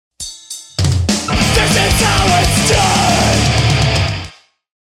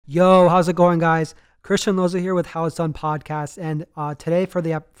Yo, how's it going, guys? Christian Loza here with How It's Done podcast, and today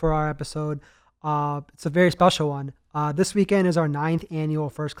for our episode, it's a very special one. This weekend is our ninth annual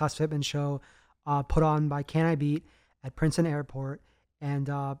First Class Fitment Show, put on by Can I Beat at Princeton Airport, and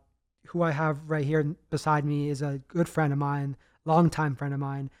who I have right here beside me is a good friend of mine, longtime friend of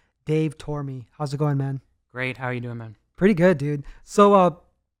mine, Dave Tormey. How's it going, man? Great. How are you doing, man? Pretty good, dude. So,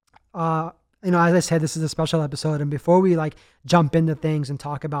 uh, as I said, this is a special episode, and before we like jump into things and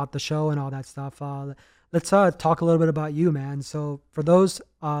talk about the show and all that stuff, let's talk a little bit about you, man. So, for those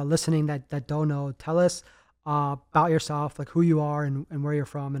listening that don't know, tell us about yourself, like who you are and where you're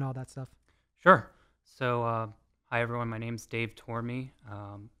from and all that stuff. Sure. Hi everyone. My name's Dave Tormey.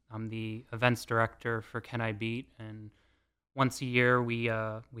 I'm the events director for Can I Beat, and once a year we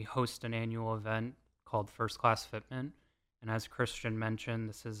host an annual event called First Class Fitment. And as Christian mentioned,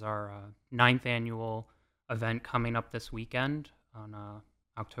 this is our ninth annual event coming up this weekend on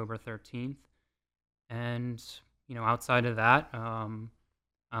October 13th. And outside of that, I'm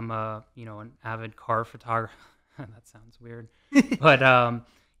an avid car photographer. That sounds weird, but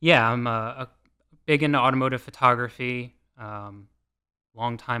yeah, I'm a big into automotive photography.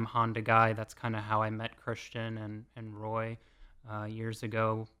 Longtime Honda guy. That's kind of how I met Christian and Roy years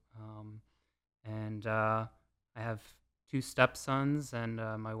ago. And I have two stepsons and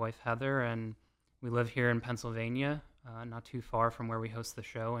my wife Heather, and we live here in Pennsylvania, not too far from where we host the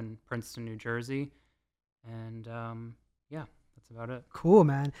show in Princeton, New Jersey. And yeah, that's about it. Cool,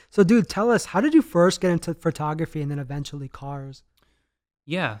 man. So, dude, tell us, how did you first get into photography and then eventually cars?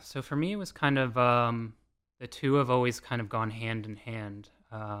 Yeah, so for me, it was kind of the two have always kind of gone hand in hand.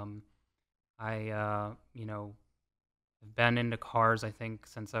 I have been into cars, I think,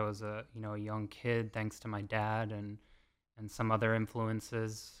 since I was a young kid, thanks to my dad and some other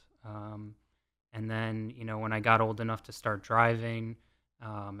influences. And then, when I got old enough to start driving,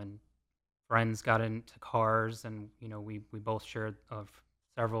 and friends got into cars, and we both shared of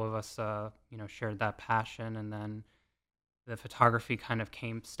several of us shared that passion, and then the photography kind of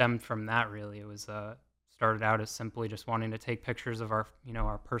stemmed from that. Really, it was started out as simply just wanting to take pictures of our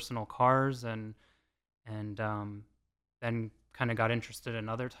personal cars, and then kind of got interested in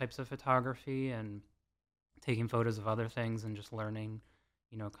other types of photography and taking photos of other things and just learning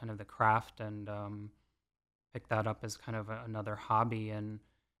kind of the craft, and picked that up as kind of another hobby, and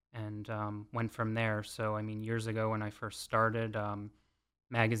went from there. So I mean, years ago when I first started,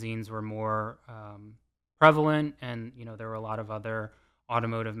 magazines were more prevalent, and there were a lot of other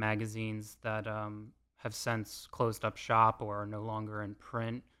automotive magazines that have since closed up shop or are no longer in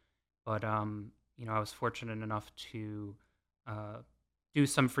print. But I was fortunate enough to do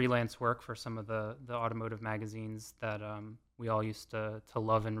some freelance work for some of the automotive magazines that we all used to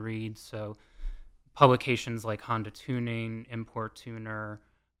love and read. So publications like Honda Tuning, Import Tuner,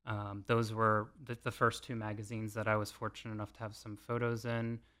 those were the first two magazines that I was fortunate enough to have some photos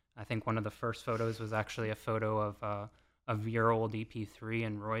in. I think one of the first photos was actually a photo of a year-old EP3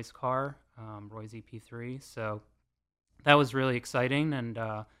 in Roy's car, Roy's EP3. So that was really exciting, and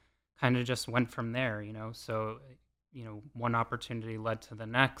kind of just went from there. So one opportunity led to the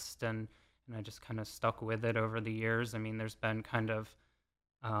next, and I just kind of stuck with it over the years. I mean, there's been kind of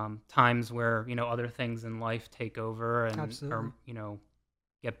times where other things in life take over, and Absolutely. or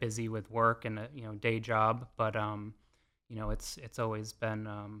get busy with work and a day job, but it's always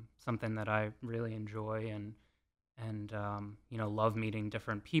been something that I really enjoy, and love meeting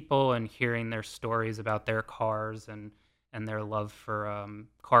different people and hearing their stories about their cars, and their love for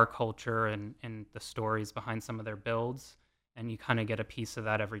car culture, and the stories behind some of their builds. And you kind of get a piece of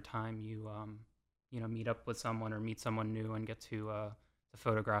that every time you meet up with someone or meet someone new and get to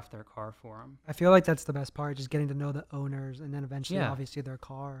photograph their car for them. I feel like that's the best part, just getting to know the owners and then eventually, Yeah, obviously, their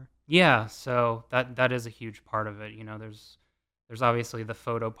car. yeah. So that is a huge part of it. There's obviously the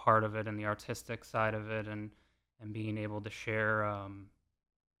photo part of it and the artistic side of it, and being able to share. I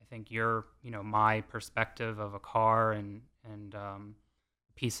think my perspective of a car, and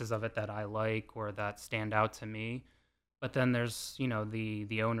pieces of it that I like or that stand out to me. But then there's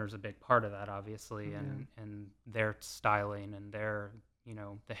the owner's a big part of that, obviously, Yeah. and their styling and their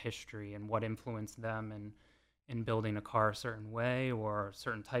the history and what influenced them in building a car a certain way or a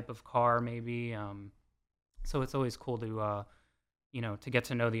certain type of car maybe. So it's always cool to get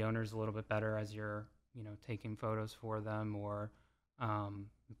to know the owners a little bit better as you're taking photos for them, or um,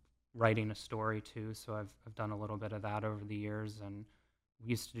 writing a story too. So I've done a little bit of that over the years, and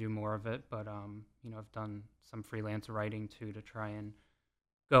we used to do more of it, but I've done some freelance writing too to try and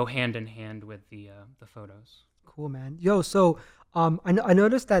go hand in hand with the photos. Cool, man. Yo, so I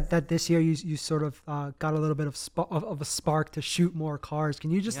noticed that this year you sort of got a little bit of, of a spark to shoot more cars.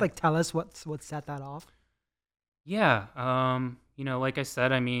 Can you just Yeah. like tell us what set that off? Yeah. Like I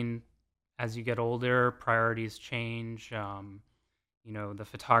said, I mean, as you get older, priorities change. The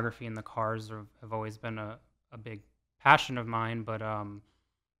photography and the cars have always been a big passion of mine, but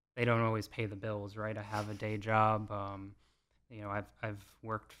they don't always pay the bills, right? I have a day job. I've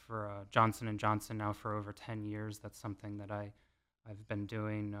worked for Johnson and Johnson now for over 10 years. That's something that I've been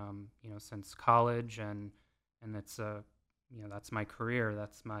doing, since college, and that's my career.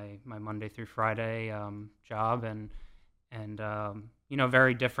 That's my Monday through Friday job, and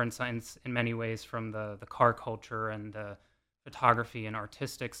very different in many ways from the car culture and the photography and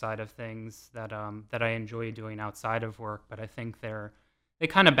artistic side of things that I enjoy doing outside of work. But I think they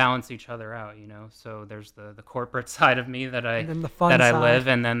kind of balance each other out, So there's the corporate side of me that And I then the that fun I side. live,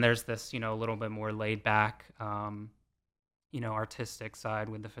 and then there's this, a little bit more laid back, artistic side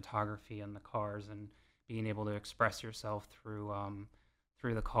with the photography and the cars, and being able to express yourself through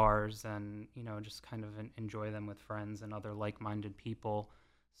the cars, and just kind of enjoy them with friends and other like-minded people.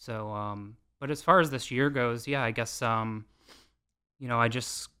 So, but as far as this year goes, yeah, I guess I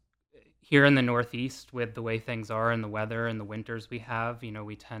just here in the Northeast, with the way things are and the weather and the winters we have,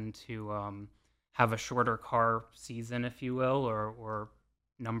 we tend to have a shorter car season, if you will, or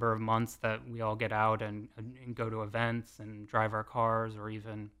number of months that we all get out and go to events and drive our cars, or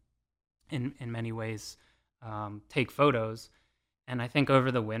even in many ways take photos. And I think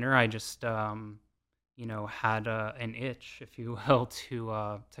over the winter, I just had an itch, if you will,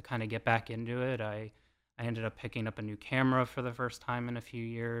 to kind of get back into it. I ended up picking up a new camera for the first time in a few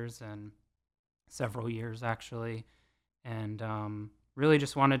years, and several years actually, and really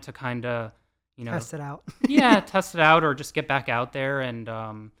just wanted to kind of, Test it out. yeah, test it out, or just get back out there. And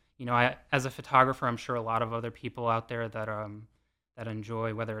I, as a photographer, I'm sure a lot of other people out there that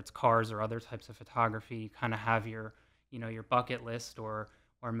enjoy, whether it's cars or other types of photography, you kind of have your bucket list, or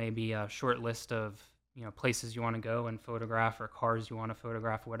maybe a short list of places you want to go and photograph, or cars you want to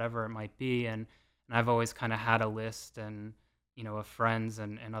photograph, whatever it might be. And I've always kind of had a list, and of friends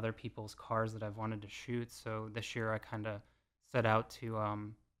and other people's cars that I've wanted to shoot. So this year I kind of set out to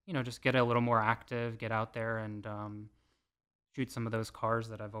just get a little more active, get out there and shoot some of those cars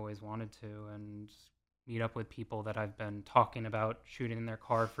that I've always wanted to, and meet up with people that I've been talking about shooting in their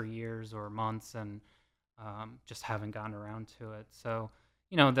car for years or months, and just haven't gotten around to it. So,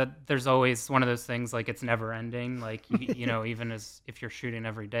 that there's always one of those things, like it's never ending. Like, even as if you're shooting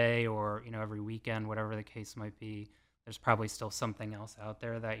every day, or, every weekend, whatever the case might be, there's probably still something else out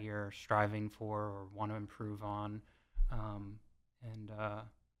there that you're striving for or want to improve on. And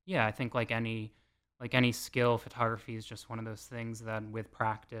Yeah, I think like any skill, photography is just one of those things that with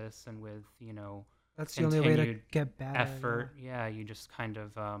practice and with, That's the only way to continued get better. Yeah. effort, yeah, you just kind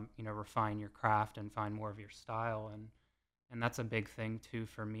of refine your craft and find more of your style. And that's a big thing too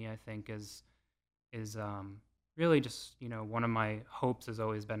for me, I think, is really just, one of my hopes has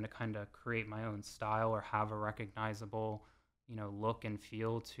always been to kind of create my own style, or have a recognizable, look and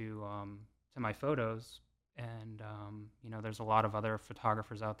feel to my photos. And there's a lot of other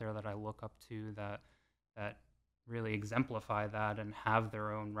photographers out there that I look up to, that really exemplify that and have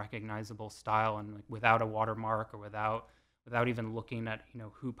their own recognizable style, and like without a watermark, or without even looking at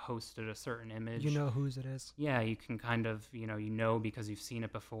who posted a certain You image. know whose it is. Yeah, you can kind of because you've seen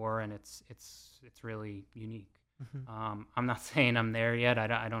it before, and it's really unique. Mhm. I'm not saying I'm there yet.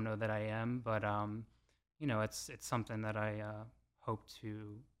 I don't know that I am, but it's something that I hope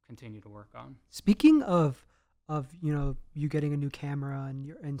to continue to work on. Speaking of you getting a new camera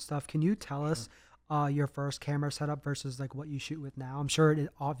and stuff, can you tell Sure. us your first camera setup versus like what you shoot with now? I'm sure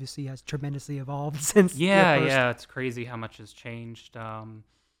it obviously has tremendously evolved since your Yeah, first. yeah, it's crazy how much has changed. I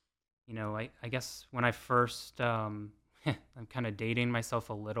guess when I first, I'm kind of dating myself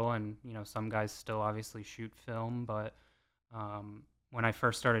a little, and some guys still obviously shoot film, but when I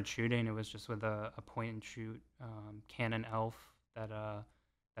first started shooting, it was just with a point and shoot Canon ELPH that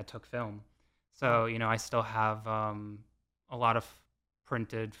took film. Wow. So I still have a lot of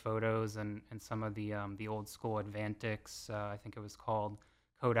printed photos, and some of the old school Advantix. I think it was called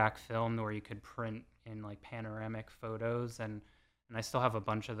Kodak film, where you could print in like panoramic photos, and I still have a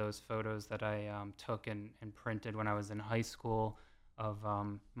bunch of those photos that I took and printed when I was in high school, of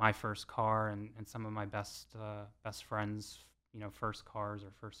my first car, and some of my best friends, first cars,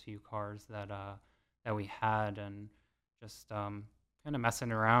 or first few cars that we had, and just kind of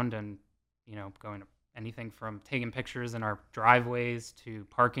messing around, and going to anything from taking pictures in our driveways to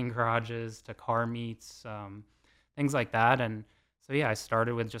parking garages to car meets, things like that. And so yeah, I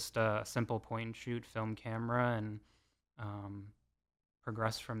started with just a simple point and shoot film camera, and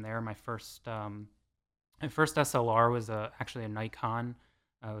progressed from there. My first SLR was actually a Nikon.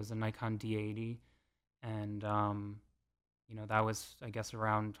 It was a Nikon D80, and that was, I guess,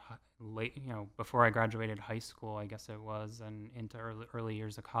 around late, before I graduated high school, I guess it was, and into early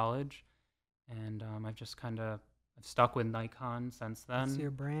years of college. And I've just kind of I've stuck with Nikon since That's then.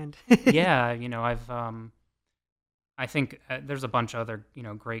 your brand. Yeah, I think there's a bunch of other,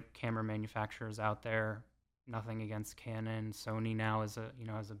 great camera manufacturers out there. Nothing against Canon. Sony now has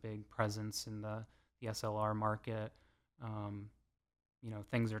a big presence in the SLR market. Um,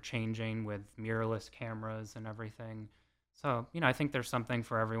 things are changing with mirrorless cameras and everything. So, I think there's something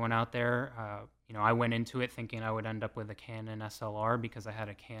for everyone out there. I went into it thinking I would end up with a Canon SLR because I had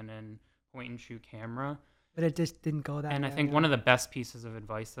a Canon point and shoot camera. But it just didn't go that And I way. think one of the best pieces of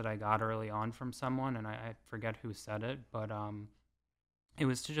advice that I got early on from someone, and I forget who said it, but it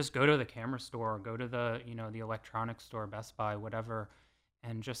was to just go to the camera store, go to the electronics store, Best Buy, whatever,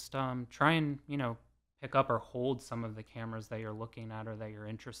 and just try and pick up or hold some of the cameras that you're looking at or that you're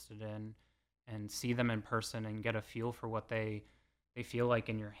interested in, and see them in person and get a feel for what they feel like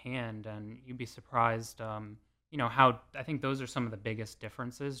in your hand, and you'd be surprised. How I think those are some of the biggest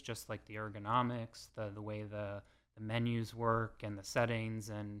differences, just like the ergonomics, the way the menus work and the settings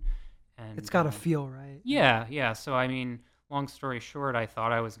It's and got a feel, right? yeah, yeah. So I mean, long story short, I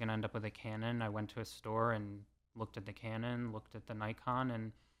thought I was going to end up with a Canon. I went to a store and looked at the Canon, looked at the Nikon,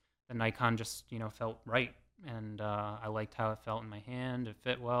 and the Nikon just felt right, and I liked how it felt in my hand. It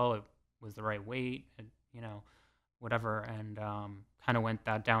fit well. It was the right weight. You know, whatever, and kind of went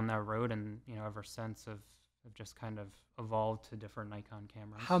down that road, and ever since have just kind of evolved to different Nikon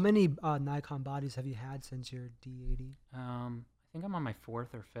cameras. How many Nikon bodies have you had since your D80? I think I'm on my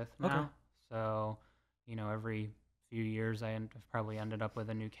fourth or fifth Okay. now. So, every few years I've probably ended up with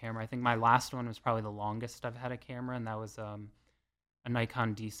a new camera. I think my last one was probably the longest I've had a camera, and that was a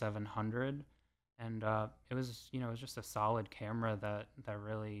Nikon D700, and it was just a solid camera that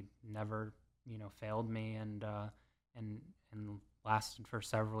really never failed me, and and lasted for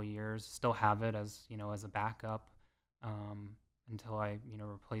several years. Still have it as as a backup, until I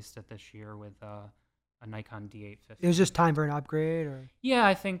replaced it this year with a Nikon It was D850. just time for an upgrade, or Yeah,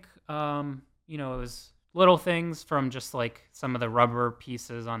 I think it was little things from just like some of the rubber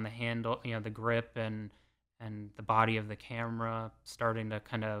pieces on the handle, the grip and the body of the camera starting to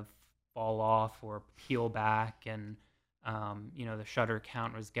kind of fall off or peel back, and the shutter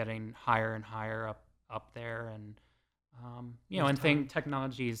count was getting higher and higher up there, and with and time.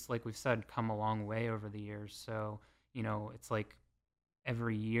 technologies, like we've said, come a long way over the years. So it's like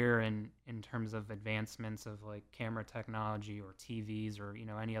every year in terms of advancements of like camera technology or TVs or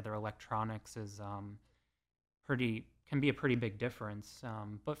any other electronics is pretty can be a pretty big difference.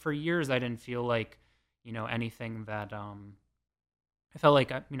 But for years I didn't feel like anything that I felt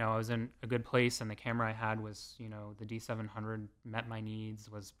like I was in a good place, and the camera I had was the D700 met my needs,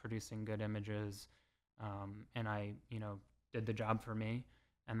 was producing good images, and I did the job for me.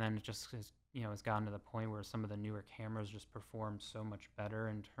 And then it just has, it's gotten to the point where some of the newer cameras just perform so much better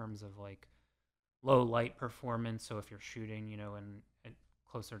in terms of like low light performance. So if you're shooting in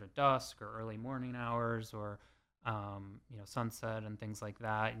closer to dusk or early morning hours, or sunset and things like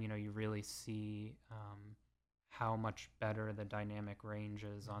that, you really see how much better the dynamic range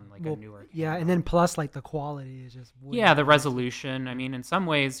is on like a Well, newer yeah, and camera. then plus like the quality is just way Yeah, the better too. resolution. I mean, in some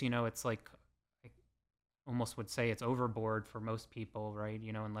ways, it's like I almost would say it's overboard for most people, right?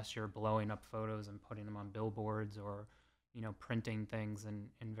 Unless you're blowing up photos and putting them on billboards, or printing things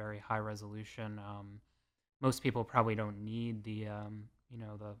in very high resolution. Most people probably don't need the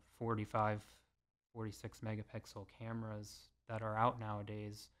 45, 46 megapixel cameras that are out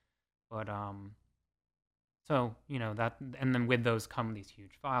nowadays. But so, that, and then with those come these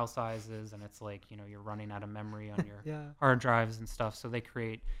huge file sizes, and it's like, you're running out of memory on your Yeah, hard drives and stuff. So they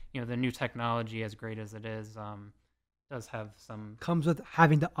create, the new technology, as great as it is, does have some, comes with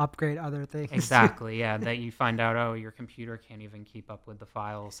having to upgrade other things too. exactly, yeah, that you find out, oh, your computer can't even keep up with the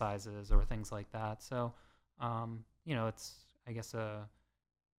file sizes or things like that. So, it's, I guess,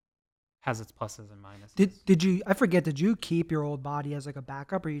 has its pluses and Did minuses. did you? I forget. Did you keep your old body as like a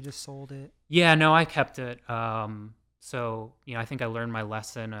backup, or you just sold it? Yeah, no, I kept it. So I think I learned my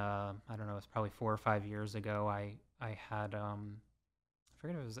lesson. I don't know, it was probably 4 or 5 years ago. I had I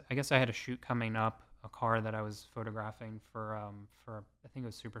forget it was. I guess I had a shoot coming up, a car that I was photographing for I think it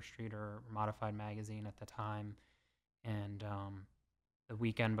was Super Street or Modified Magazine at the time, and the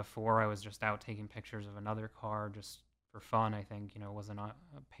weekend before I was just out taking pictures of another car just for fun. I think it wasn't a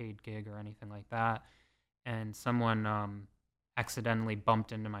paid gig or anything like that, and someone accidentally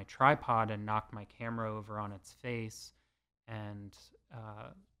bumped into my tripod and knocked my camera over on its face, and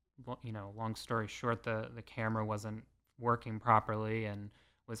long story short, the camera wasn't working properly and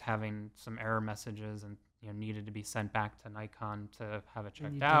was having some error messages, and needed to be sent back to Nikon to have it And you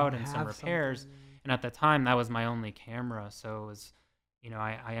checked didn't out and some have something. repairs. And at the time, that was my only camera, so it was,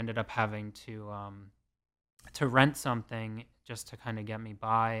 I ended up having to rent something just to kind of get me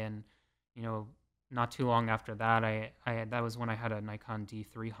by. And you know not too long after that, that was when I had a Nikon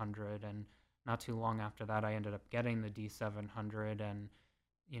D300, and not too long after that I ended up getting the D700. And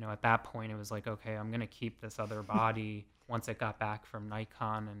at that point it was like, okay, I'm going to keep this other body once it got back from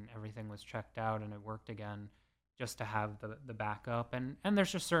Nikon and everything was checked out and it worked again, just to have the backup. And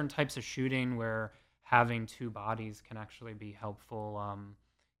there's just certain types of shooting where having two bodies can actually be helpful,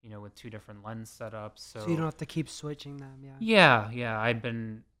 with two different lens setups. So you don't So have to keep switching them. Yeah. yeah, I'd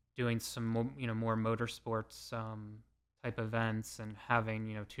been doing some more motorsports type events, and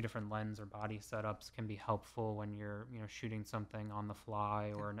having two different lens or body setups can be helpful when you're shooting something on the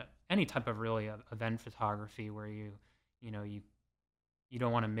fly, or any type of really event photography where you know you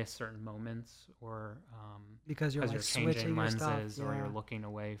don't want to miss certain moments, or Because you're because like you're changing switching your stuff. lenses or you're Yeah. looking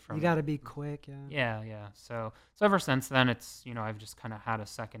away You from. got to be quick. Yeah. Yeah. So ever since then, it's I've just kind of had a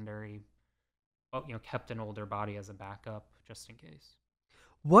secondary, well, kept an older body as a backup just in case.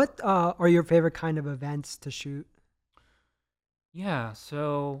 What are your favorite kind of events to shoot? Yeah,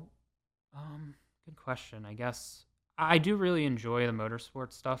 so good question. I guess I do really enjoy the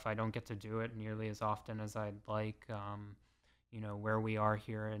motorsport stuff. I don't get to do it nearly as often as I'd like. Where we are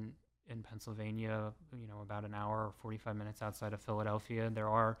here in Pennsylvania, about an hour or 45 minutes outside of Philadelphia, there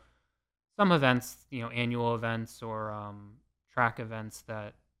are some events, annual events or track events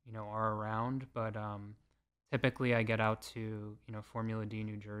that are around. But typically I get out to Formula D,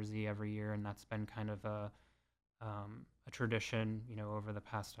 New Jersey every year, and that's been kind of a tradition, over the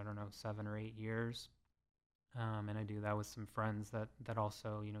past, I don't know, 7 or 8 years. And I do that with some friends that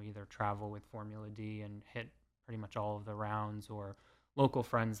also, either travel with Formula D and hit pretty much all of the rounds, or local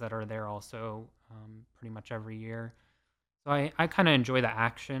friends that are there also pretty much every year. So I kind of enjoy the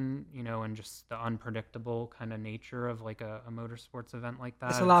action, and just the unpredictable kind of nature of like a motorsports event like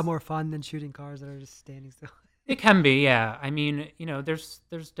It's a that. lot more fun than shooting cars that are just standing still. It can be, yeah. I mean, there's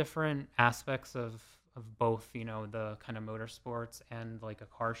different aspects of both, the kind of motorsports and like a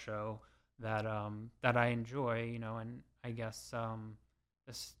car show that I enjoy, and I guess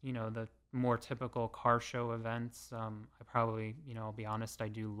the more typical car show events, I probably, I'll be honest, I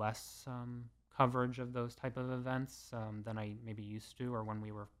do less coverage of those type of events than I maybe used to, or when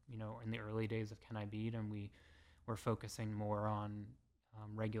we were, in the early days of Can I Beat, and we were focusing more on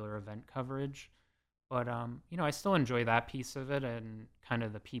regular event coverage. But I still enjoy that piece of it, and kind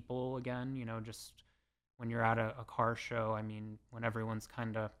of the people again. Just when you're at a car show. I mean, when everyone's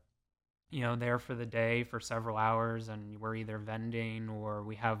kind of there for the day for several hours, and we're either vending, or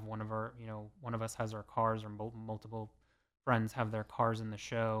we have one of us has our cars, or multiple friends have their cars in the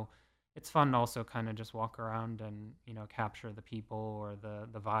show. It's fun to also kind of just walk around and capture the people or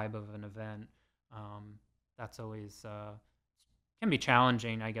the vibe of an event. That's always can be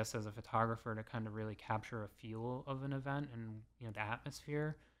challenging, I guess, as a photographer, to kind of really capture a feel of an event and the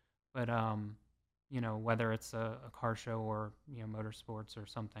atmosphere. But whether it's a car show or motorsports or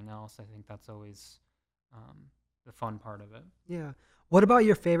something else, I think that's always um, the fun part of it. Yeah. What about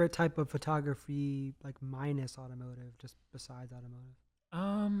your favorite type of photography, like minus automotive, just besides automotive?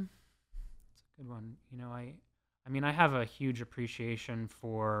 It's a good one. I mean, I have a huge appreciation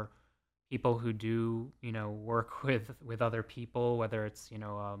for people who do work with other people, whether it's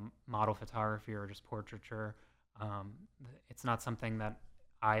model photography or just portraiture. um, it's not something that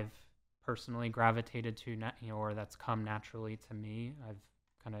I've personally gravitated to, or that's come naturally to me. I've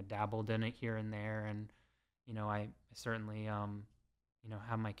kind of dabbled in it here and there, and I certainly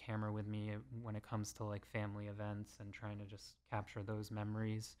have my camera with me when it comes to like family events and trying to just capture those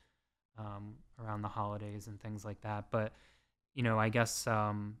memories around the holidays and things like that. But I guess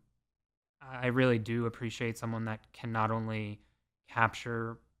I really do appreciate someone that can not only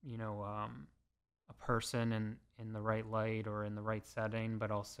capture, a person in the right light or in the right setting,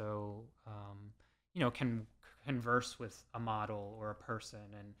 but also, can converse with a model or a person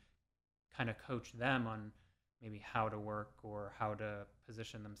and kind of coach them on maybe how to work or how to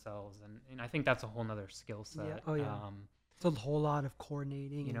position themselves. And I think that's a whole nother skill Yeah. set. Oh yeah. It's a whole lot of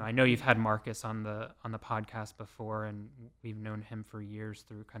coordinating and I know you've had Marcus on the podcast before, and we've known him for years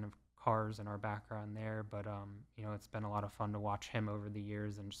through kind of cars and our background there. But it's been a lot of fun to watch him over the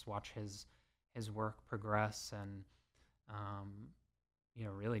years and just watch his work progress, and um,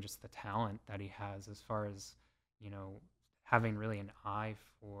 really just the talent that he has, as far as you know having really an eye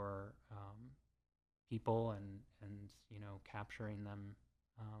for people, and capturing them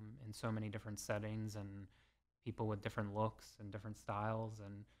in so many different settings and people with different looks and different styles,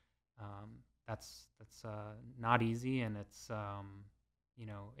 and um, that's not easy, and it's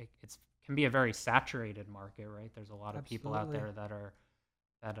can be a very saturated market, right? There's a lot of people out Absolutely. there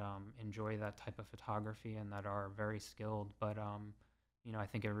that enjoy that type of photography and that are very skilled. But I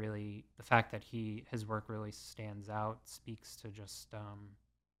think the fact that his work really stands out speaks to just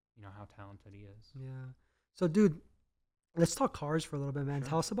how talented he is. Yeah. So, dude, let's talk cars for a little bit, man. Sure.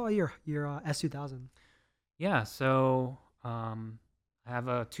 Tell us about your S2000. Yeah. So I have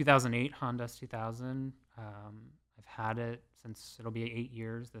a 2008 Honda S2000. I've had it since it'll be 8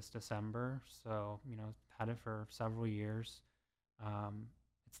 years this December. So had it for several years. Um,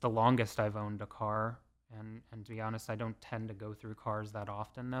 it's the longest I've owned a car, and to be honest, I don't tend to go through cars that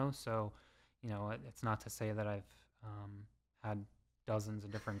often though. So, it's not to say that I've had dozens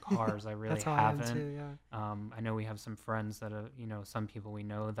of different cars. I really That's how I am haven't. too. Yeah. I know we have some friends that some people we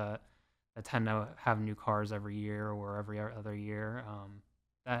know that tend to have new cars every year or every other year.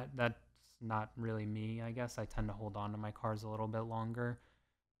 That's not really me, I guess. I tend to hold on to my cars a little bit longer.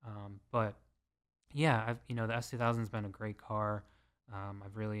 But yeah, the S2000's been a great car.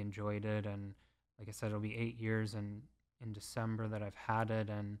 I've really enjoyed it, and like I said, it'll be 8 years in December that I've had it,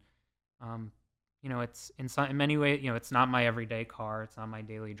 and um, it's in many ways, it's not my everyday car. It's not my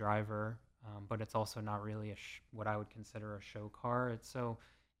daily driver, but it's also not really what I would consider a show car.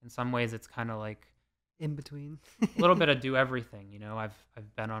 In some ways, it's kind of like In between. a little bit of do everything.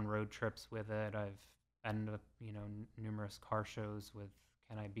 I've been on road trips with it. I've been to numerous car shows with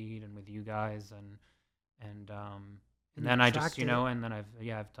Can I Beat and with you guys, and And and you've then I just tracked it. and then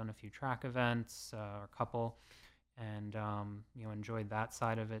I've done a few track events, or a couple, and enjoyed that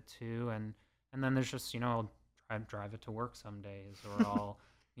side of it too. And then there's just I'll drive it to work some days, or I'll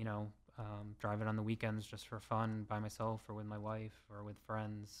you know drive it on the weekends just for fun by myself or with my wife or with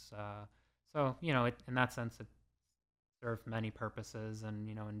friends. So in that sense, it served many purposes, and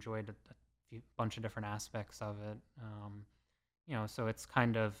enjoyed a bunch of different aspects of it. So it's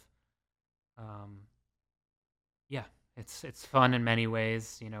kind of um, yeah, it's fun in many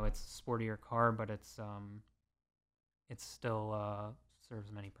ways. It's a sportier car, but it's still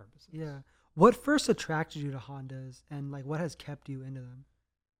serves many purposes. Yeah. What first attracted you to Hondas, and like what has kept you into them?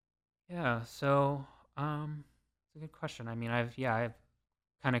 Yeah, so it's a good question. I mean, I've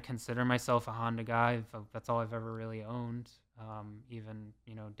kind of consider myself a Honda guy. That's all I've ever really owned. Even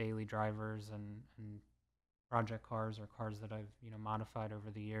daily drivers and project cars or cars that I've modified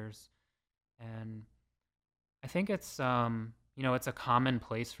over the years. And I think it's a common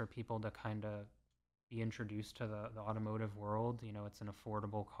place for people to kind of be introduced to the automotive world. It's an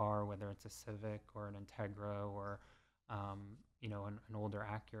affordable car, whether it's a Civic or an Integra or an older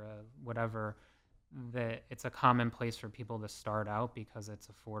Acura, whatever. That it's a common place for people to start out because it's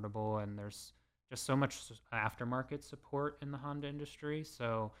affordable, and there's just so much aftermarket support in the Honda industry.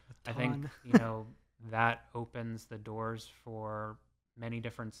 So A I think ton. that opens the doors for many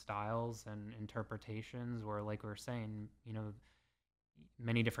different styles and interpretations, or like we were saying,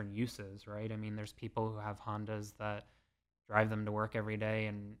 many different uses, right? I mean, there's people who have Hondas that drive them to work every day,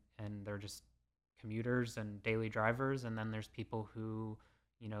 and they're just commuters and daily drivers, and then there's people who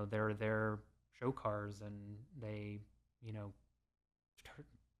they're show cars, and they you know t-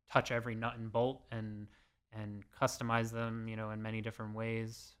 touch every nut and bolt and customize them in many different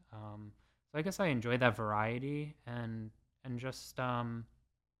ways. So I guess I enjoy that variety, and just I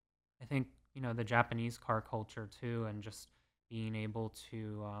think the Japanese car culture too, and just being able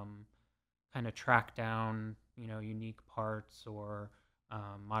to kind of track down unique parts or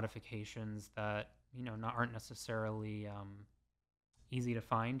modifications that aren't necessarily easy to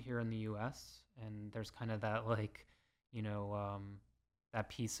find here in the U.S. And there's kind of that you know that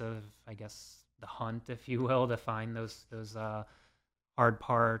piece of, I guess, the hunt, if you will, to find those hard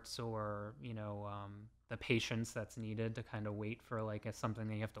parts, or the patience that's needed to kind of wait for something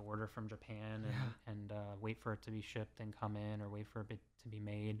that you have to order from Japan, Yeah. and wait for it to be shipped and come in, or wait for it to be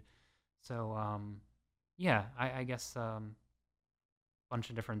made. So yeah, I guess bunch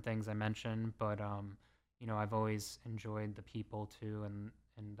of different things I mentioned, but I've always enjoyed the people too, and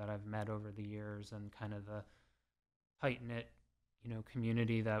that I've met over the years, and kind of the tight knit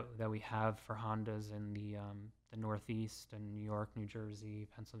community that we have for Hondas in the Northeast and New York, New Jersey,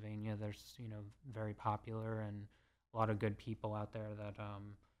 Pennsylvania. There's very popular, and a lot of good people out there that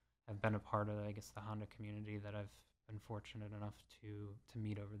have been a part of, I guess, the Honda community that I've been fortunate enough to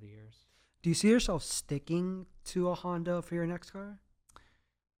meet over the years. Do you see yourself sticking to a Honda for your next car?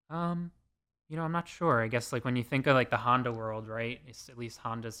 Um, I'm not sure. I guess like when you think of like the Honda world, right? It's at least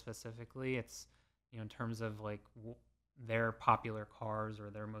Honda specifically. in terms of like their popular cars or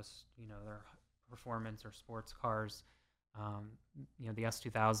their most, their performance or sports cars, um, the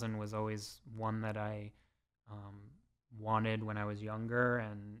S2000 was always one that I um, wanted when I was younger,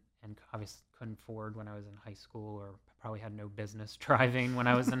 and obviously couldn't afford when I was in high school, or probably had no business driving when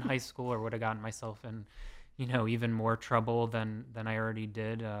I was in high school, or would have gotten myself in, even more trouble than I already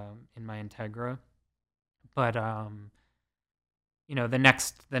did in my Integra. But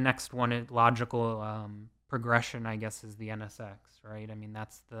the next one, logical progression, I guess, is the NSX, right? I mean,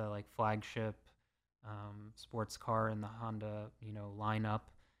 that's the like flagship sports car in the Honda, lineup,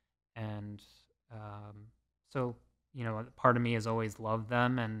 and so part of me has always loved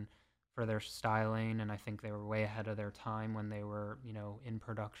them and for their styling, and I think they were way ahead of their time when they were, in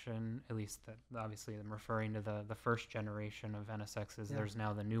production. At least, obviously, I'm referring to the first generation of NSXs. Yeah. There's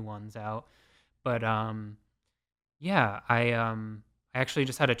now the new ones out, but yeah, I actually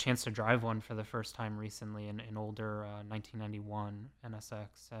just had a chance to drive one for the first time recently, in an older 1991 NSX,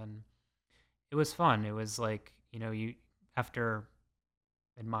 and it was fun. It was like, you after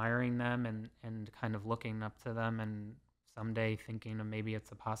admiring them and kind of looking up to them, and someday thinking of maybe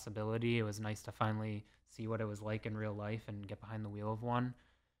it's a possibility. It was nice to finally see what it was like in real life and get behind the wheel of one.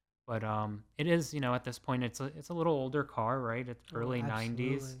 But it is, at this point, it's a little older car, right? It's Oh, early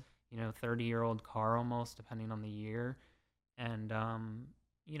 '90s, absolutely. 30-year-old car almost, depending on the year. And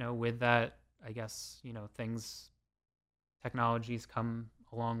with that, I guess, things technology's come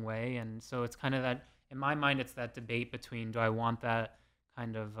a long way, and so it's kind of that, in my mind, it's that debate between, do I want that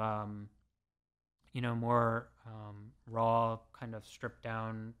kind of more raw, kind of stripped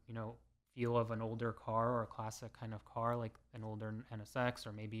down, feel of an older car, or a classic kind of car like an older NSX,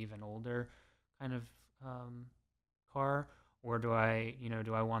 or maybe even older kind of car, or do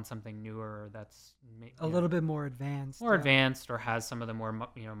I want something newer that's A little bit more advanced. more Yeah. advanced, or has some of the more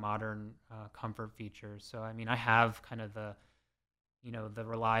modern comfort features. So I mean, I have kind of the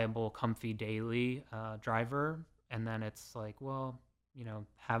reliable, comfy daily driver, and then it's like, well,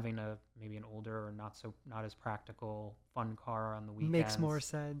 having maybe an older, or not as practical, fun car on the Makes more weekends,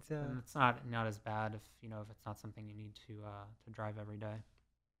 sense. Yeah. and it's not as bad if it's not something you need to drive every day.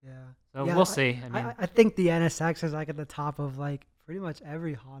 Yeah. So Yeah. we'll see. I mean, I think the NSX is like at the top of like pretty much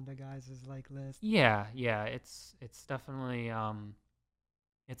every Honda guys' like list. yeah, it's definitely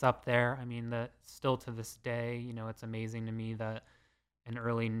it's up there. I mean, that still to this day, it's amazing to me that an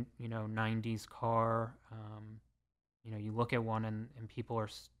early, '90s car, you look at one, and people are,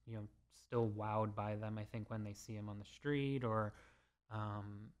 still wowed by them. I think when they see them on the street, or,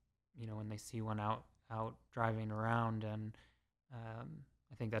 when they see one out driving around, and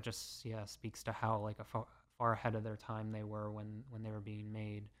I think that just, yeah, speaks to how like far ahead of their time they were when they were being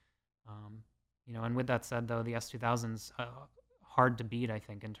made. Um, and with that said, though, the S2000's hard to beat, I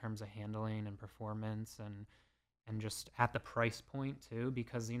think, in terms of handling and performance, and just at the price point too,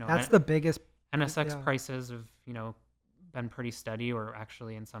 because That's the biggest. NSX Yeah. prices have been pretty steady, or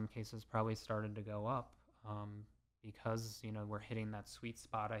actually in some cases probably started to go up, because we're hitting that sweet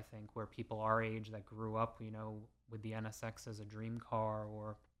spot, I think, where people our age that grew up with the NSX as a dream car,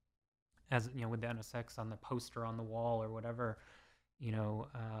 or as with the NSX on the poster on the wall, or whatever,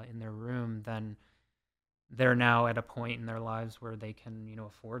 in their room, then they're now at a point in their lives where they can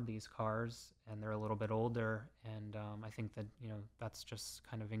afford these cars, and they're a little bit older, and I think that that's just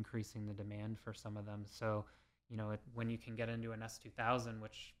kind of increasing the demand for some of them. So when you can get into an S2000,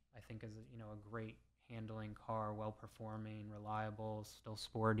 which I think is a great handling car, well performing, reliable, still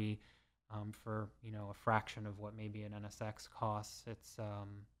sporty, for a fraction of what maybe an NSX costs, it's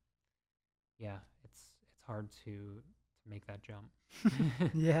yeah, it's hard to make that jump.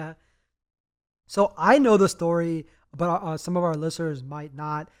 Yeah. So I know the story, but some of our listeners might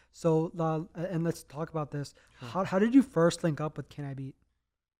not. So and let's talk about this. Sure. How did you first link up with Can I Beat?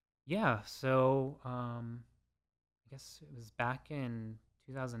 Yeah, so I guess it was back in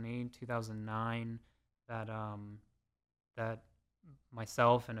 2008, 2009, that that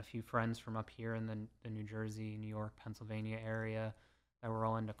myself and a few friends from up here in the New Jersey, New York, Pennsylvania area, that were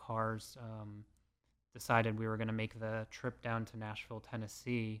all into cars, decided we were going to make the trip down to Nashville,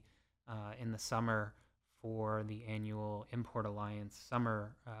 Tennessee, in the summer, for the annual Import Alliance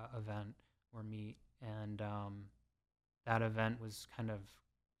summer event or meet. And that event was kind of,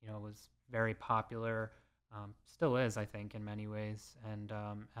 was very popular. Still is, I think, in many ways. And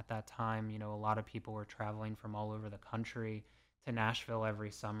at that time, a lot of people were traveling from all over the country to Nashville every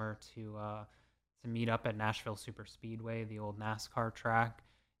summer to meet up at Nashville Super Speedway, the old NASCAR track.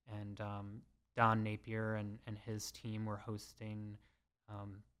 And Don Napier and his team were hosting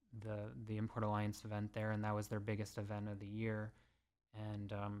um, the Import Alliance event there, and that was their biggest event of the year.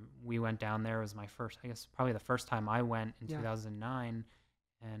 and we went down there. It was my first, I guess, probably the first time I went in Yeah. 2009,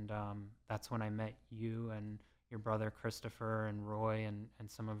 and that's when I met you and your brother Christopher and Roy and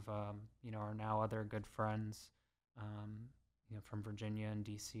some of our now other good friends, um, from Virginia and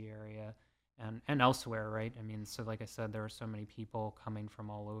DC area and elsewhere, right? I mean, so like I said, there were so many people coming from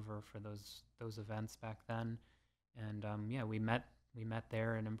all over for those events back then, and yeah, we met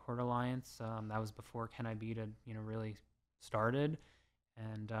there in Import Alliance. That was before Can I Beat had really started,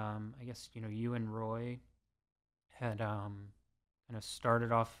 and I guess you and Roy had kind of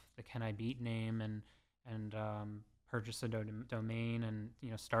started off the Can I Beat name and purchased a domain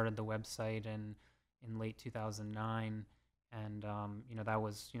and started the website in late 2009, and that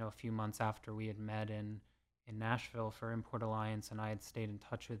was a few months after we had met in Nashville for Import Alliance, and I had stayed in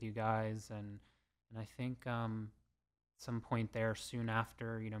touch with you guys, and I think some point there soon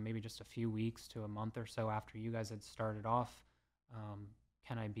after, maybe just a few weeks to a month or so after you guys had started off, um,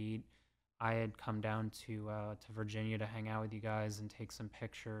 Can I Beat? I had come down to Virginia to hang out with you guys and take some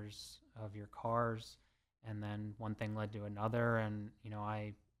pictures of your cars, and then one thing led to another, and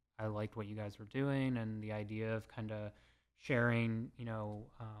I liked what you guys were doing and the idea of kind of sharing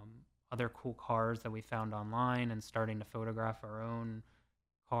other cool cars that we found online and starting to photograph our own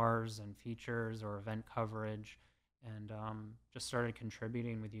cars and features or event coverage, and just started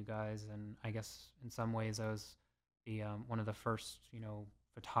contributing with you guys. And I guess in some ways I was the one of the first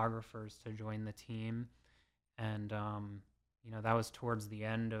photographers to join the team, and that was towards the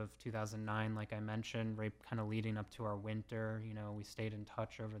end of 2009, like I mentioned, right, kind of leading up to our winter. We stayed in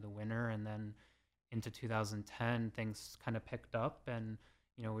touch over the winter, and then into 2010 things kind of picked up, and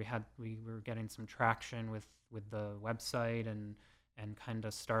we were getting some traction with the website and kind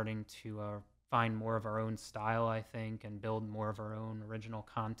of starting to find more of our own style, I think, and build more of our own original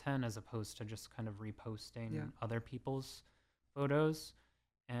content as opposed to just kind of reposting Yeah. other people's photos.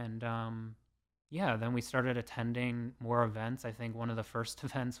 And yeah, then we started attending more events. I think one of the first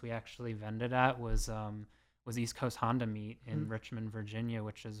events we actually vended at was East Coast Honda Meet in Mhm. Richmond, Virginia,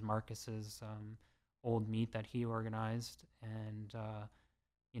 which is Marcus's old meet that he organized. And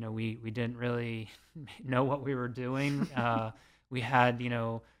we didn't really know what we were doing. We had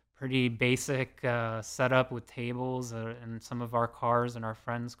pretty basic setup with tables and some of our cars and our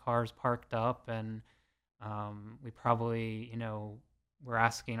friends' cars parked up, and we probably were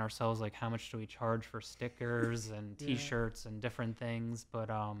asking ourselves, like, how much do we charge for stickers and Yeah. T-shirts and different things. But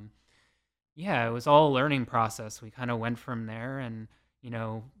yeah, it was all a learning process. We kind of went from there, and you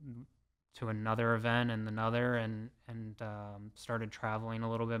know to another event and another, and started traveling a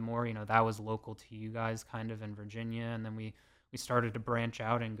little bit more. That was local to you guys, kind of in Virginia, and then we started to branch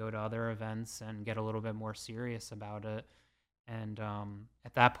out and go to other events and get a little bit more serious about it. And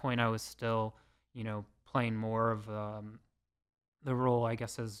at that point, I was still playing more of the role, I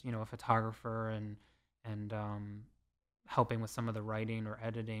guess, as a photographer, and helping with some of the writing or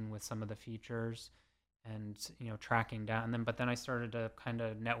editing with some of the features, and tracking down. And then but then I started to kind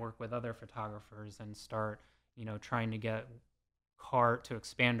of network with other photographers and start trying to get car to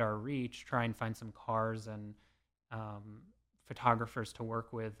expand our reach, try and find some cars and um, photographers to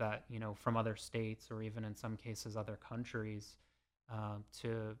work with that from other states or even in some cases other countries,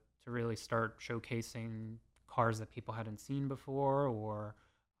 to really start showcasing cars that people hadn't seen before, or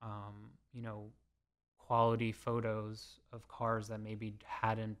um, you know quality photos of cars that maybe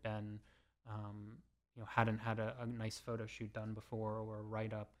hadn't been hadn't had a nice photo shoot done before or a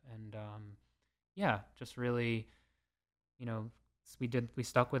write up. And yeah, just really you know we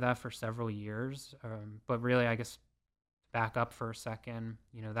stuck with that for several years. But really, I guess, back up for a second,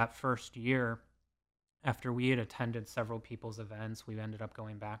 that first year, after we had attended several people's events, we ended up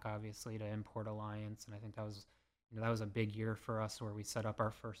going back, obviously, to Import Alliance, and I think that was a big year for us where we set up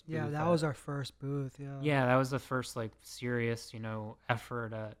our first Yeah, booth that at. was our first booth. Yeah. Yeah, that was the first, like, serious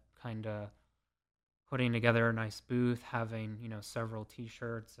effort at kind of putting together a nice booth, having several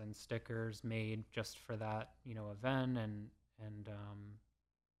T-shirts and stickers made just for that event, and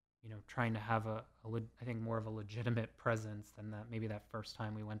trying to have I think more of a legitimate presence than that maybe that first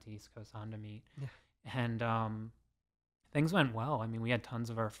time we went to East Coast Honda Meet. Yeah. And things went well. I mean, we had tons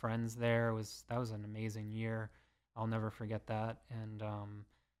of our friends there. That was an amazing year. I'll never forget that. And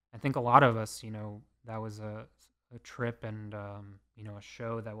I think a lot of us, that was a trip and a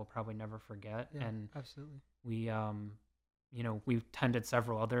show that we'll probably never forget. Yeah. And Absolutely. we we attended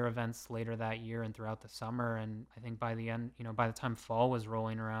several other events later that year and throughout the summer. And I think by the end, by the time fall was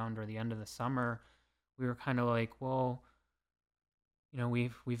rolling around or the end of the summer, we were kind of like, well,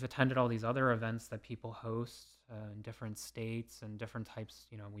 we've attended all these other events that people host in different states and different types.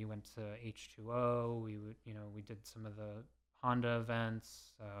 We went to H2O. We did some of the Honda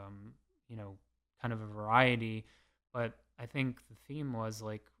events, kind of a variety. But I think the theme was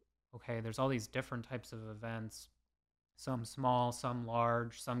like, okay, there's all these different types of events, some small, some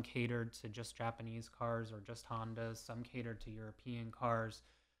large, some catered to just Japanese cars or just Hondas, some catered to European cars.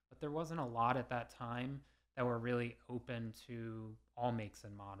 But there wasn't a lot at that time that were really open to all makes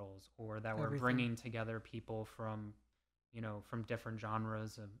and models, or that were Everything. bringing together people from, from different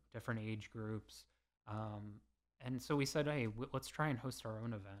genres and different age groups. Um, and so we said, hey, let's try and host our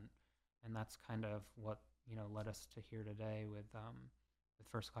own event. And that's kind of what, led us to here today with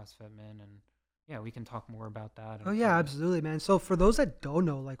First Class Fitment. And yeah, we can talk more about that Oh and yeah, kind of. absolutely, man. So for those that don't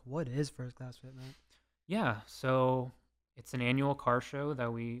know, like, what is First Class Fitment? Yeah, so it's an annual car show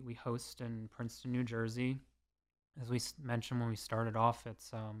that we host in Princeton, New Jersey. As we mentioned when we started off,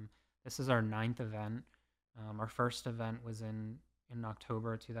 this is our ninth event. Our first event was in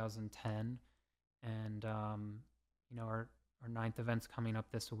October 2010, and our ninth event's coming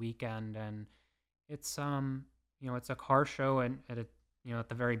up this weekend, and it's it's a car show at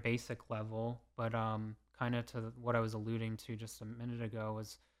the very basic level, but kind of to what I was alluding to just a minute ago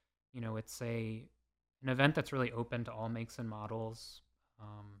was, it's an event that's really open to all makes and models,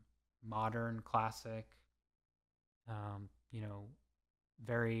 modern, classic, um, you know,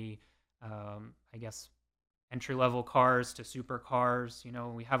 very, I guess, entry level cars to supercars.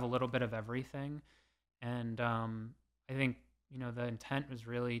 We have a little bit of everything, and I think the intent was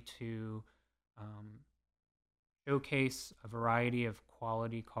really to um, showcase a variety of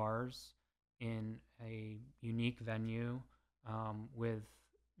quality cars in a unique venue, with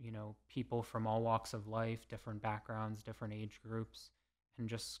people from all walks of life, different backgrounds, different age groups, and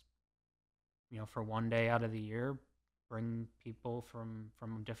just for one day out of the year, bring people from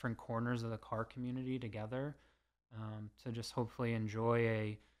different corners of the car community together, to just hopefully enjoy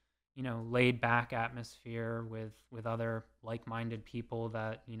a laid back atmosphere with other like-minded people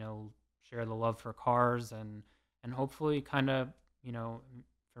that share the love for cars, and hopefully kind of,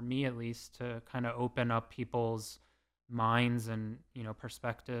 for me at least, to kind of open up people's minds and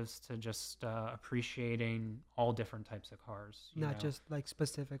perspectives to just appreciating all different types of cars. Not just like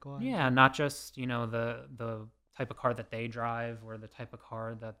specific ones. Yeah, not just the type of car that they drive or the type of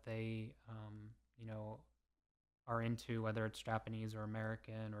car that they you know are into, whether it's Japanese or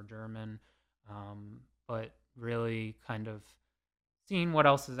American or German, but really kind of seeing what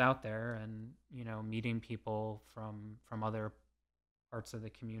else is out there, and meeting people from other parts of the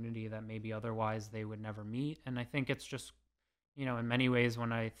community that maybe otherwise they would never meet. And I think it's just, in many ways,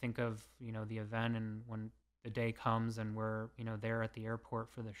 when I think of the event and when the day comes and we're there at the airport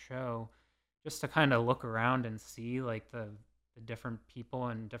for the show, just to kind of look around and see like the different people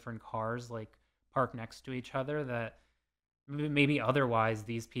and different cars like parked next to each other, that maybe otherwise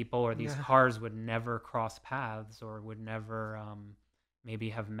these people or these Yeah. cars would never cross paths or would never maybe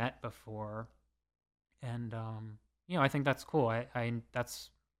have met before. And I think that's cool. I that's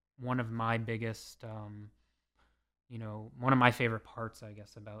one of my biggest one of my favorite parts, I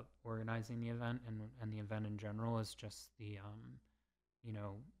guess, about organizing the event and the event in general is just the you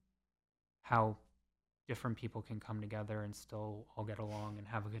know how different people can come together and still all get along and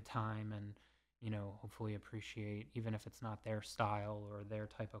have a good time, and hopefully appreciate, even if it's not their style or their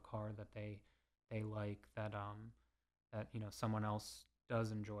type of car that they like, that someone else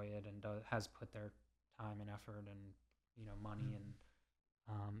does enjoy it and has put their time and effort and money and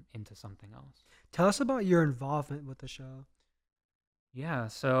into something else. Tell us about your involvement with the show. Yeah,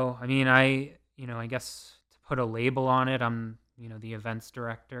 so I mean, I guess to put a label on it, I'm the events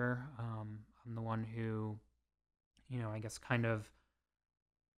director. I'm the one who I guess kind of,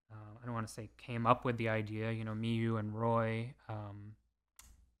 I don't want to say came up with the idea. Me, you, and Roy,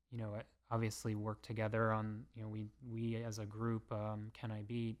 obviously worked together on, we as a group, Can I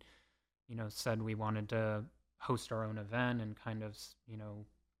Beat, said we wanted to host our own event, and kind of,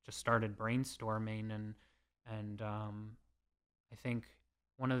 just started brainstorming, and I think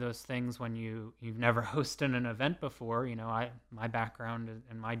one of those things when you've never hosted an event before, my background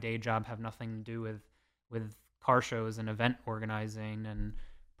and my day job have nothing to do with car shows and event organizing and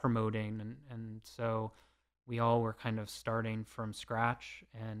promoting, and so we all were kind of starting from scratch.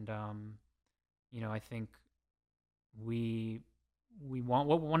 And I think we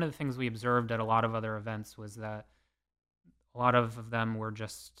one of the things we observed at a lot of other events was that a lot of them were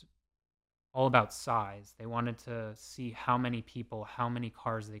just all about size. They wanted to see how many people, how many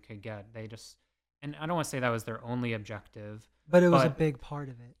cars they could get. And I don't want to say that was their only objective, But it was a but big part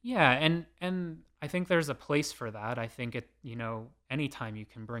of it. yeah, and I think there's a place for that. I think anytime you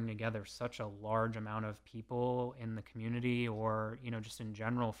can bring together such a large amount of people in the community, or just in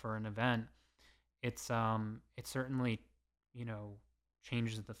general for an event, it's certainly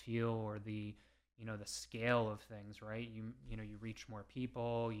changes the feel or the scale of things, right? You reach more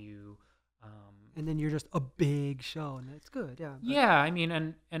people. And then you're just a big show, and it's good. Yeah, but Yeah, I mean,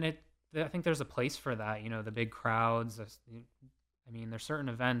 I think there's a place for that. The big crowds. I mean, there's certain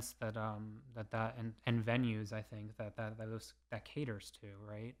events and venues, I think that caters to,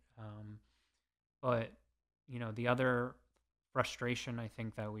 right? But the other frustration I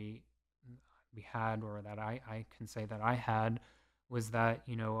think that we had, or that I can say that I had, was that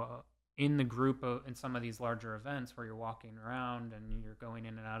in the group in some of these larger events where you're walking around and you're going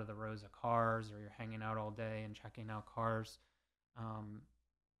in and out of the rows of cars, or you're hanging out all day and checking out cars, um,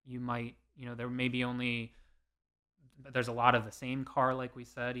 you might there may be only there's a lot of the same car, like we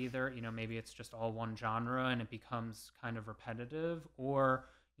said. Either maybe it's just all one genre and it becomes kind of repetitive, or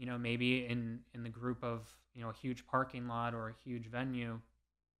maybe in the group of a huge parking lot or a huge venue,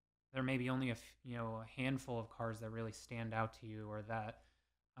 there may be only a handful of cars that really stand out to you, or that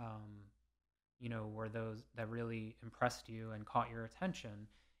um, were those that really impressed you and caught your attention.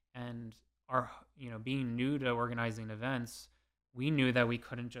 And our being new to organizing events, we knew that we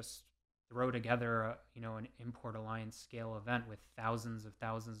couldn't just throw together an Import Alliance scale event with thousands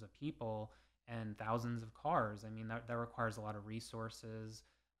of people and thousands of cars. I mean, that requires a lot of resources,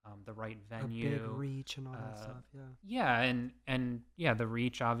 the right a big venue. reach and all that uh, stuff. Yeah. yeah, and yeah, the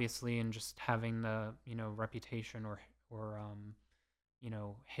reach, obviously, and just having the reputation, or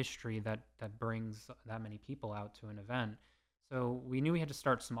history that brings that many people out to an event. So we knew we had to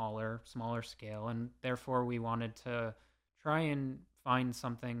start smaller scale, and therefore we wanted to try and find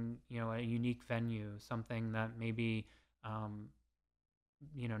something, a unique venue, something that maybe um,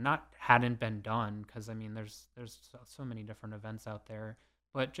 not hadn't been done, because I mean there's so many different events out there,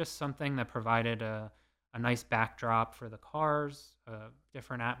 but just something that provided a nice backdrop for the cars, a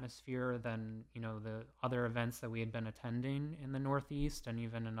different atmosphere than the other events that we had been attending in the Northeast and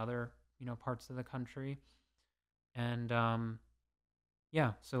even in other parts of the country. And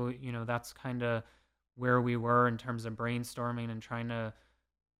yeah, so that's kind of where we were in terms of brainstorming and trying to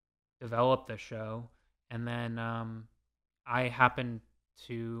develop the show. And then I happened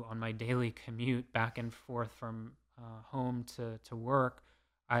to, on my daily commute back and forth from home to work,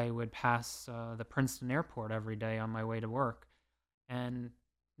 I would pass the Princeton airport every day on my way to work, and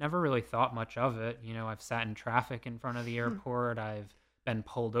never really thought much of it. I've sat in traffic in front of the airport. I've been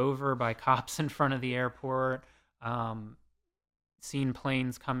pulled over by cops in front of the airport. Um, Seen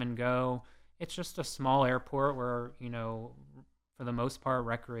planes come and go. It's just a small airport where, for the most part,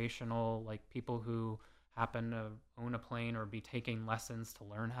 recreational, like people who happen to own a plane or be taking lessons to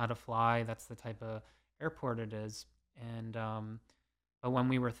learn how to fly. That's the type of airport it is. And but when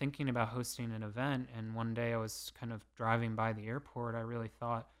we were thinking about hosting an event, and one day I was kind of driving by the airport, I really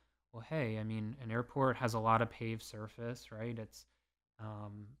thought, well, hey, I mean, an airport has a lot of paved surface, right? It's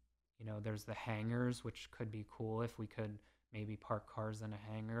um, there's the hangars, which could be cool if we could maybe park cars in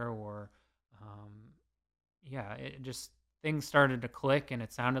a hangar, or um, yeah, it just things started to click, and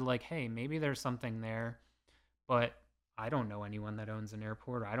it sounded like, hey, maybe there's something there. But I don't know anyone that owns an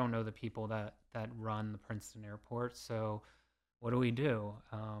airport. I don't know the people that run the Princeton airport. So what do we do?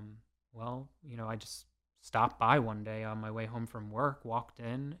 Well, I just stopped by one day on my way home from work, walked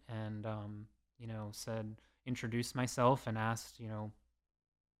in, and said, introduced myself, and asked,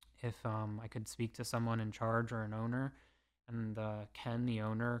 if I could speak to someone in charge or an owner. And Ken, the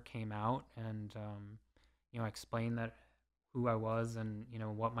owner, came out, and explained that who I was, and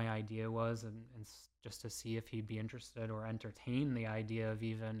what my idea was, and just to see if he'd be interested or entertain the idea of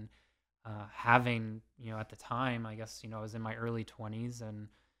even having, at the time, I guess, I was in my early 20s and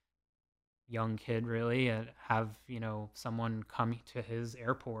young kid, really, and have someone come to his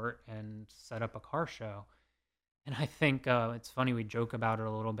airport and set up a car show. And I think it's funny, we joke about it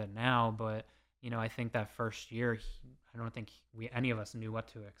a little bit now, but I think that first year, I don't think we any of us knew what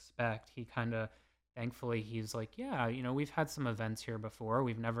to expect. He kind of, thankfully, he's like, yeah, we've had some events here before.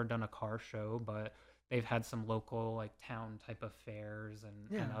 We've never done a car show, but they've had some local, like, town type of fairs and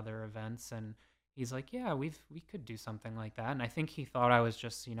Yeah. other events. And he's like, yeah, we could do something like that. And I think he thought I was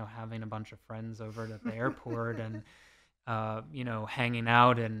just having a bunch of friends over at the airport, and hanging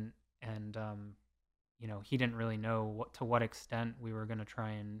out, and he didn't really know to what extent we were going to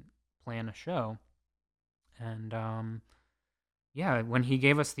try and plan a show. And yeah, when he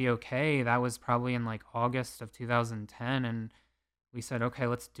gave us the okay, that was probably in like August of 2010, and we said, okay,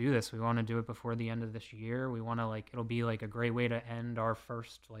 let's do this. We want to do it before the end of this year. We want to, like, it'll be like a great way to end our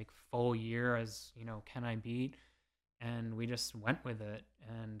first like full year as Can I Beat? And we just went with it.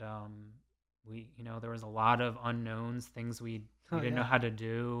 And we there was a lot of unknowns, things we Oh didn't know yeah. how to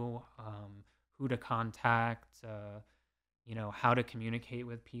do, who to contact, how to communicate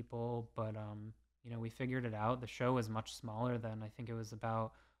with people. But we figured it out. The show was much smaller than, I think it was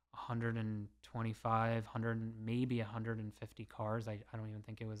about 125, 100, maybe 150 cars. I don't even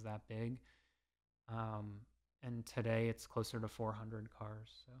think it was that big. Um, and today it's closer to 400 cars.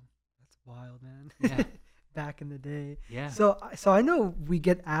 So That's wild, man. yeah, Back in the day. yeah, So I know we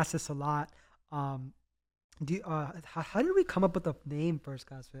get asked this a lot. Um, how did we come up with the name First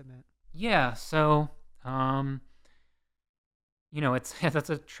Class Fitment? yeah. So um, it's that's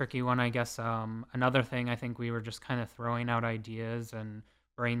a tricky one, I guess. Another thing, I think we were just kind of throwing out ideas and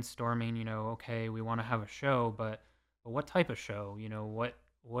brainstorming. Okay, we want to have a show, but what type of show?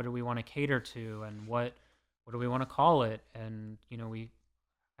 What do we want to cater to, and what do we want to call it? And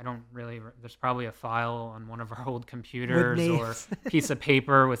I don't really. There's probably a file on one of our old With computers or names. piece of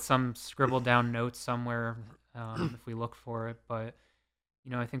paper with some scribbled down notes somewhere, if we look for it. But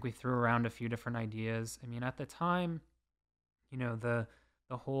I think we threw around a few different ideas. I mean, at the time, the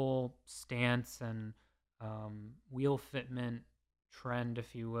whole stance and wheel fitment trend,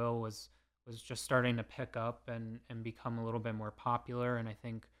 if you will, was just starting to pick up and become a little bit more popular. And I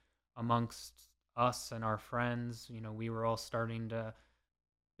think amongst us and our friends, we were all starting to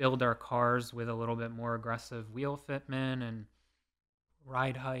build our cars with a little bit more aggressive wheel fitment and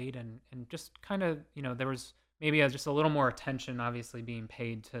ride height, and just kind of, there was maybe just a little more attention obviously being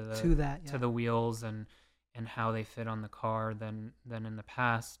paid to the To that, to yeah. the wheels and how they fit on the car than in the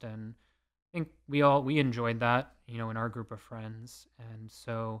past. And I think we enjoyed that, in our group of friends. And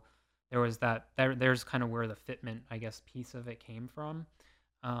so there's kind of where the fitment, I guess, piece of it came from.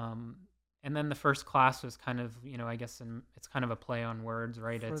 um, and then the first class was kind of, I guess, it's kind of a play on words,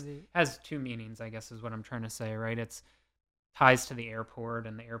 right? For It's the has two meanings, I guess, is what I'm trying to say, right? It's ties to the airport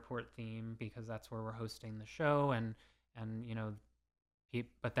and the airport theme because that's where we're hosting the show. And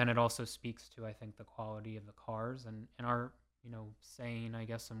but then it also speaks to, I think, the quality of the cars. And our, saying, I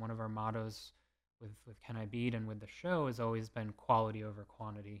guess, in one of our mottos with Can I Beat and with the show has always been quality over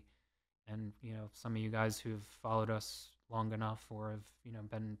quantity. And some of you guys who've followed us long enough or have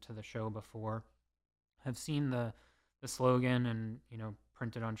been to the show before have seen the slogan and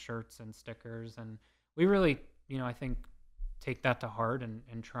printed on shirts and stickers. And we really, I think, take that to heart and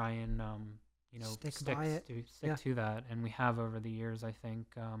try and stick by it. stick Yeah. to that. And we have over the years, I think,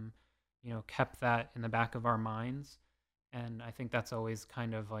 kept that in the back of our minds. And I think that's always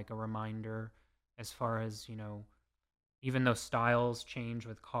kind of like a reminder, as far as even though styles change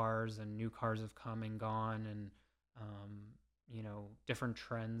with cars and new cars have come and gone, and different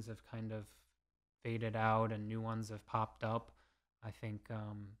trends have kind of faded out and new ones have popped up. I think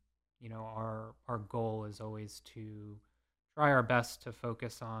our goal is always to try our best to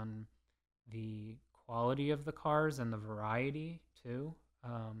focus on the quality of the cars and the variety too,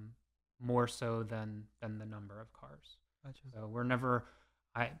 more so than the number of cars. Gotcha. So we're never,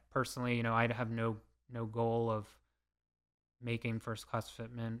 I personally, I'd have no goal of making First Class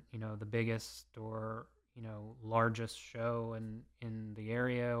Fitment, the biggest or largest show in the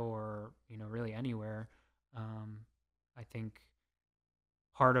area, or really anywhere. Um, I think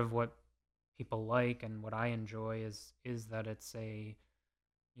part of what people like and what I enjoy is that it's a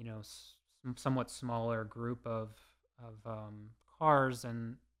somewhat smaller group of cars,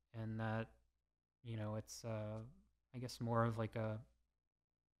 and that it's I guess more of like a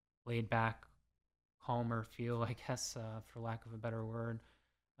laid back, calmer feel, I guess, for lack of a better word,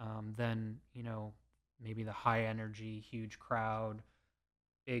 than maybe the high energy, huge crowd,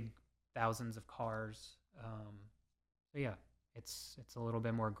 big thousands of cars. So yeah, it's a little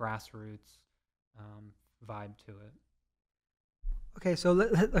bit more grassroots vibe to it. Okay, so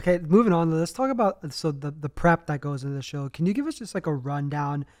okay, moving on. Let's talk about the prep that goes into the show. Can you give us just like a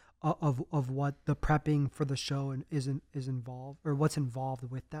rundown of what the prepping for the show and is involved, or what's involved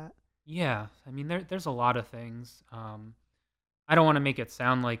with that? Yeah, I mean there's a lot of things. I don't want to make it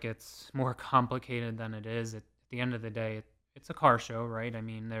sound like it's more complicated than it is. At the end of the day, it's a car show, right? I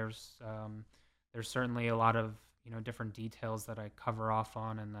mean, there's certainly a lot of different details that I cover off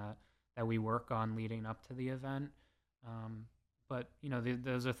on and that we work on leading up to the event. Um, but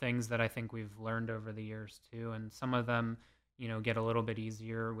those are things that I think we've learned over the years too, and some of them get a little bit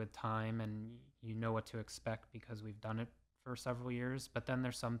easier with time, and you know what to expect because we've done it for several years. But then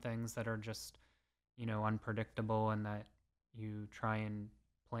there's some things that are just unpredictable, and that you try and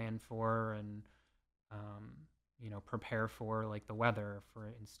plan for and um, prepare for, like the weather, for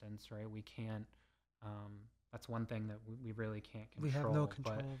instance, right? We can't. That's one thing that we really can't We have no control.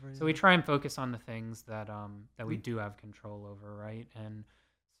 control But over it. so we try and focus on the things that we We do have control over, right? And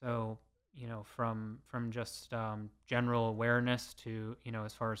so from just general awareness to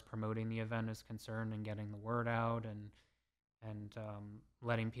as far as promoting the event is concerned and getting the word out, and and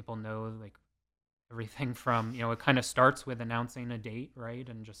letting people know, like, everything from, it kind of starts with announcing a date, right,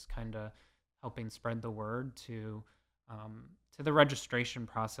 and just kind of helping spread the word to the registration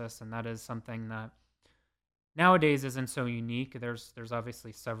process. And that is something that nowadays isn't so unique. There's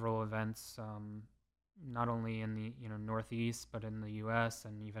obviously several events, not only in the Northeast, but in the U.S.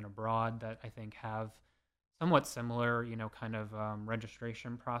 and even abroad, that I think have somewhat similar, kind of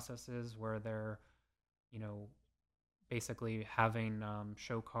registration processes, where they're, you know basically having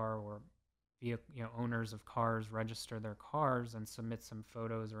show car or owners of cars register their cars and submit some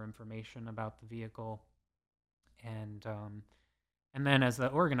photos or information about the vehicle. And um, and then, as the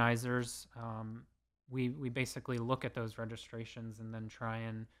organizers, we basically look at those registrations and then try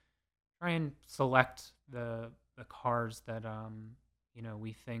and select the cars that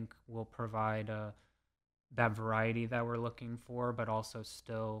we think will provide that variety that we're looking for, but also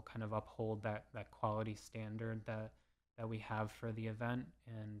still kind of uphold that quality standard that we have for the event.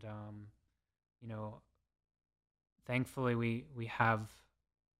 And you know, thankfully,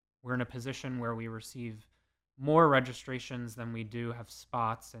 we're in a position where we receive more registrations than we do have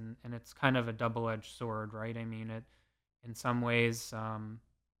spots, and it's kind of a double-edged sword, right? I mean, it in some ways,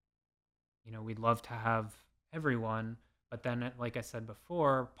 we'd love to have everyone, but then, like I said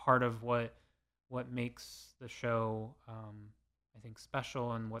before, part of what makes the show, I think,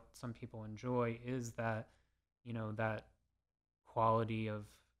 special, and what some people enjoy, is that quality The of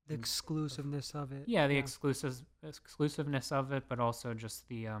exclusiveness of it. yeah, the Yeah. exclusiveness of it, but also just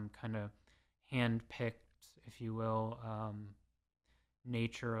the kind of hand-picked, if you will,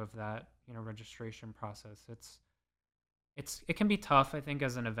 nature of that registration process. It can be tough, I think,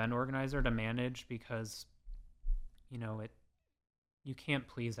 as an event organizer, to manage, because it you can't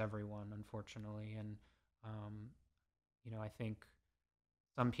please everyone, unfortunately. And um, I think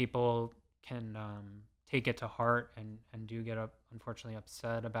some people can take it to heart, and do get unfortunately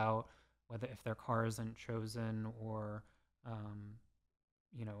upset about whether, if their car isn't chosen, or um,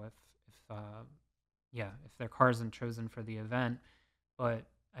 if yeah, if their car isn't chosen for the event. But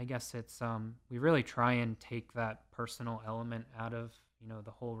I guess it's we really try and take that personal element out of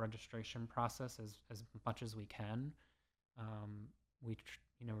the whole registration process as much as we can. We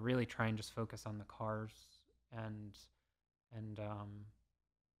really try and just focus on the cars, and and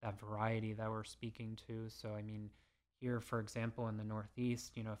that variety that we're speaking to. So, I mean, here, for example, in the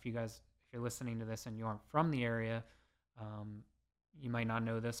Northeast, if you're listening to this and you aren't from the area, um, you might not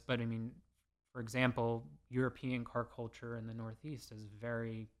know this, but I mean, for example, European car culture in the Northeast is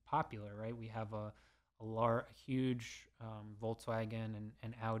very popular, right? We have a huge Volkswagen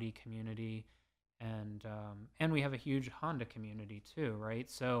and Audi community, and we have a huge Honda community too, right?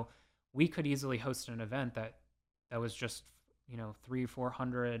 So we could easily host an event that was just 300 or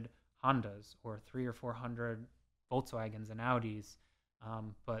 400 Hondas, or 300 or 400 Volkswagens and Audis.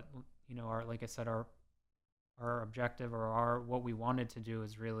 But our like I said, our objective, or our what we wanted to do,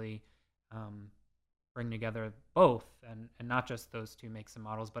 is really um, bring together both, and not just those two makes and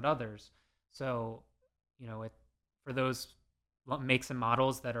models, but others. So it for those makes and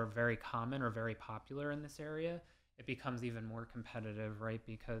models that are very common or very popular in this area, it becomes even more competitive, right?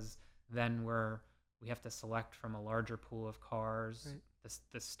 Because then we have to select from a larger pool of cars. Right.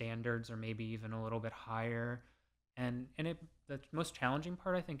 The standards are maybe even a little bit higher, and the most challenging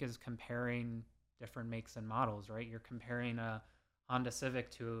part, I think, is comparing different makes and models, right? You're comparing a Honda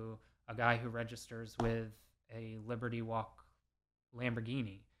Civic to a guy who registers with a Liberty Walk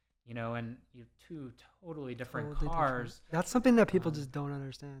Lamborghini, and you have two totally different Totally different. cars. That's something that people Um, just don't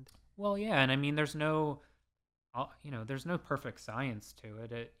understand. well, yeah, and I mean, there's no perfect science to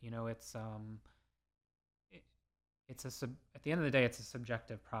it. It, at the end of the day, it's a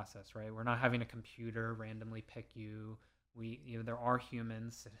subjective process, right? We're not having a computer randomly pick you. There are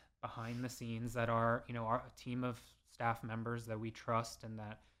humans behind the scenes that are, our a team of staff members that we trust, and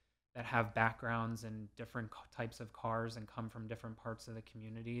that have backgrounds in different types of cars, and come from different parts of the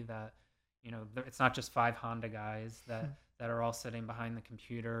community. That it's not just five Honda guys that are all sitting behind the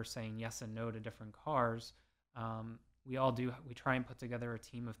computer saying yes and no to different cars. We try and put together a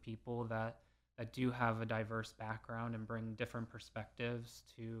team of people that do have a diverse background, and bring different perspectives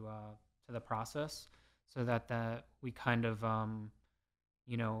to the process, so that we kind of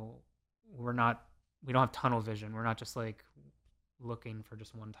you know we're not we don't have tunnel vision. We're not just like looking for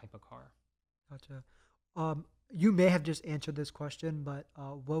just one type of car. Gotcha. You may have just answered this question, but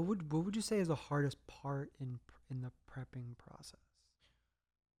what would you say is the hardest part in the prepping process?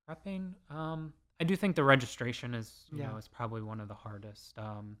 Prepping, I do think the registration Yeah. is probably one of the hardest.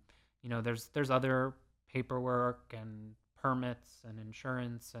 There's other paperwork and permits and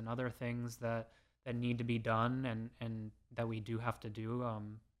insurance and other things that need to be done, and that we do have to do,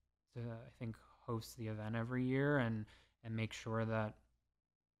 to, I think, host the event every year, and make sure that,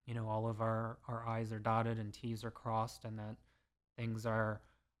 all of our I's are dotted and T's are crossed, and that things are,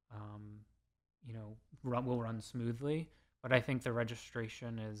 um, will run smoothly. But I think the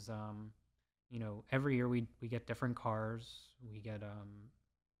registration is, every year we get different cars. We get,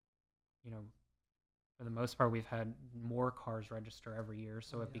 you know, for the most part, we've had more cars register every year,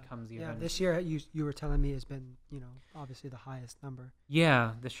 so Oh it yeah. becomes Yeah, even. this year you were telling me has been, obviously the highest number.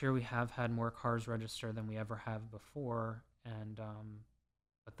 Yeah, this year we have had more cars register than we ever have before, and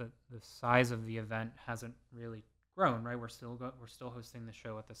but the size of the event hasn't really grown, right? We're still hosting the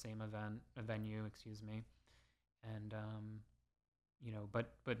show at the same venue, excuse me, and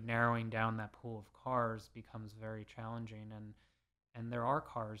but narrowing down that pool of cars becomes very challenging, and there are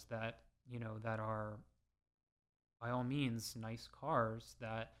cars that that are by all means nice cars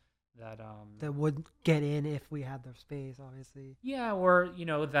that That would get in if we had the space, obviously. yeah, or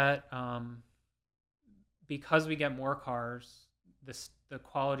that because we get more cars, the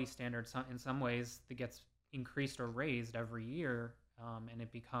quality standard in some ways that gets increased or raised every year, and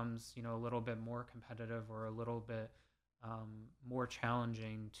it becomes a little bit more competitive, or a little bit more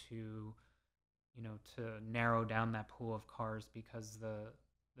challenging to narrow down that pool of cars, because the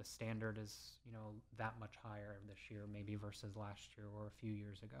standard is that much higher this year maybe versus last year or a few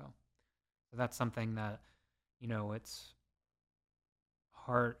years ago. So that's something that it's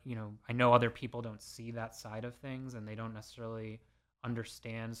hard. I know other people don't see that side of things, and they don't necessarily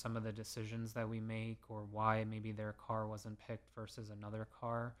understand some of the decisions that we make, or why maybe their car wasn't picked versus another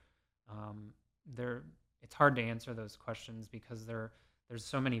car. um, there it's hard to answer those questions, because there's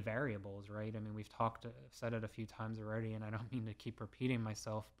so many variables, right? I mean, said it a few times already, and I don't mean to keep repeating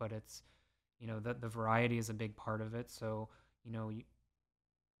myself, but it's the variety is a big part of it. So you know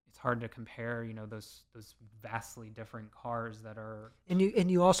it's hard to compare those vastly different cars that are And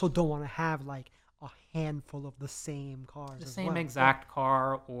you also don't want to have like a handful of the same cars the as same well. Yeah. exact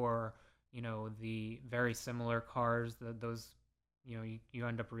car, or the very similar cars. Those you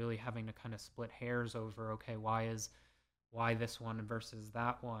end up really having to kind of split hairs over, okay, why this one versus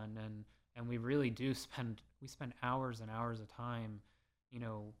that one. And we really do spend hours and hours of time you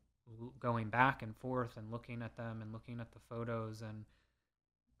know going back and forth, and looking at them, and looking at the photos, and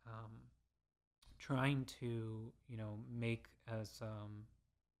um, trying to make as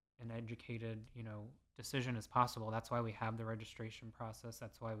an educated decision as possible. That's why we have the registration process.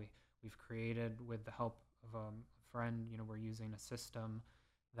 That's why we've created, with the help of a friend, we're using a system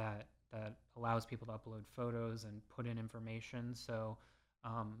that allows people to upload photos and put in information. So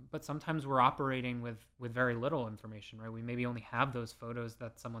but sometimes we're operating with very little information, right? We maybe only have those photos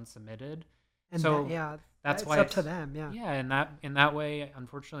that someone submitted. And that, So yeah, that's it's why up to it's them. Yeah. yeah, in that way,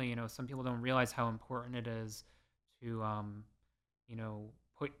 unfortunately, some people don't realize how important it is to you know,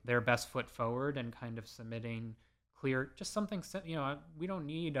 put their best foot forward, and kind of submitting clear, just something, we don't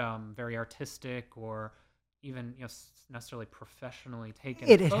need very artistic, or even, necessarily professionally taken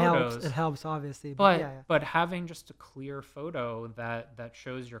It helps. It photos, helps, obviously. But yeah, but yeah. having just a clear photo that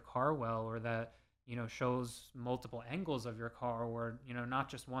shows your car well, or that shows multiple angles of your car, or not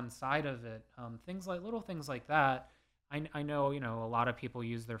just one side of it, little things like that. I know a lot of people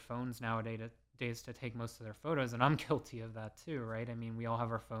use their phones nowadays to take most of their photos, and I'm guilty of that too, right? I mean, we all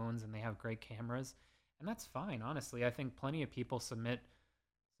have our phones, and they have great cameras, and that's fine. Honestly, I think plenty of people submit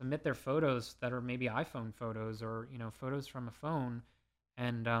their photos that are maybe iPhone photos, or photos from a phone,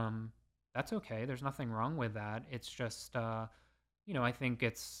 and that's okay. There's nothing wrong with that. It's just I think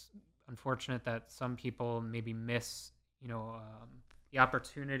it's unfortunate that some people maybe miss the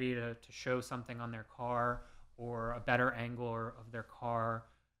opportunity to show something on their car, or a better angle of their car,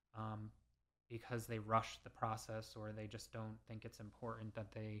 um, because they rush the process, or they just don't think it's important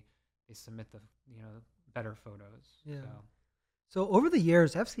that they submit the better photos. Yeah. So So over the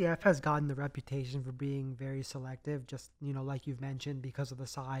years, FCF has gotten the reputation for being very selective, just like you've mentioned, because of the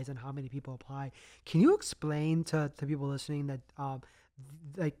size and how many people apply. Can you explain to people listening that,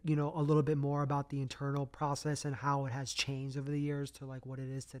 like a little bit more about the internal process and how it has changed over the years to like what it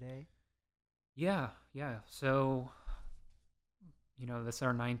is today? yeah, yeah. So this is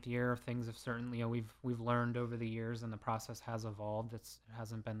our ninth year. Things have certainly, we've learned over the years, and the process has evolved. It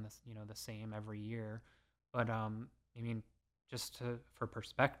hasn't been the same every year, but I mean, for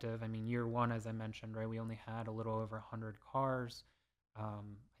perspective, I mean, year one, as I mentioned, right, we only had a little over 100 cars. I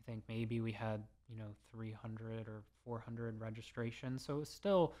think maybe we had 300 or 400 registrations, so it was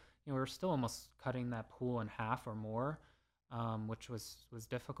still we were still almost cutting that pool in half or more, which was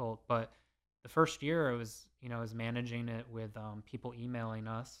difficult. But the first year, it was I was managing it with people emailing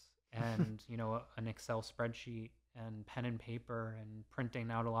us, and an Excel spreadsheet and pen and paper and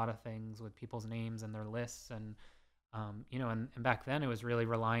printing out a lot of things with people's names and their lists. And and back then it was really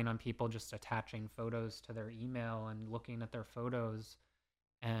relying on people just attaching photos to their email and looking at their photos.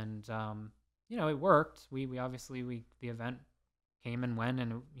 And it worked. We obviously we the event came and went,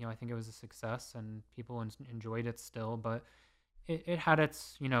 and I think it was a success, and people enjoyed it still. But it had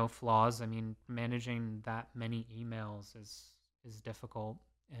its flaws. I mean, managing that many emails is difficult,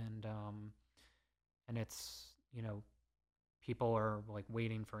 and it's people are like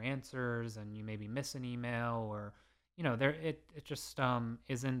waiting for answers, and you maybe miss an email, or there it just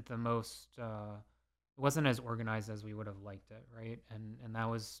isn't the most it wasn't as organized as we would have liked it, right? And that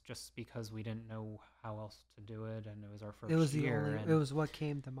was just because we didn't know how else to do it, and it was our It was first the year. only. It And was what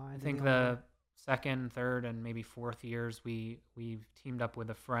came to I mind. The think only the way. second, third, and maybe fourth years, we teamed up with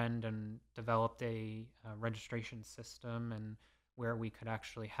a friend and developed a registration system, and where we could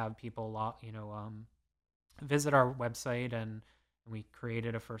actually have people visit our website, and we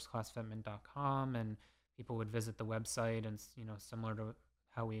created a firstclassfitment.com, and people would visit the website, and similar to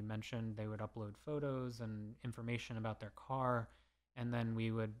how we mentioned, they would upload photos and information about their car, and then we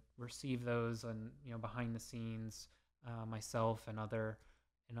would receive those, and behind the scenes, myself and other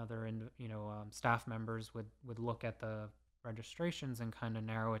staff members would look at the registrations and kind of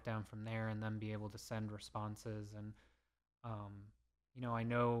narrow it down from there, and then be able to send responses. And um, I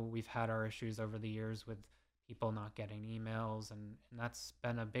know we've had our issues over the years with people not getting emails, and that's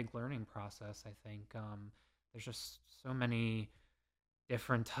been a big learning process. I think there's just so many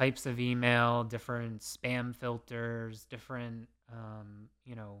different types of email, different spam filters, different,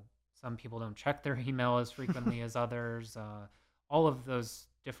 some people don't check their email as frequently as others. All of those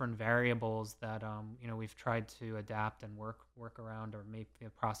different variables that, we've tried to adapt and work around, or make the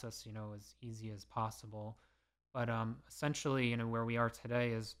process, as easy as possible. But essentially, where we are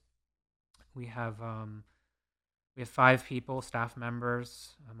today is we have um, we have 5 people, staff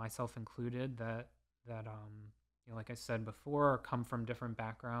members, myself included, that like I said before, come from different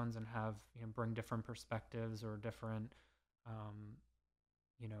backgrounds and have bring different perspectives, or different um,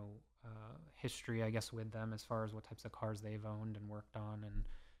 history, I guess, with them, as far as what types of cars they've owned and worked on,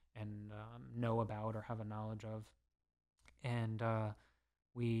 and know about or have a knowledge of. And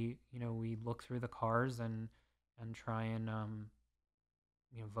we look through the cars, and try and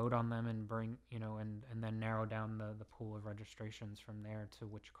vote on them, and bring and then narrow down the pool of registrations from there to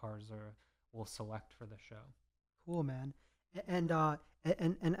which cars are we'll select for the show. Cool, man. And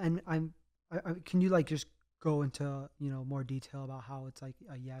and can you like just go into more detail about how it's like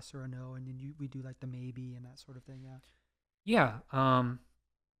a yes or a no, and then we do like the maybe and that sort of thing. Yeah. Yeah.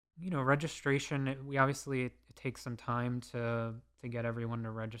 Registration, we obviously, it takes some time to get everyone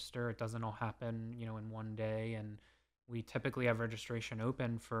to register. It doesn't all happen in one day, and we typically have registration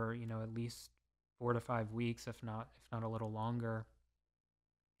open for at least 4 to 5 weeks, if not a little longer.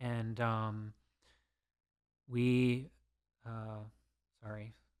 And we uh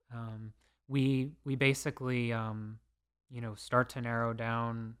sorry we basically start to narrow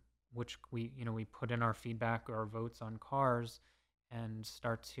down which we put in our feedback or our votes on cars, and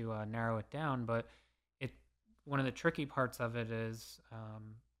start to narrow it down. But it one of the tricky parts of it is,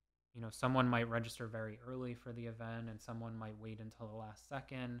 someone might register very early for the event, and someone might wait until the last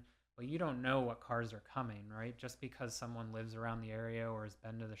second. But you don't know what cars are coming, right? Just because someone lives around the area, or has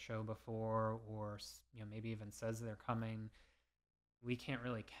been to the show before, or maybe even says they're coming, we can't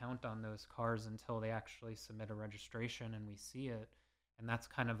really count on those cars until they actually submit a registration and we see it. And that's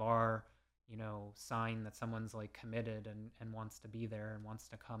kind of our sign that someone's like committed, and wants to be there and wants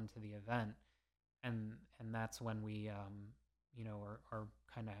to come to the event. And that's when we are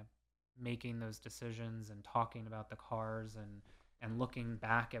kind of making those decisions, and talking about the cars, and looking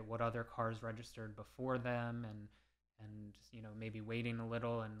back at what other cars registered before them, and maybe waiting a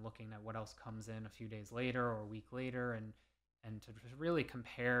little, and looking at what else comes in a few days later or a week later, and to really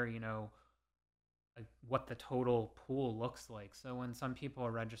compare, like what the total pool looks like. So when some people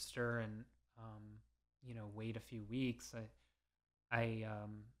register and wait a few weeks, I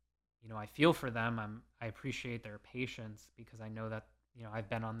feel for them. I appreciate their patience, because I know that I've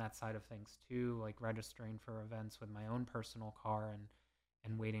been on that side of things too, like registering for events with my own personal car,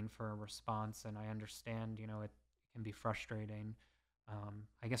 and waiting for a response. And I understand, it can be frustrating.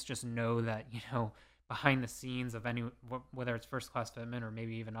 I guess just know that behind the scenes of whether it's First Class Fitment or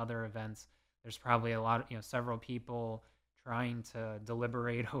maybe even other events, there's probably a lot of several people trying to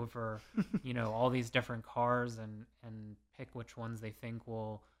deliberate over all these different cars, and pick which ones they think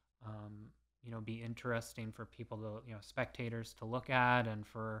will be interesting for people to spectators to look at, and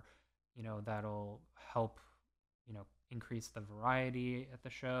for that'll help increase the variety at the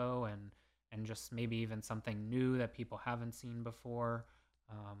show, and just maybe even something new that people haven't seen before.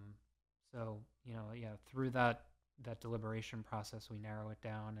 Um, so yeah, through that deliberation process, we narrow it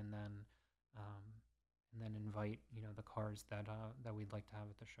down, um, and then invite the cars that we'd like to have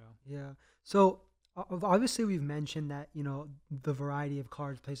at the show. Yeah. So obviously we've mentioned that the variety of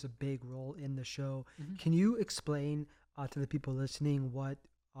cars plays a big role in the show. Hmm. Can you explain to the people listening what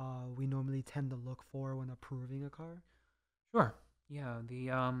we normally tend to look for when approving a car? Sure. Yeah.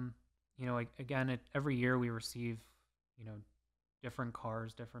 Again, every year we receive, you know, different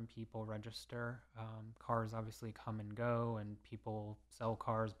cars, different people register. Cars obviously come and go, and people sell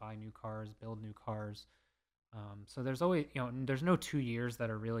cars, buy new cars, build new cars. So there's always, there's no 2 years that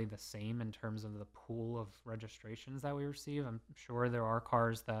are really the same in terms of the pool of registrations that we receive. I'm sure there are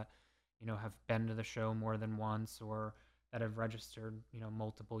cars that, have been to the show more than once, or that have registered,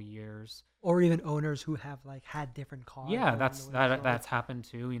 multiple years. Or even owners who have like had different cars Yeah, along the way. So that's happened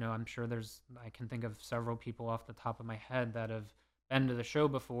too. I'm sure I can think of several people off the top of my head that have been to the show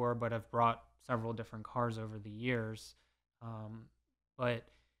before, but have brought several different cars over the years. Um, but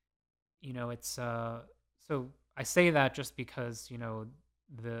it's so I say that just because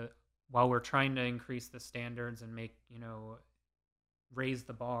the while we're trying to increase the standards and make raise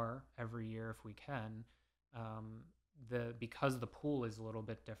the bar every year if we can, um, because the pool is a little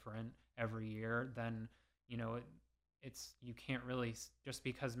bit different every year, then it's you can't really just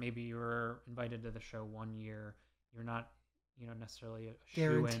because maybe you were invited to the show one year, you're not necessarily a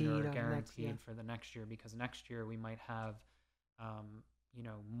shoe in guaranteed or on the next, yeah. guaranteed for the next year, because next year we might have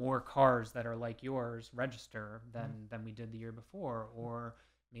more cars that are like yours register than we did the year before, or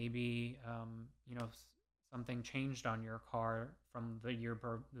maybe something changed on your car from the year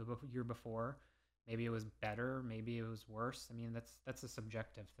before. Maybe it was better, maybe it was worse. I mean, that's a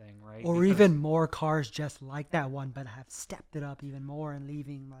subjective thing, right? Or Because even more cars just like that one, but have stepped it up even more and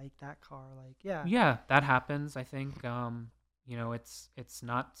leaving like that car. Like, yeah. yeah, that happens. I think it's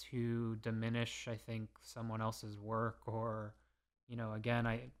not to diminish, I think, someone else's work, or again,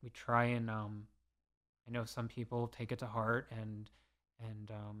 we try and I know some people take it to heart, and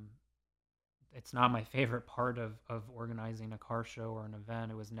it's not my favorite part of organizing a car show or an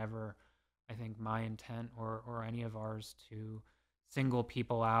event. It was never, I think, my intent or any of ours to single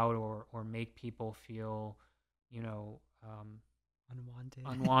people out, or make people feel, you know, um, Unwanted,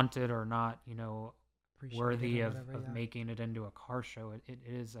 unwanted, or not, appreciated, worthy or of, whatever. of Yeah. making it into a car show. It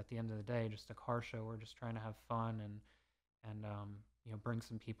is, at the end of the day, just a car show. We're just trying to have fun, and bring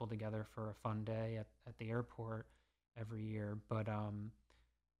some people together for a fun day at the airport every year. But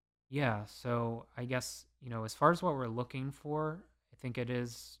yeah, so I guess, as far as what we're looking for, I think it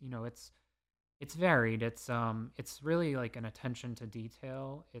is, it's varied. It's really like an attention to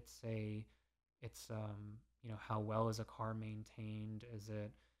detail. It's how well is a car maintained?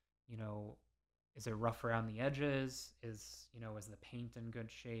 You know, is it rough around the edges? Is the paint in good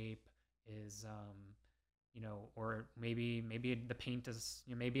shape? Is or maybe the paint is,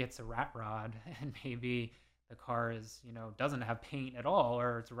 maybe it's a rat rod, and maybe the car is, doesn't have paint at all,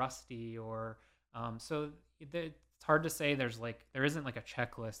 or it's rusty, or so it's hard to say. There isn't like a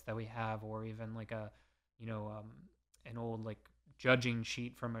checklist that we have, or even like you know um, an old like judging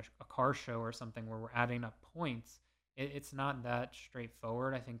sheet from a car show or something where we're adding up points. It's not that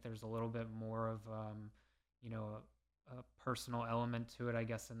straightforward. I think there's a little bit more of a personal element to it, I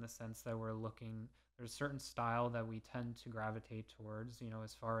guess, in the sense that there's a certain style that we tend to gravitate towards,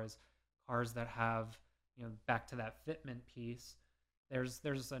 as far as cars that have, back to that fitment piece.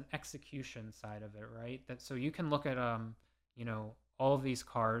 There's an execution side of it, right? That so you can look at all of these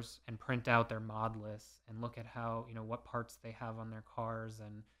cars and print out their mod lists and look at how, what parts they have on their cars,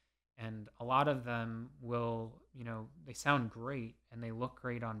 and a lot of them will, they sound great and they look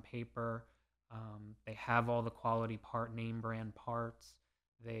great on paper. They have all the quality name brand parts.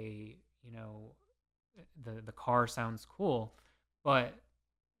 They, the car sounds cool, but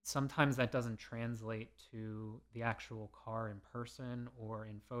sometimes that doesn't translate to the actual car in person or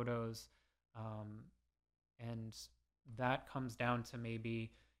in photos. Um, and that comes down to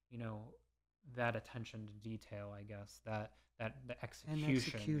maybe, you know, that attention to detail, I guess, that the And execution,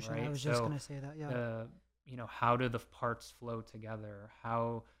 execution. I right? was just So gonna say that. Yeah. the how do the parts flow together?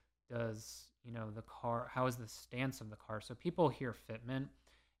 How does the car, how is the stance of the car? So people hear fitment,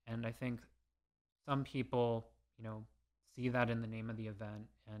 and I think some people see that in the name of the event,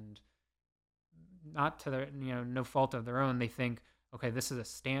 and not to their, no fault of their own, they think, okay, this is a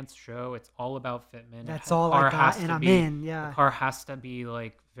stance show, it's all about fitment. That's The all I car got, has and to I'm be in. the Yeah. car has to be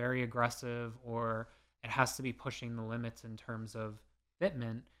like very aggressive, or it has to be pushing the limits in terms of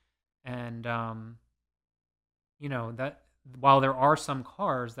fitment. And that while there are some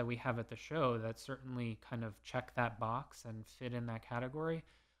cars that we have at the show that certainly kind of check that box and fit in that category,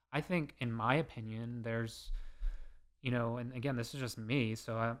 I think, in my opinion, there's, and again, this is just me,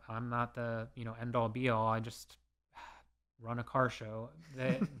 so I'm not the, end all be all. I just run a car show.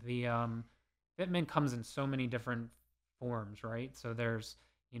 The fitment comes in so many different forms, right? So there's,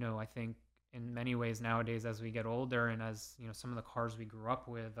 I think in many ways nowadays as we get older and as, some of the cars we grew up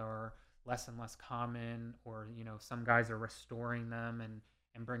with are less and less common, or, some guys are restoring them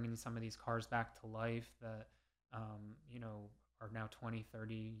and bringing some of these cars back to life that, are now 20,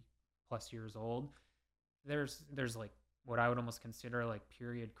 30 plus years old. There's like what I would almost consider like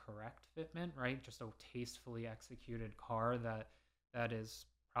period correct fitment, right? Just a tastefully executed car that is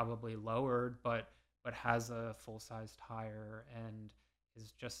probably lowered, but has a full size tire and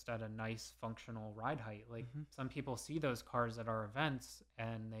is just at a nice functional ride height. Like Hmm. some people see those cars at our events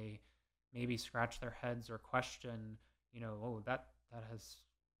and they maybe scratch their heads or question, oh, that has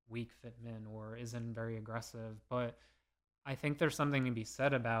weak fitment or isn't very aggressive. But I think there's something to be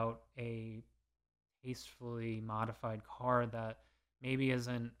said about a tastefully modified car that maybe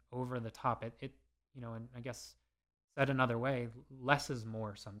isn't over the top. And I guess said another way, less is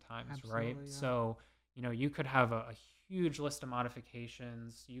more sometimes, right? Absolutely, yeah. So, you could have a huge list of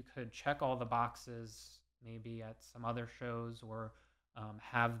modifications. You could check all the boxes maybe at some other shows, or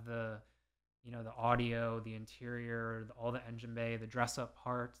have the audio, the interior, all the engine bay, the dress up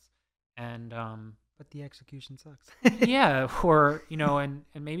parts. And But the execution sucks. yeah, or and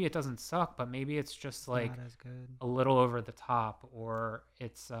maybe it doesn't suck, but maybe it's just It's like not as good. a little over the top, or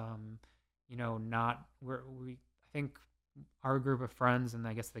it's not where we I think our group of friends and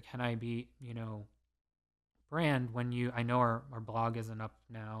I guess the Can I Beat, brand, when I know our blog isn't up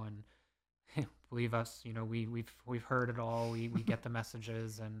now, and believe us, we've heard it all. We get the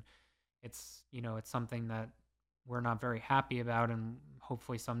messages, and it's something that we're not very happy about, and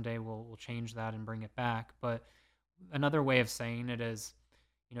hopefully someday we'll change that and bring it back. But another way of saying it is,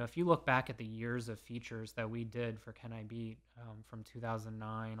 if you look back at the years of features that we did for Can I Beat, from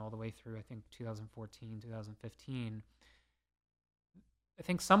 2009 all the way through, I think, 2014, 2015, I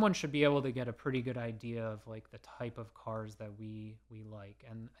think someone should be able to get a pretty good idea of like the type of cars that we like.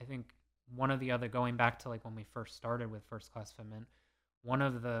 And I think one of the other, going back to like when we first started with First Class Fitment, one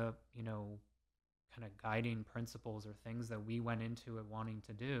of the, kind of guiding principles or things that we went into it wanting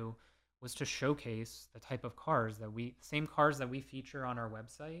to do was to showcase the type of cars that same cars that we feature on our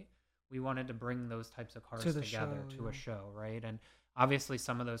website. We wanted to bring those types of To cars the together show, to a yeah. show, right? And obviously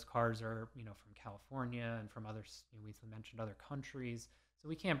some of those cars are, from California and from other, we mentioned other countries. So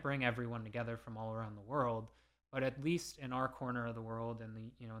we can't bring everyone together from all around the world, but at least in our corner of the world, in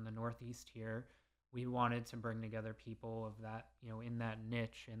the, in the Northeast here, we wanted to bring together people of that, in that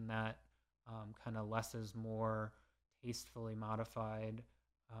niche, in that kind of less is more, tastefully modified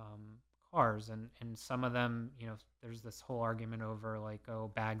um, cars. And some of them, there's this whole argument over like,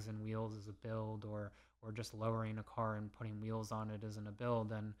 oh, bags and wheels is a build, or just lowering a car and putting wheels on it isn't a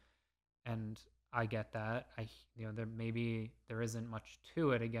build. And I get that. There isn't much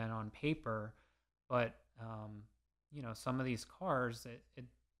to it again on paper, but some of these cars,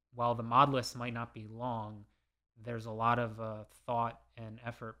 while the mod list might not be long, there's a lot of thought and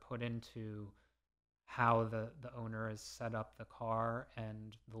effort put into how the owner has set up the car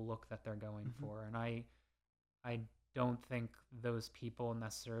and the look that they're going Hmm. for. And I don't think those people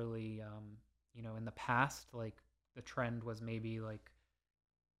necessarily, in the past, like the trend was maybe like,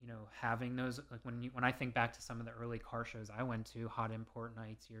 having those, like when I think back to some of the early car shows I went to, Hot Import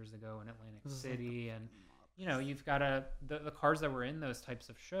Nights years ago in Atlantic This is like the City, and fucking models. you've got the cars that were in those types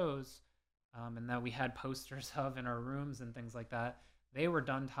of shows, and that we had posters of in our rooms and things like that. They were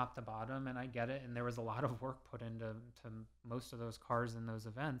done top to bottom, and I get it. And there was a lot of work put into most of those cars in those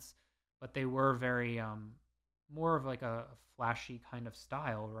events, but they were very more of like a flashy kind of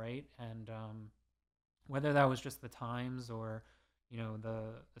style, right? And whether that was just the times, or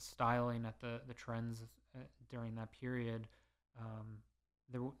the styling at the trends during that period, um,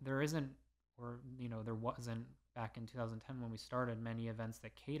 there isn't, or there wasn't, back in 2010 when we started, many events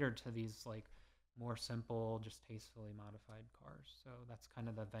that catered to these like more simple, just tastefully modified cars. So that's kind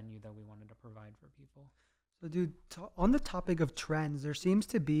of the venue that we wanted to provide for people. So, dude, on the topic of trends, there seems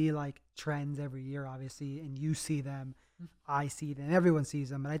to be like trends every year, obviously, and you see them, I see them, everyone sees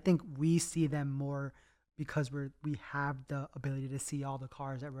them, but I think we see them more because we have the ability to see all the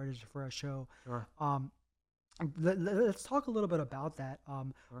cars that register for a show. Sure, Um, let's talk a little bit about that.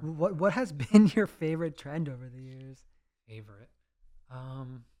 sure. What has been your favorite trend over the years? Favorite.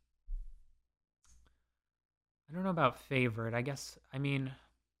 Um, I don't know about favorite. I guess, I mean,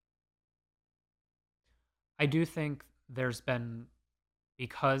 I do think there's been,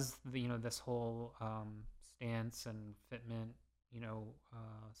 because this whole stance and fitment,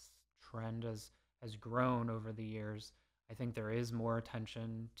 trend has grown over the years. I think there is more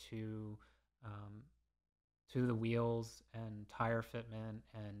attention um, to the wheels and tire fitment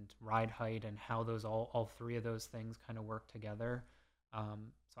and ride height and how those all three of those things kind of work together.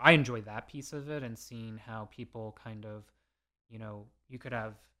 So I enjoy that piece of it, and seeing how people kind of, you could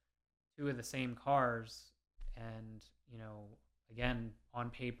have two of the same cars, and again, on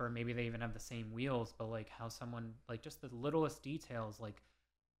paper maybe they even have the same wheels, but like how someone, like just the littlest details, like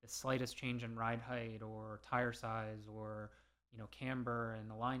the slightest change in ride height or tire size or camber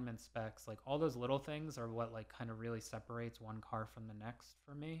and alignment specs, like all those little things are what like kind of really separates one car from the next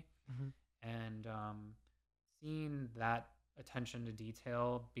for me. Hmm. And seeing that attention to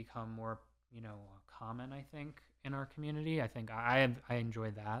detail become more common, I think, in our community, I think I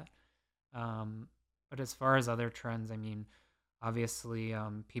enjoy that. um, but as far as other trends, I mean, obviously,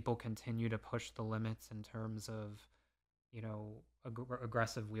 people continue to push the limits in terms of,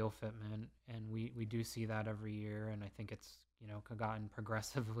 aggressive wheel fitment, and we do see that every year, and I think it's gotten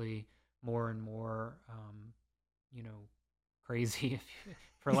progressively more and more, you know, crazy, if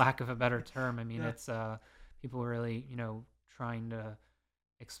for lack of a better term. I mean, Yeah. it's people really trying to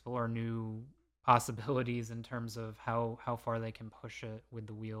explore new possibilities in terms of how far they can push it with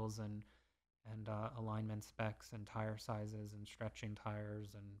the wheels and alignment specs and tire sizes and stretching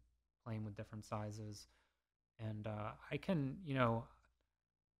tires and playing with different sizes. And I can,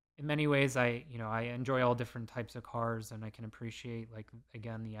 in many ways, I enjoy all different types of cars, and I can appreciate, like,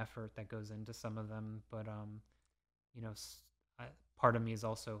 again, the effort that goes into some of them. But you know, s- I, part of me is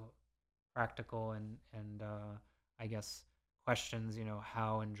also practical, and I guess questions,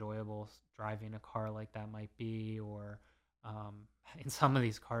 how enjoyable driving a car like that might be, or um, in some of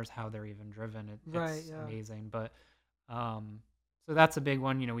these cars, how they're even driven. Right. It's Yeah. amazing. But um, so that's a big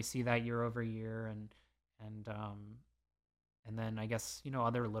one. We see that year over year, and and then I guess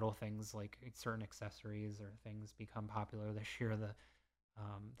other little things like certain accessories or things become popular this year.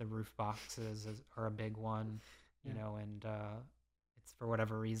 The roof boxes are a big one, Yeah. and it's for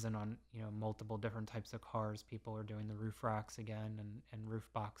whatever reason on multiple different types of cars. People are doing the roof racks again, and roof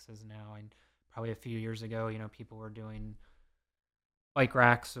boxes now. And probably a few years ago, people were doing bike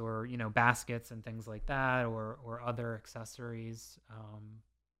racks or baskets and things like that, or other accessories.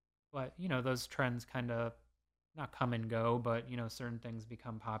 But those trends kind of not come and go, but certain things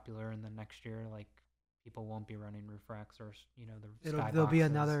become popular, and then next year, like, people won't be running roof racks or the sky There'll be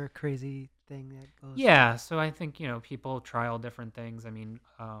boxes. another crazy thing that goes. Yeah, so I think people try all different things. I mean,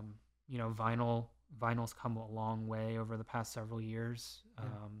 vinyl's come a long way over the past several years, Yeah.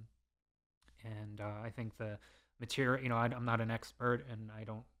 and I think the material. I'm not an expert, and I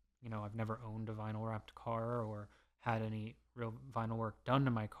don't. I've never owned a vinyl wrapped car or had any real vinyl work done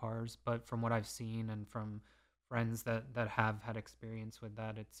to my cars, but from what I've seen and from friends that have had experience with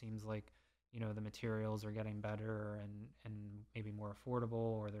that, it seems like the materials are getting better and maybe more affordable,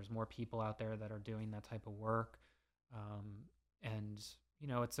 or there's more people out there that are doing that type of work. um, and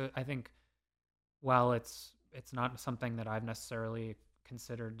I think, while it's not something that I've necessarily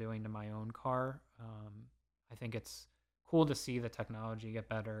considered doing to my own car, I think it's cool to see the technology get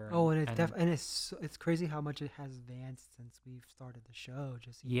better. Oh, and and and it's crazy how much it has advanced since we've started the show.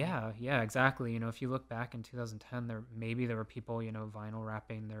 Just yeah, yeah, exactly. If you look back in 2010, there were people, vinyl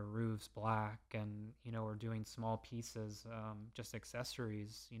wrapping their roofs black, and or doing small pieces, just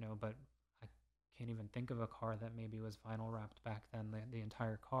accessories, but I can't even think of a car that maybe was vinyl wrapped back then, the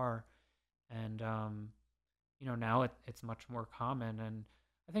entire car. And now it's much more common. And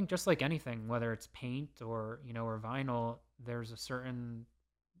I think, just like anything, whether it's paint or vinyl, there's a certain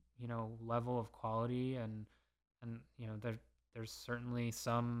level of quality, and there's certainly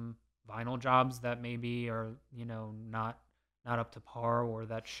some vinyl jobs that maybe are not up to par, or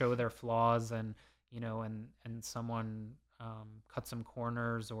that show their flaws, and someone cut some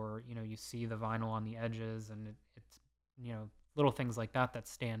corners, or you see the vinyl on the edges, and it's little things like that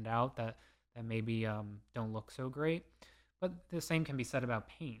stand out, that maybe don't look so great. But the same can be said about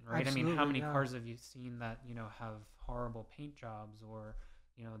paint, right? I mean, how absolutely, many yeah. cars have you seen that have horrible paint jobs, or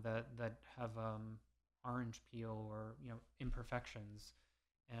that have orange peel, or imperfections?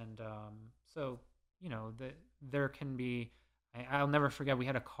 And so there can be. I'll never forget. We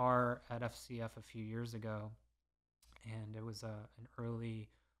had a car at FCF a few years ago, and it was an early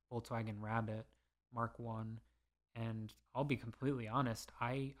Volkswagen Rabbit Mark One. And I'll be completely honest,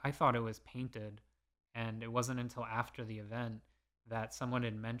 I thought it was painted, and it wasn't until after the event that someone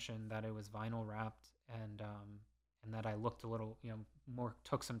had mentioned that it was vinyl wrapped, and that I looked a little more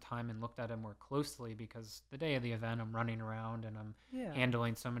took some time and looked at it more closely, because the day of the event I'm running around and I'm Yeah.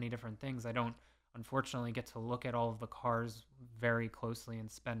 handling so many different things. I don't unfortunately get to look at all of the cars very closely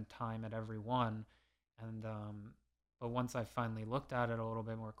and spend time at every one. And but once I finally looked at it a little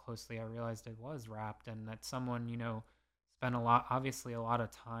bit more closely, I realized it was wrapped, and that someone, spent obviously a lot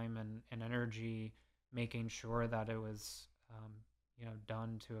of time and energy making sure that it was,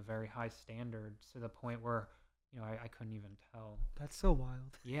 done to a very high standard, to the point where, I couldn't even tell. That's so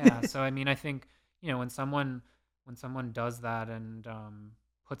wild. Yeah. So, I mean, I think, when someone does that and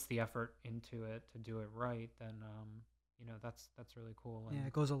puts the effort into it to do it right, then, that's really cool. Yeah, And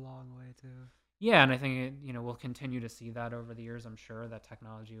it goes a long way too. yeah, and I think we'll continue to see that over the years. I'm sure that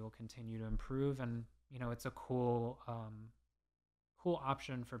technology will continue to improve, and it's a cool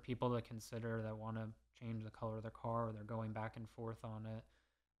option for people to consider that want to change the color of their car, or they're going back and forth on it.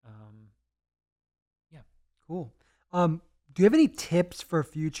 Um, yeah, Cool. Do you have any tips for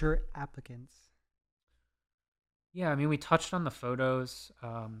future applicants? yeah. I mean, we touched on the photos.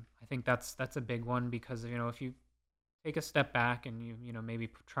 I think that's a big one, because if you take a step back and maybe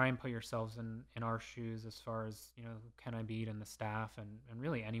try and put yourselves in our shoes, as far as Ken Ibede and the staff, and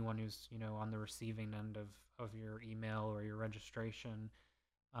really anyone who's on the receiving end of your email or your registration,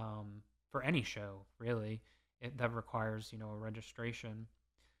 for any show really, that requires a registration,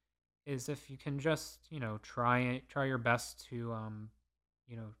 is if you can just try your best to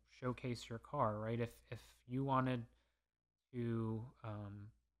showcase your car, right? If you wanted to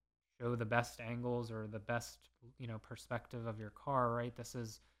show the best angles or the best perspective of your car, right? This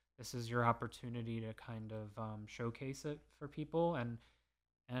is your opportunity to kind of showcase it for people.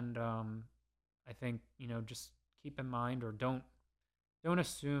 And I think just keep in mind, or don't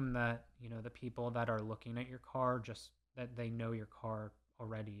assume that the people that are looking at your car, just that they know your car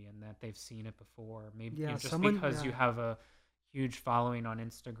already and that they've seen it before. Maybe Yeah, just someone. because you Yeah, have a huge following on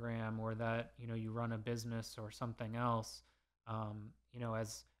Instagram, or that you run a business or something else.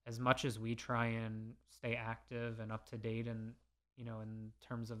 As much as we try and stay active and up to date, and in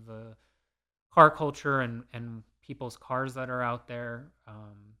terms of the car culture and people's cars that are out there,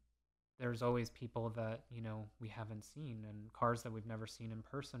 there's always people that we haven't seen, and cars that we've never seen in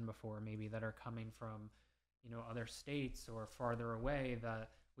person before, maybe, that are coming from other states or farther away, that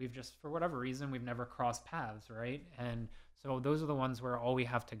we've just, for whatever reason, we've never crossed paths, right? And so those are the ones where all we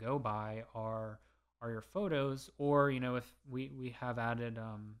have to go by are your photos. Or if we have added,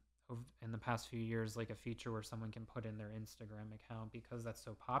 in the past few years, like a feature where someone can put in their Instagram account, because that's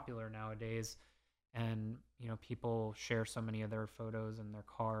so popular nowadays, and people share so many of their photos and their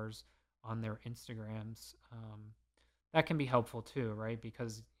cars on their Instagrams. That can be helpful too, right?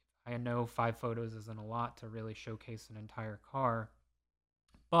 Because I know 5 photos isn't a lot to really showcase an entire car,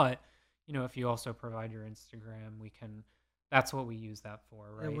 but if you also provide your Instagram, we can. That's what we use that for,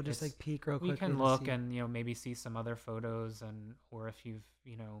 yeah. right? We'll just like It's peek real We quickly can to look see. and maybe see some other photos, and or if you've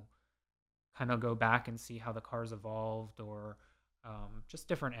kind of go back and see how the car's evolved, or just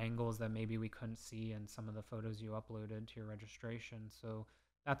different angles that maybe we couldn't see in some of the photos you uploaded to your registration. So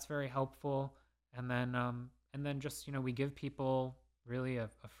that's very helpful. And then just we give people really a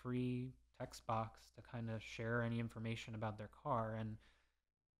free text box to kind of share any information about their car. And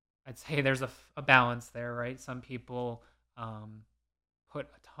I'd say there's a balance there, right? Some people put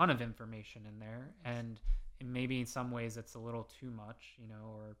a ton of information in there, and maybe in some ways it's a little too much,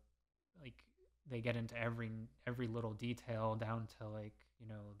 or like they get into every little detail, down to, like,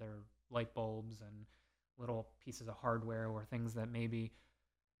 their light bulbs and little pieces of hardware, or things that maybe,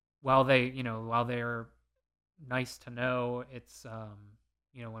 while they're nice to know, it's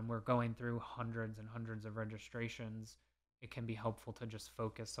when we're going through hundreds and hundreds of registrations, it can be helpful to just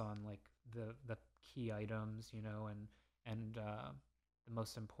focus on, like, the key items, and the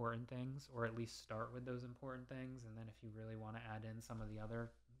most important things, or at least start with those important things. And then if you really want to add in some of the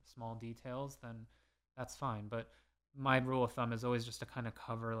other small details, then that's fine. But my rule of thumb is always just to kind of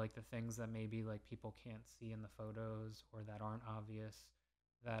cover, like, the things that maybe, like, people can't see in the photos, or that aren't obvious,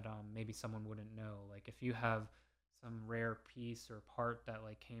 that maybe someone wouldn't know. Like, if you have some rare piece or part that,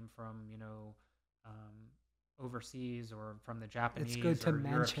 like, came from um, overseas, or from the It's good Japanese to or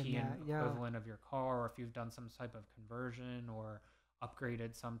mention European that. Yeah. equivalent of your car, or if you've done some type of conversion or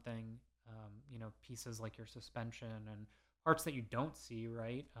upgraded something, pieces like your suspension and parts that you don't see,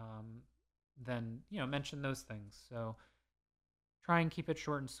 right? Then mention those things. So try and keep it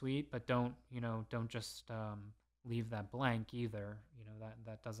short and sweet, but don't just leave that blank either.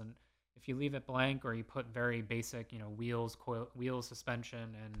 That doesn't. If you leave it blank, or you put very basic, wheels,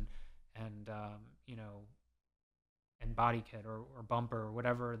 suspension, and body kit, or bumper, or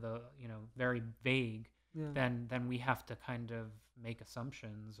whatever, the very vague, Yeah. then we have to kind of make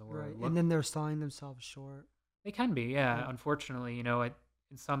assumptions or Right. And look. then they're selling themselves short. They can be, Yeah. yeah. Unfortunately,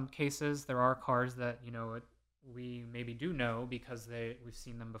 in some cases there are cars that we maybe do know because we've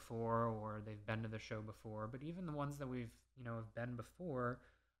seen them before or they've been to the show before. But even the ones that we've have been before,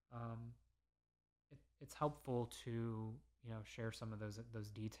 um, it's helpful to share some of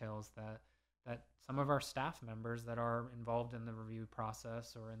those details that some of our staff members that are involved in the review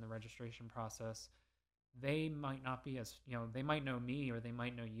process or in the registration process, they might not be as they might know me or they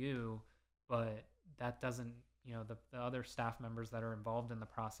might know you, but that doesn't the other staff members that are involved in the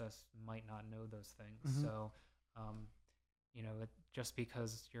process might not know those things. Hmm. So um, just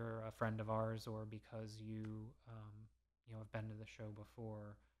because you're a friend of ours or because you have been to the show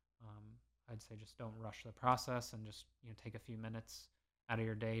before, um, I'd say just don't rush the process and just take a few minutes out of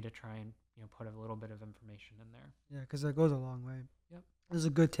your day to try and put a little bit of information in there. Yeah, because that goes a long way. Yep. Those are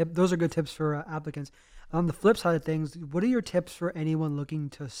good tip. Those are good tips for applicants. On the flip side of things, what are your tips for anyone looking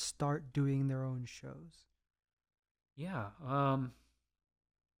to start doing their own shows? Yeah. I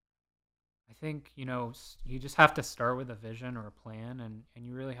think you just have to start with a vision or a plan, and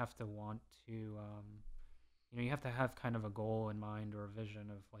you really have to want to you have to have kind of a goal in mind or a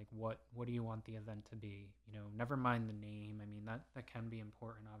vision of like what do you want the event to be. Never mind the name. I mean that can be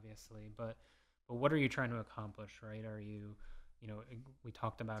important, obviously, but what are you trying to accomplish, right? Are you we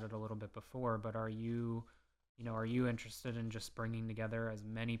talked about it a little bit before, but are you interested in just bringing together as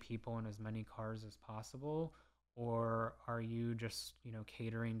many people and as many cars as possible, or are you just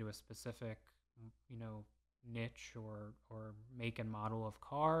catering to a specific you know niche or make and model of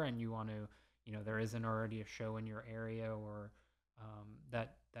car, and you want to there isn't already a show in your area or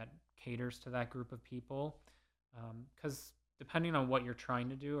that caters to that group of people, because depending on what you're trying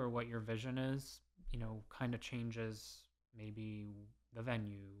to do or what your vision is, kind of changes maybe the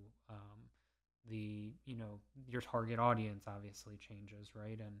venue, the your target audience obviously changes,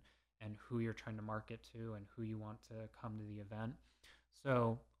 right? And who you're trying to market to and who you want to come to the event.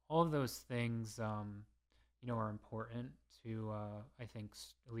 So all of those things are important to I think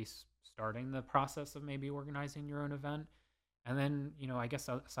at least starting the process of maybe organizing your own event. And then I guess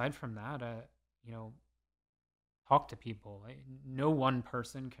aside from that, you know talk to people. No one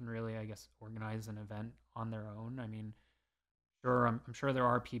person can really, I guess, organize an event on their own. I mean, sure, I'm sure there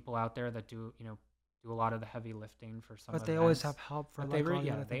are people out there that do a lot of the heavy lifting for some But they always have events, help for but like all the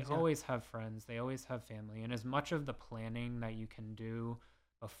yeah, other they things. Yeah. always have friends, they always have family, and as much of the planning that you can do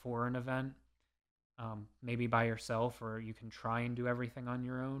before an event, maybe by yourself, or you can try and do everything on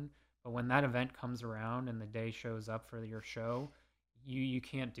your own. But when that event comes around and the day shows up for your show, you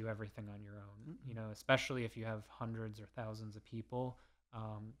can't do everything on your own. Mm-mm. Especially if you have hundreds or thousands of people,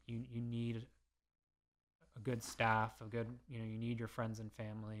 you need a good staff, a good you need your friends and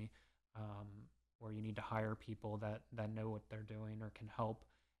family, um, or you need to hire people that know what they're doing or can help.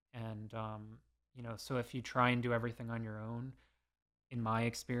 And so if you try and do everything on your own, in my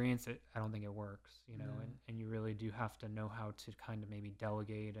experience, I don't think it works, Yeah. and you really do have to know how to kind of maybe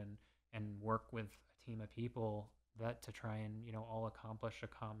delegate and work with a team of people that to try and all accomplish a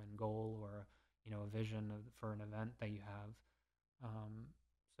common goal or a vision for an event that you have.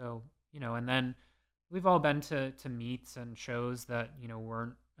 So and then we've all been to meets and shows that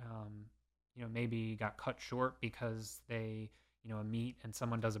weren't maybe got cut short because they a meet and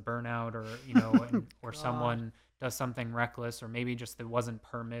someone does a burnout, or or God. someone does something reckless, or maybe just it wasn't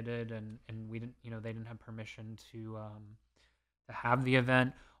permitted, and we didn't they didn't have permission to have the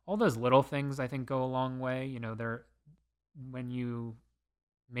event. All those little things I think go a long way. They're when you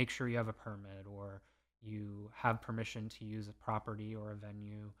make sure you have a permit or you have permission to use a property or a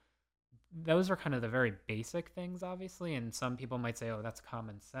venue. Those are kind of the very basic things, obviously, and some people might say, "Oh, that's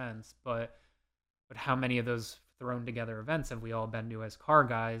common sense," but how many of those thrown together events have we all been to as car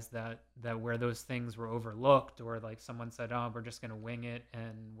guys that where those things were overlooked, or like someone said, "Oh, we're just gonna wing it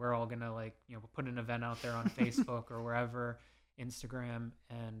and we're all gonna like put an event out there on Facebook or wherever, Instagram,"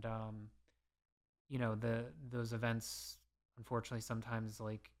 and the those events, unfortunately, sometimes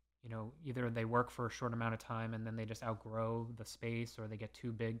like either they work for a short amount of time and then they just outgrow the space, or they get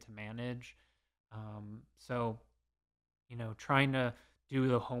too big to manage. So trying to do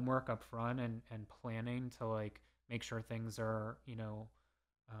the homework up front and planning to like make sure things are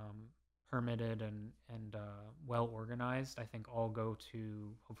um, permitted and well organized, I think all go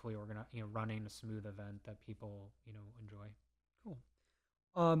to hopefully organize running a smooth event that people enjoy. Cool.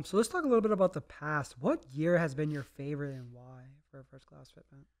 So let's talk a little bit about the past. What year has been your favorite and why for a first class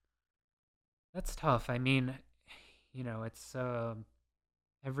fitment? That's tough. I mean, it's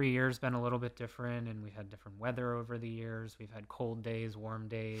Every year's been a little bit different, and we've had different weather over the years. We've had cold days, warm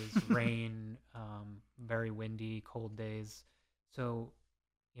days, rain, very windy, cold days. So,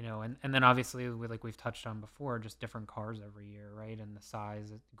 and then obviously, like we've touched on before, just different cars every year, right? And the size,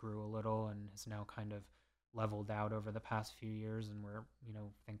 it grew a little and has now kind of leveled out over the past few years. And we're,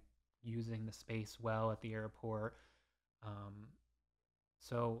 think using the space well at the airport. Um,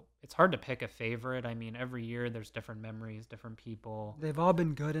 so it's hard to pick a favorite. I mean, every year there's different memories, different people. They've all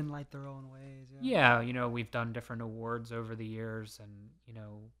been good in like their own ways. Yeah. Yeah, we've done different awards over the years and,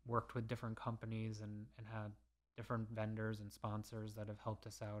 worked with different companies and had different vendors and sponsors that have helped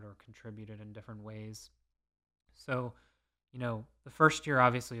us out or contributed in different ways. So, the first year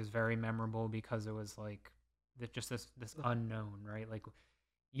obviously was very memorable because it was like just this unknown, right? Like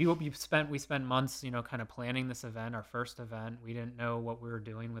we spent months, kind of planning this event, our first event. We didn't know what we were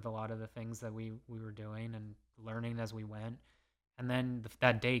doing with a lot of the things that we were doing and learning as we went. And then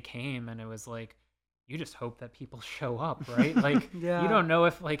that day came, and it was like, you just hope that people show up, right? Like, you Yeah. don't know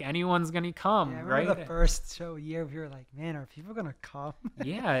if like anyone's gonna Yeah, I come, remember the right? first show year we were like, man, are people gonna come?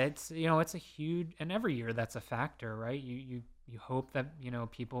 Yeah, it's a huge, and every year that's a factor, right? You hope that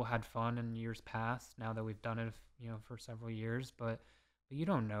people had fun in years past. Now that we've done it, for several years, but you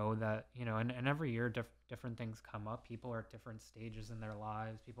don't know that, and every year different things come up. People are at different stages in their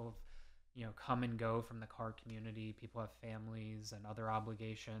lives. People have, come and go from the car community. People have families and other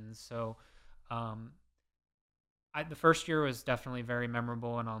obligations. So, um, the first year was definitely very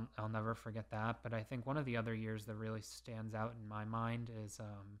memorable, and I'll never forget that. But I think one of the other years that really stands out in my mind is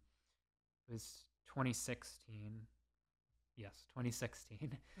it was 2016. Yes,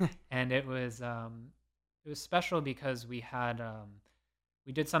 2016, and it was special because we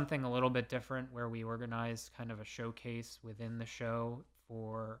did something a little bit different where we organized kind of a showcase within the show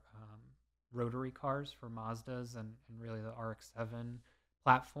for rotary cars for Mazdas and really the RX-7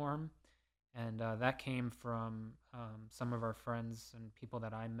 platform. And that came from some of our friends and people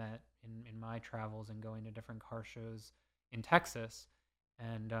that I met in my travels and going to different car shows in Texas.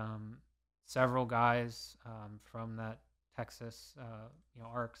 And several guys from that Texas,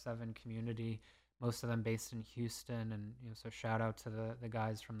 RX-7 community, most of them based in Houston. And, so shout out to the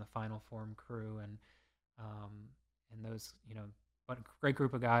guys from the Final Form crew um, and those, but a great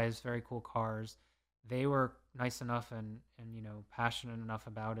group of guys, very cool cars. They were nice enough and passionate enough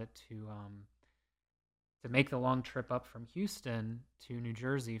about it to make the long trip up from Houston to New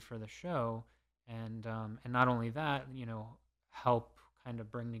Jersey for the show, and not only that, help kind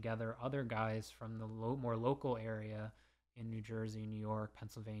of bring together other guys from the more local area in New Jersey, New York,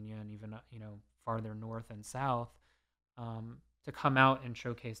 Pennsylvania, and even farther north and south, to come out and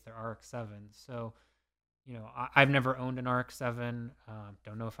showcase their RX-7s. So I've never owned an RX-7.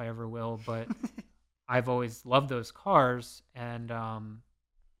 Don't know if I ever will, but I've always loved those cars, and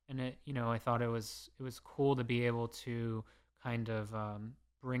it, I thought it was cool to be able to kind of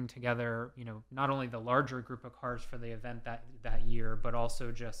bring together, not only the larger group of cars for the event that year, but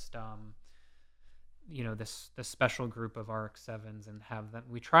also just this special group of RX-7s and have them.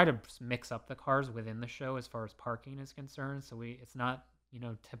 We try to mix up the cars within the show as far as parking is concerned. So it's not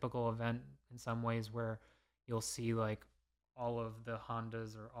typical event in some ways where you'll see like all of the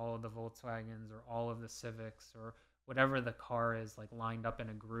Hondas or all of the Volkswagens or all of the Civics or whatever the car is like lined up in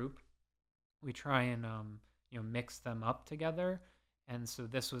a group. We try and mix them up together. And so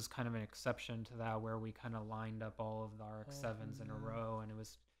this was kind of an exception to that, where we kind of lined up all of the RX-7s in a Yeah. row, and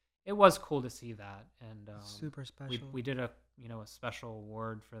it was cool to see that. And Super we special. we did a special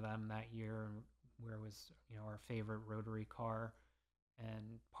award for them that year, where it was our favorite rotary car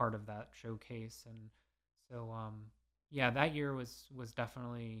and part of that showcase. And so yeah, that year was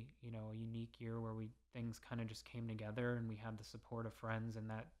definitely a unique year where we things kind of just came together, and we had the support of friends in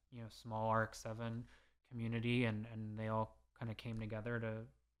that small RX-7 community, and they all kind of came together to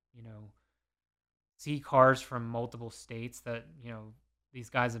you know see cars from multiple states that these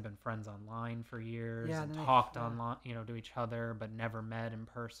guys have been friends online for years Yeah, and then talked yeah. online to each other, but never met in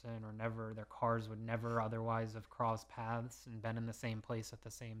person, or never their cars would never otherwise have crossed paths and been in the same place at the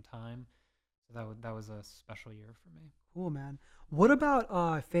same time. So that was a special year for me. Cool, man. What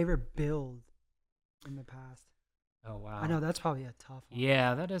about favorite build in the past? Oh I wow. know that's probably a tough one.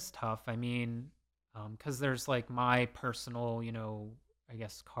 Yeah, that is tough. I mean, because there's like my personal, I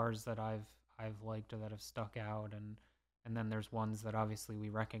guess cars that I've liked or that have stuck out, and then there's ones that obviously we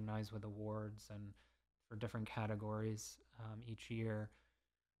recognize with awards and for different categories each year.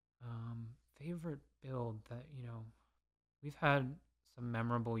 Um, Favorite build that we've had some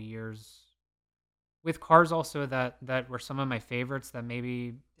memorable years with cars also that were some of my favorites that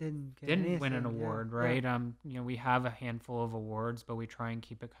maybe Didn't get didn't win an anything. Yeah, award, yeah. right? We have a handful of awards, but we try and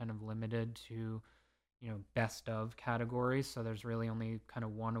keep it kind of limited to, best of categories. So there's really only kind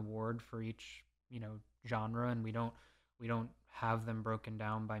of one award for each, genre, and we don't have them broken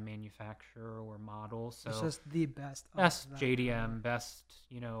down by manufacturer or model. It's So just the best of best that car. JDM, best,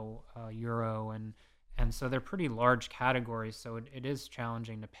 Euro, and so they're pretty large categories. So it is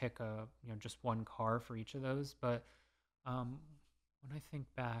challenging to pick just one car for each of those. But um, when I think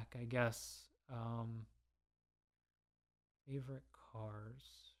back, I guess favorite cars.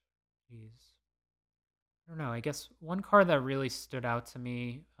 Jeez. I don't know. I guess one car that really stood out to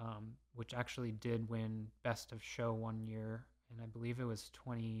me, which actually did win Best of Show one year, and I believe it was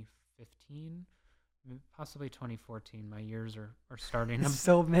 2015, possibly 2014. My years are starting to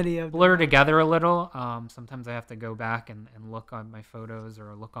So many of them blur now. together a little. Sometimes I have to go back and look on my photos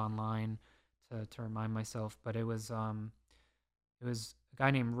or look online to remind myself. But it was a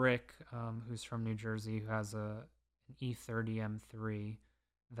guy named Rick, who's from New Jersey, who has an E30 M3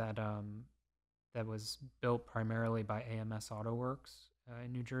 that that was built primarily by AMS Auto Works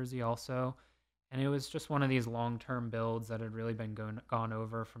in New Jersey also. And it was just one of these long-term builds that had really been gone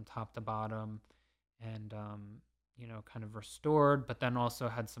over from top to bottom, and kind of restored, but then also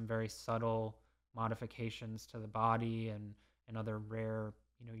had some very subtle modifications to the body and other rare,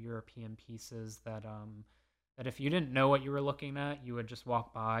 European pieces that if you didn't know what you were looking at, you would just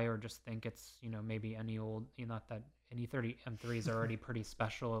walk by or just think it's, maybe any old, not that an E30 M3 is already pretty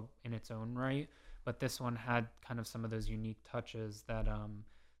special in its own right, but this one had kind of some of those unique touches that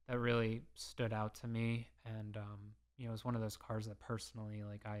really stood out to me, and it was one of those cars that personally,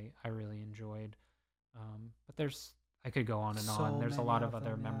 like, I really enjoyed. But I could go on and on. So There's a many lot of of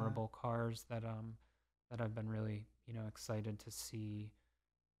other them. Yeah. memorable cars that I've been really, excited to see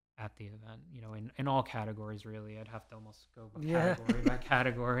at the event. In all categories really. I'd have to almost go by Yeah. category by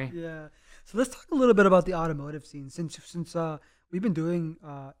category. Yeah. So let's talk a little bit about the automotive scene. Since we've been doing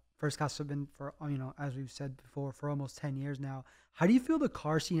First Class have been for as we've said before for almost 10 years now. How do you feel the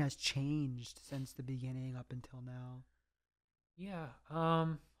car scene has changed since the beginning up until now? Yeah.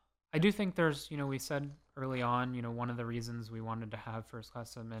 I do think there's, we said early on, one of the reasons we wanted to have First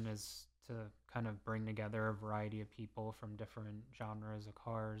Class Admin is to kind of bring together a variety of people from different genres of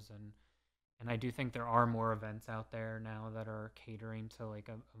cars, and I do think there are more events out there now that are catering to like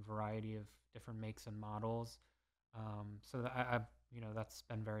a variety of different makes and models. So that that's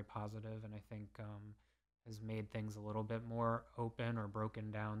been very positive, and I think has made things a little bit more open or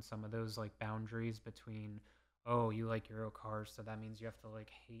broken down some of those like boundaries between, oh, you like Euro cars, so that means you have to like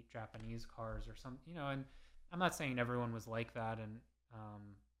hate Japanese cars or some, and I'm not saying everyone was like that, and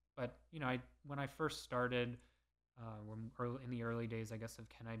but I when I first started, in the early days, I guess, of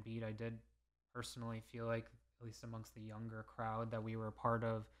Can I Beat, I did personally feel like, at least amongst the younger crowd that we were a part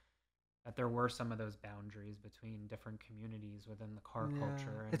of, that there were some of those boundaries between different communities within the car Yeah.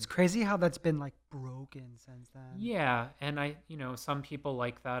 culture. It's And crazy how that's been like broken since then. yeah, and some people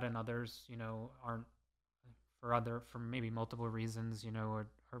like that, and others, aren't, for maybe multiple reasons, or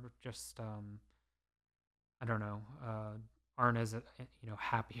just I don't know, aren't as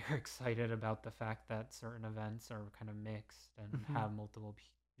happy or excited about the fact that certain events are kind of mixed and Hmm. have multiple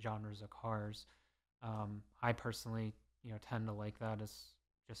genres of cars. I personally, tend to like that as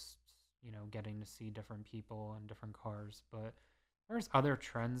just, getting to see different people and different cars. But as far as other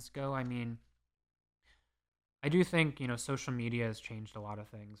trends go, I mean, I do think, social media has changed a lot of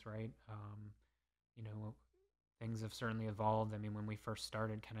things, right? You know, things have certainly evolved. I mean, when we first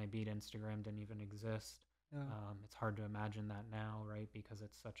started, Can I Beat, Instagram didn't even exist. Yeah. It's hard to imagine that now, right? Because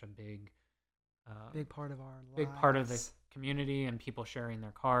it's such a Big part of our big part of the lives. community, and people sharing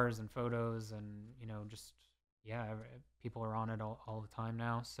their cars and photos, and just, yeah, people are on it all the time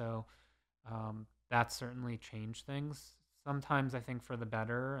now. So that certainly changed things. Sometimes I think for the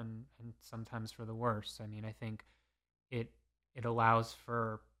better, and sometimes for the worse. I mean, I think it it allows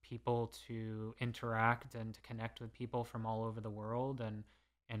for people to interact and to connect with people from all over the world, and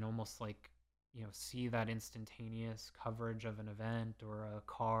almost like, see that instantaneous coverage of an event or a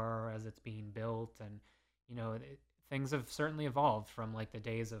car as it's being built. And things have certainly evolved from like the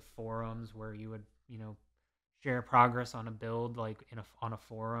days of forums where you would, share progress on a build like on a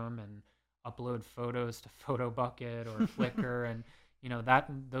forum and upload photos to Photobucket or Flickr, and that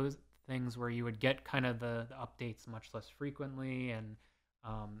those things where you would get kind of the updates much less frequently, and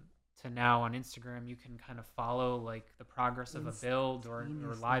um, to now on Instagram you can kind of follow like the progress of a build or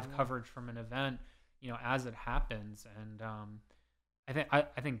Instantaneously, live yeah. coverage from an event, as it happens. And I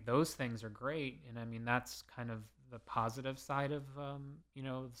think those things are great, and I mean that's kind of the positive side of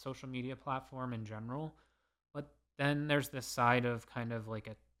the social media platform in general. But then there's this side of kind of like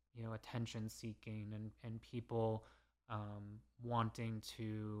a attention seeking, and people wanting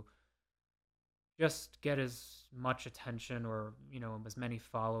to just get as much attention, or as many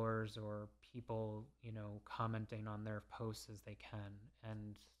followers or people commenting on their posts as they can.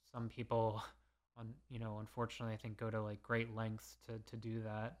 And some people unfortunately, I think, go to like great lengths to do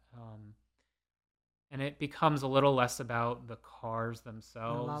that. And it becomes a little less about the cars And a lot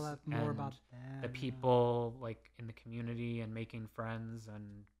themselves more about and the them. Yeah. people like in the community, and making friends,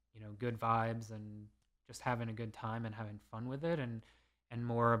 and good vibes, and just having a good time and having fun with it. And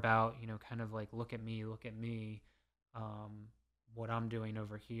more about kind of like, look at me, look at me. um, what I'm doing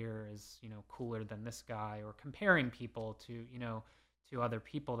over here is cooler than this guy, or comparing people to other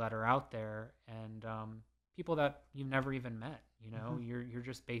people that are out there, and people that you've never even met. Hmm. You're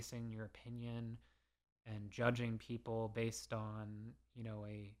just basing your opinion and judging people based on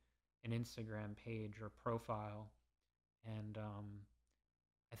a an Instagram page or profile. And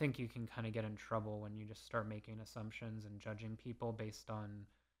I think you can kind of get in trouble when you just start making assumptions and judging people based on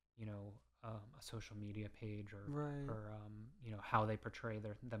you know a social media page, Right. or how they portray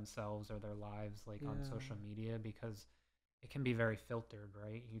themselves or their lives like on Yeah. social media, because it can be very filtered,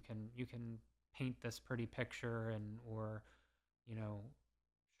 right? You can paint this pretty picture, or you know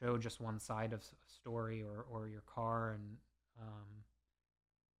show just one side of a story, or your car, um,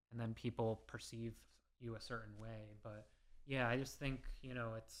 and then people perceive you a certain way. But yeah, I just think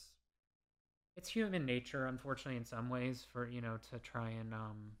it's human nature, unfortunately, in some ways, for to try and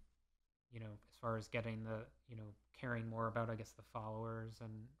as far as getting the caring more about, I guess, the followers.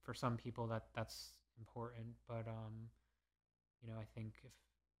 And for some people that's important. But I think if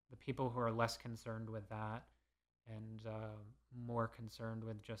the people who are less concerned with that, and more concerned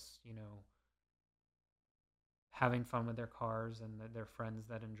with just having fun with their cars, and their friends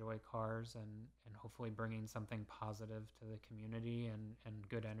that enjoy cars, and hopefully bringing something positive to the community, and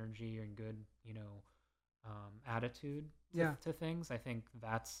good energy, and good attitude Yeah. to things. I think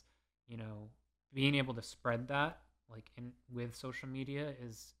that's you know being able to spread that, like, in with social media,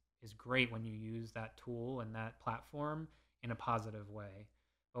 is great when you use that tool and that platform in a positive way.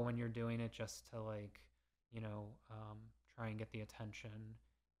 But when you're doing it just to, like, you know try and get the attention,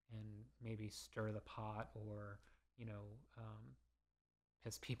 and maybe stir the pot, or you know um,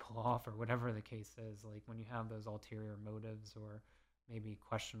 piss people off, or whatever the case is, like, when you have those ulterior motives, or maybe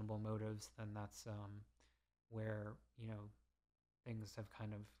questionable motives, then that's where things have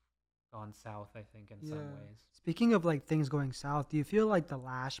kind of gone south, I think, in some Yeah. ways. Speaking of like things going south, do you feel like the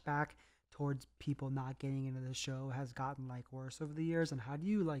lashback towards people not getting into the show has gotten like worse over the years? And how do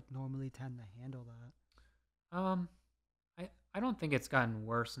you like normally tend to handle that? um I don't think it's gotten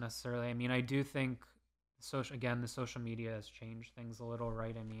worse necessarily. I mean, I do think the social media has changed things a little,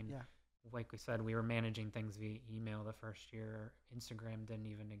 right? I mean, Yeah. like we said, we were managing things via email the first year. Instagram didn't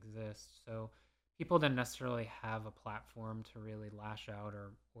even exist. So people didn't necessarily have a platform to really lash out,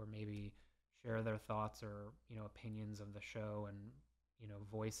 or maybe share their thoughts, or opinions of the show, and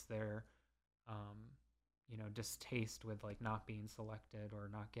voice their um, distaste with, like, not being selected or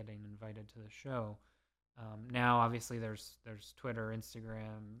not getting invited to the show. Now, obviously, there's Twitter,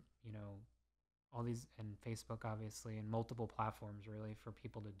 Instagram, all these, and Facebook, obviously, and multiple platforms really for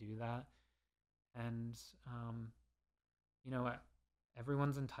people to do that. And you know,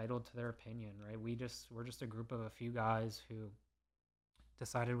 everyone's entitled to their opinion, right? We're just a group of a few guys who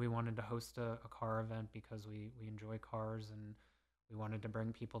decided we wanted to host a car event because we enjoy cars, and we wanted to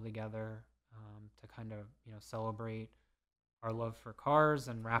bring people together, to kind of celebrate our love for cars,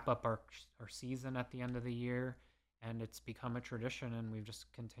 and wrap up our season at the end of the year. And it's become a tradition, and we've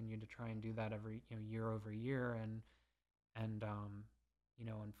just continued to try and do that every year over year. And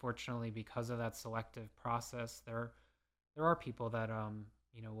unfortunately, because of that selective process, there are people that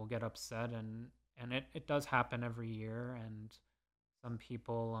will get upset, and it does happen every year. And some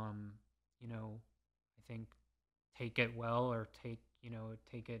people, I think, take it well, or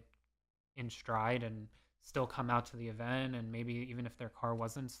take it in stride, and still come out to the event, and maybe even if their car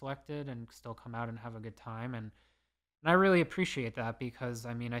wasn't selected, and still come out and have a good time. And I really appreciate that, because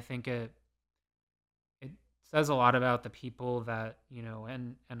I mean, I think it says a lot about the people that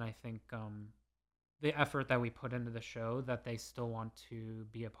and I think the effort that we put into the show, that they still want to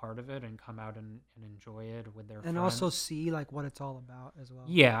be a part of it, and come out and enjoy it with their And also friends. see like what it's all about as well.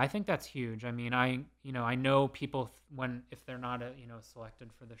 Yeah, I think that's huge. I mean, I know people, when, if they're not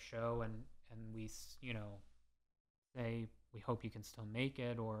selected for the show, and we say we hope you can still make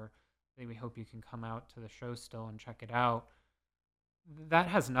it, or say we hope you can come out to the show still and check it out. That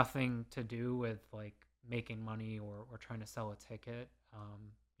has nothing to do with, like, making money or trying to sell a ticket.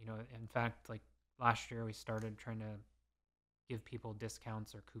 In fact, like last year we started trying to give people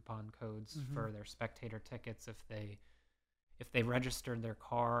discounts or coupon codes Mm-hmm. for their spectator tickets if they registered their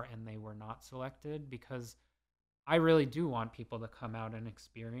car and they were not selected, because I really do want people to come out and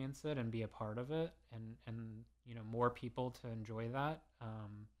experience it and be a part of it, and more people to enjoy that.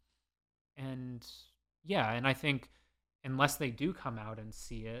 And yeah, and I think unless they do come out and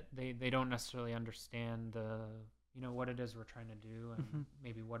see it, they don't necessarily understand what it is we're trying to do, and Mm-hmm.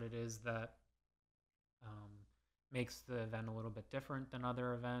 maybe what it is that um, makes the event a little bit different than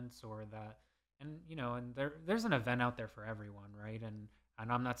other events, or that, and there's an event out there for everyone, right? And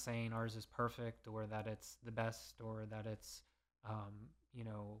I'm not saying ours is perfect or that it's the best or that it's um, you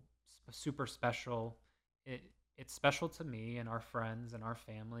know super special. It's special to me and our friends and our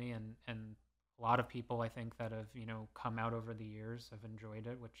family, and a lot of people I think that have come out over the years have enjoyed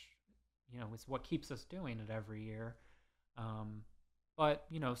it, which is what keeps us doing it every year. um, but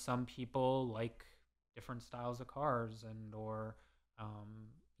some people like different styles of cars, and or um,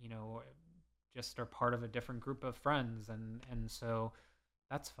 you know just are part of a different group of friends, and so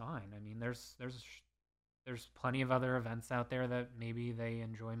that's fine. I mean, there's plenty of other events out there that maybe they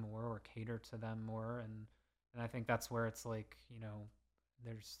enjoy more or cater to them more, and I think that's where it's like,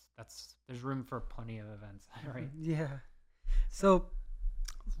 there's room for plenty of events, Mm-hmm. right? Yeah. So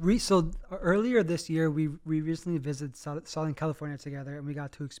earlier this year, we recently visited Southern California together, and we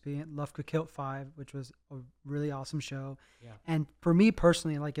got to experience Love Could Kill 5, which was a really awesome show. Yeah, And for me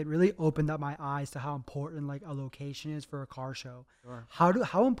personally, like it really opened up my eyes to how important like a location is for a car show. sure.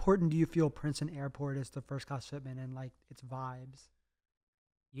 How important do you feel Princeton Airport is to first class fitment and like its vibes?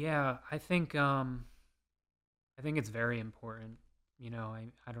 Yeah, I think it's very important.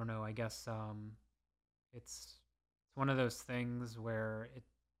 I don't know. I guess it's one of those things where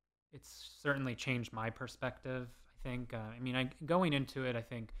it's certainly changed my perspective. I think. I mean, going into it, I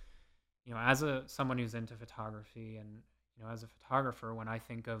think, as a someone who's into photography, and as a photographer, when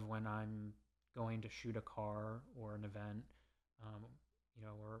I'm going to shoot a car or an event, um,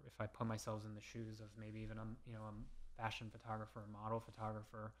 or if I put myself in the shoes of maybe even a fashion photographer, model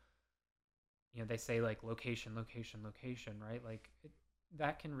photographer, they say like location, location, location, right? Like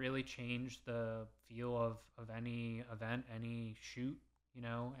that can really change the feel of any event, any shoot,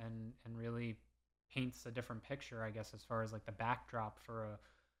 and really paints a different picture, I guess, as far as like the backdrop for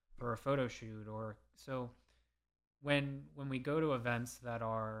a photo shoot. Or so when we go to events that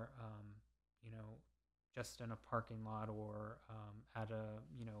are you know just in a parking lot, or at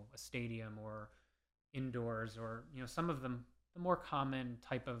a stadium, or indoors, or some of them, the more common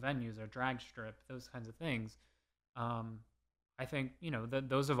type of venues are drag strip, those kinds of things. um, I think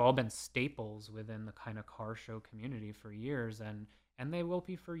those have all been staples within the kind of car show community for years, and they will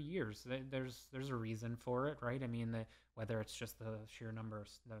be for years. There's a reason for it, right? I mean, whether it's just the sheer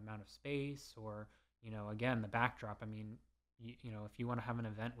the amount of space, or again, the backdrop. I mean, if you want to have an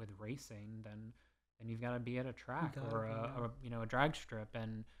event with racing, then you've got to be at a You track gotta or be, yeah. a drag strip.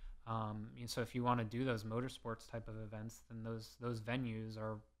 And so if you want to do those motorsports type of events, then those venues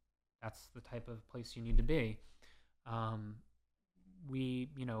are that's the type of place you need to be. Um, we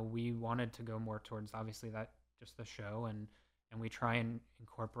wanted to go more towards, obviously, that just the show, and we try and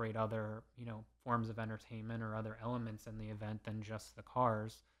incorporate other forms of entertainment or other elements in the event than just the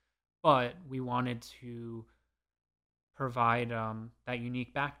cars. But we wanted to provide that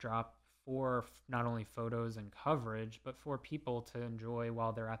unique backdrop for not only photos and coverage, but for people to enjoy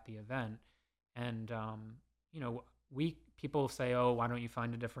while they're at the event. And you know we people say, oh, why don't you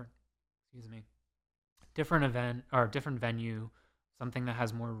find a different, excuse me, different event or different venue, something that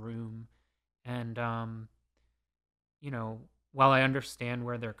has more room. And you know, while I understand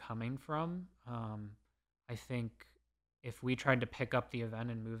where they're coming from, I think if we tried to pick up the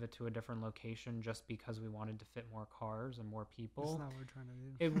event and move it to a different location just because we wanted to fit more cars and more That's people, not what we're trying to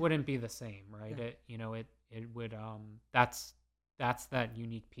it do. wouldn't be the same, right? Yeah. It would that's that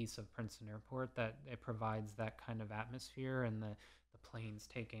unique piece of Princeton Airport, that it provides that kind of atmosphere, and the planes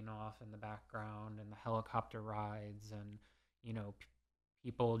taking off in the background, and the helicopter rides, and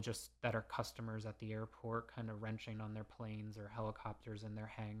people just that are customers at the airport kind of wrenching on their planes or helicopters in their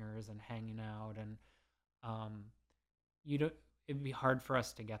hangars and hanging out. And um, you don't it'd be hard for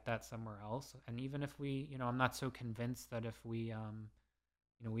us to get that somewhere else. And even if we, I'm not so convinced that if we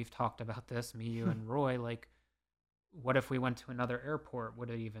we've talked about this, me, you, and Roy, like, what if we went to another airport? Would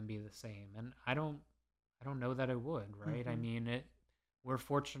it even be the same? And I don't know that it would, right? I Mm-hmm. mean, we're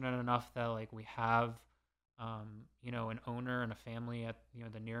fortunate enough that, like, we have an owner and a family at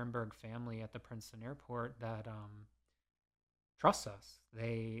the Nuremberg family at the Princeton Airport that trust us.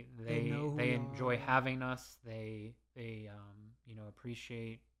 They They they know who they we are. enjoy Yeah. having us. They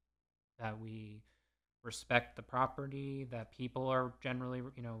appreciate that we respect the property, that people are generally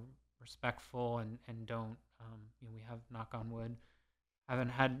respectful and don't we have, knock on wood, haven't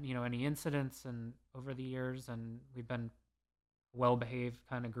had any incidents and over the years, and we've been well behaved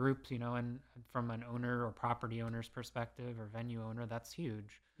kind of groups, and from an owner or property owner's perspective or venue owner, that's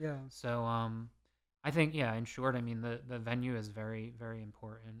huge. Yeah. So I think, yeah, in short, I mean the venue is very, very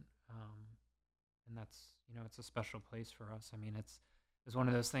important. Um, and that's, it's a special place for us. I mean, it's one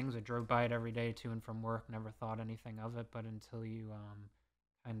of those things. I drove by it every day to and from work, never thought anything of it, but until you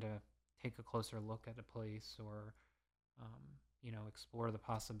kind of take a closer look at a place, or um, explore the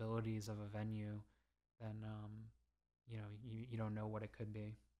possibilities of a venue, then you don't know what it could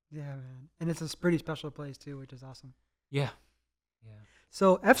be. Yeah, man. And it's a pretty special place too, which is awesome. Yeah, yeah.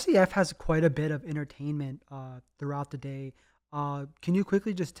 So FCF has quite a bit of entertainment throughout the day. Can you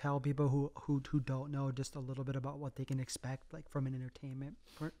quickly just tell people who don't know just a little bit about what they can expect, like from an entertainment,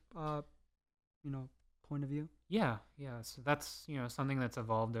 you know, point of view? Yeah, yeah. So that's, something that's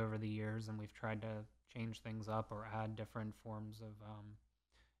evolved over the years, and we've tried to change things up or add different forms of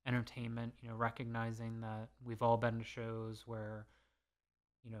entertainment, recognizing that we've all been to shows where,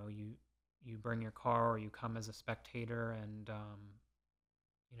 you bring your car or you come as a spectator, and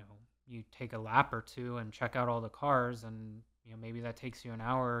you take a lap or two and check out all the cars, and maybe that takes you an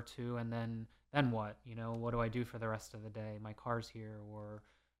hour or two, and then what? What do I do for the rest of the day? My car's here, or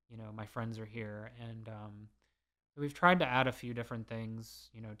my friends are here, and we've tried to add a few different things,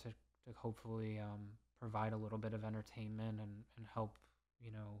 to hopefully provide a little bit of entertainment and help,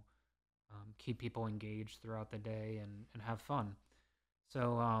 keep people engaged throughout the day and have fun.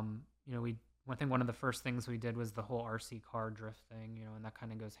 So, we I think one of the first things we did was the whole RC car drift thing, and that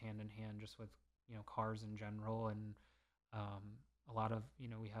kind of goes hand in hand just with cars in general, and um, a lot of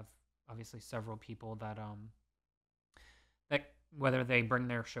we have obviously several people that whether they bring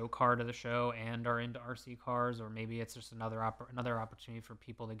their show car to the show and are into RC cars, or maybe it's just another opportunity for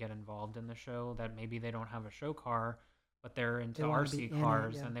people to get involved in the show, that maybe they don't have a show car, but they're into They want to be RC in it.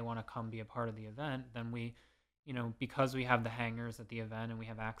 cars Yeah. and they want to come be a part of the event. Then we, because we have the hangars at the event and we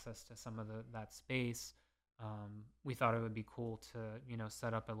have access to some of that space, we thought it would be cool to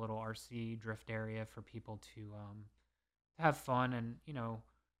set up a little RC drift area for people to have fun, and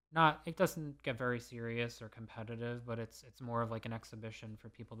not, it doesn't get very serious or competitive, but it's more of like an exhibition for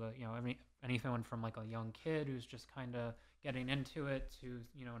people to, I mean, anyone from like a young kid who's just kind of getting into it to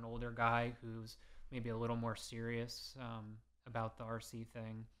an older guy who's maybe a little more serious about the RC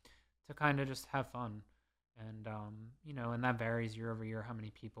thing, to kind of just have fun. And and that varies year over year how many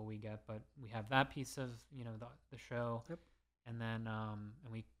people we get, but we have that piece of the show, Yep. and then and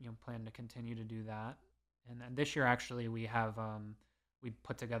we plan to continue to do that. And then this year, actually, we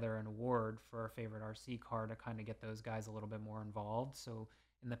put together an award for our favorite RC car to kind of get those guys a little bit more involved. So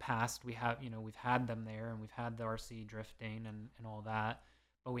in the past, we've had them there, and we've had the RC drifting and all that,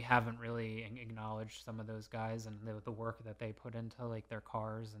 but we haven't really acknowledged some of those guys and the work that they put into like their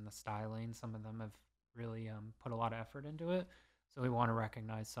cars and the styling. Some of them have really put a lot of effort into it, so we want to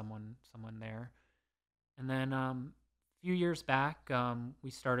recognize someone there. And then a few years back, we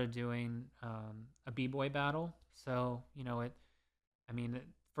started doing a b-boy battle. So I mean,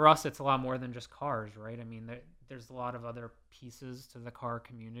 for us, it's a lot more than just cars, right? I mean, there's a lot of other pieces to the car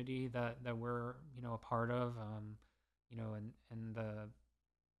community that we're a part of, and the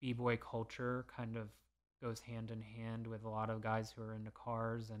b-boy culture kind of goes hand in hand with a lot of guys who are into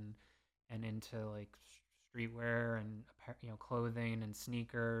cars and into like streetwear and clothing and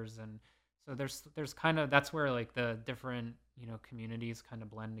sneakers, and so there's kind of, that's where like the different communities kind of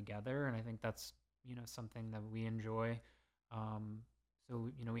blend together, and I think that's something that we enjoy. um, so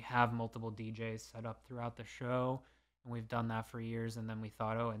we have multiple DJs set up throughout the show, and we've done that for years, and then we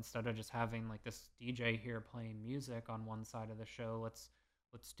thought, oh, instead of just having like this DJ here playing music on one side of the show, let's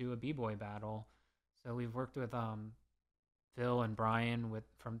do a b-boy battle. So we've worked with Phil and Brian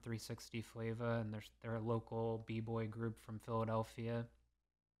from 360 Flava, and they're a local b-boy group from Philadelphia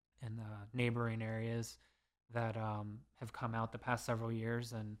and neighboring areas that have come out the past several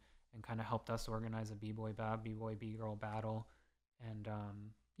years and kind of helped us organize a b-boy b-girl battle. And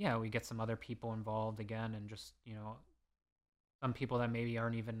yeah, we get some other people involved again, and just some people that maybe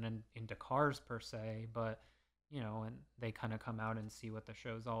aren't even into cars per se, but and they kind of come out and see what the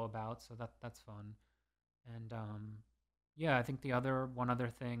show's all about, so that's fun. And yeah, I think the one other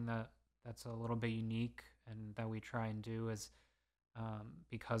thing that's a little bit unique and that we try and do is,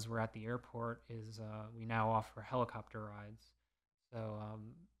 because we're at the airport, is we now offer helicopter rides. So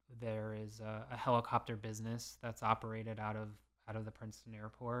there is a helicopter business that's operated out of out of the Princeton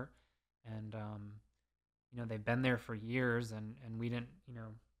airport. And they've been there for years, and we didn't,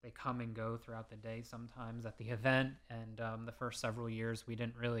 they come and go throughout the day sometimes at the event. And the first several years,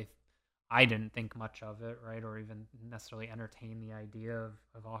 I didn't think much of it, right, or even necessarily entertain the idea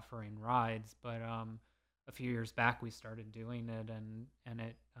of offering rides. But a few years back, we started doing it, and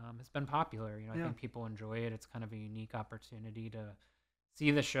it has been popular. I Yeah. think people enjoy it. It's kind of a unique opportunity to see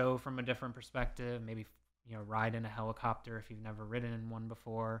the show from a different perspective. Maybe ride in a helicopter if you've never ridden in one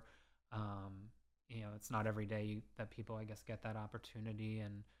before. Um, it's not every day that people, I guess, get that opportunity,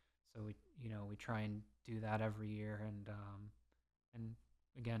 and so we try and do that every year, and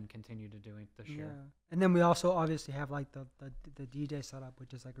again continue to do it this Yeah. year. And then we also obviously have like the DJ setup,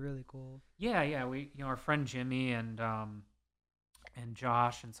 which is like really cool. Yeah, we our friend Jimmy and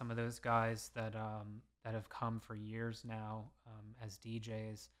Josh and some of those guys that have come for years now as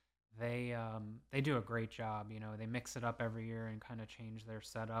DJs. They do a great job. They mix it up every year and kind of change their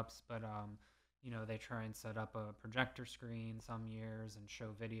setups, but they try and set up a projector screen some years and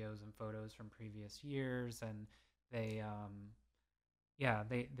show videos and photos from previous years, and they yeah,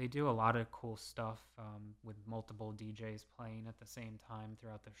 they do a lot of cool stuff with multiple DJs playing at the same time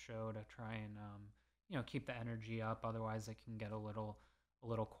throughout the show to try and keep the energy up. Otherwise, it can get a little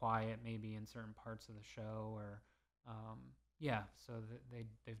quiet maybe in certain parts of the show. Or um, yeah, so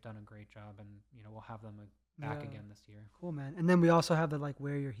they've done a great job, and we'll have them back Yeah. again this year. Cool, man. And then we also have the like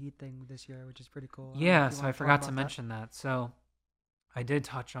wear your heat thing this year, which is pretty cool. I don't know Yeah, if you so I want to talk forgot to about that. mention that. So I did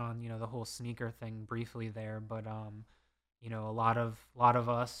touch on the whole sneaker thing briefly there, but a lot of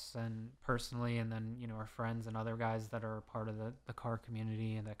us, and personally, and then our friends and other guys that are part of the car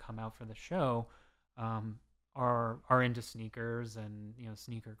community and that come out for the show, um, are into sneakers and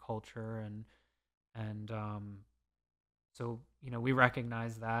sneaker culture, and so we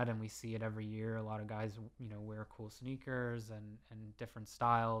recognize that, and we see it every year. A lot of guys wear cool sneakers and different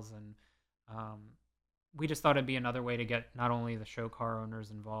styles, and um, we just thought it'd be another way to get not only the show car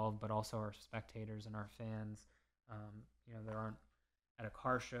owners involved, but also our spectators and our fans. There aren't at a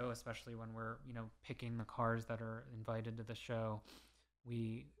car show, especially when we're picking the cars that are invited to the show.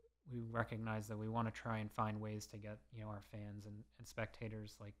 We recognize that we want to try and find ways to get our fans and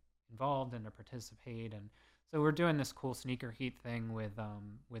spectators like involved and to participate. And so we're doing this cool sneaker heat thing with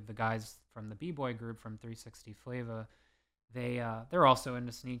the guys from the B-boy group from 360 Flava. They're also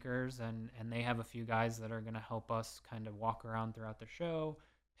into sneakers, and they have a few guys that are going to help us kind of walk around throughout the show,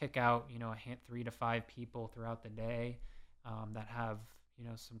 pick out 3 to 5 people throughout the day that have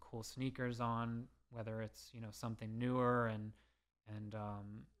some cool sneakers on, whether it's something newer and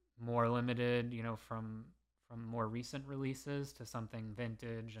more limited, from more recent releases to something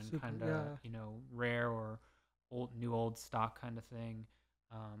vintage and Super. kind of Yeah. rare or old stock kind of thing.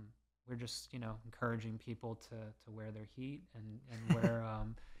 We're just encouraging people to wear their heat and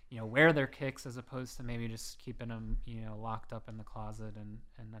wear their kicks, as opposed to maybe just keeping them locked up in the closet and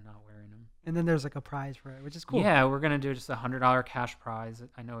then not wearing them. And then there's like a prize for it, which is cool. Yeah, we're gonna do just $100 cash prize.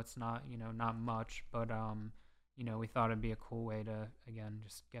 I know it's not not much, but we thought it'd be a cool way to again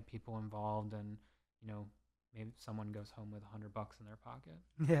just get people involved, and maybe someone goes home with $100 in their pocket.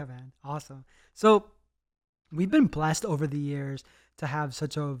 Yeah, man. Awesome. So we've been blessed over the years to have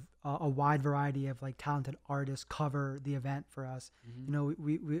such a wide variety of like talented artists cover the event for us. Mm-hmm.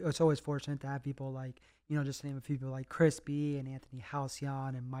 We it's always fortunate to have people like just to name a few people like Chris B and Anthony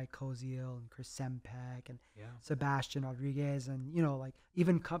Halcyon and Mike Koziel and Chris Sempek and Yeah. Sebastian Rodriguez and like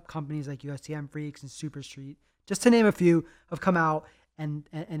even companies like USTM Freaks and Super Street, just to name a few, have come out. And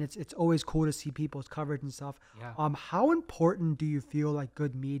it's always cool to see people's coverage and stuff. Yeah. How important do you feel like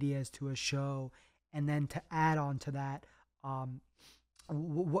good media is to a show? And then to add on to that,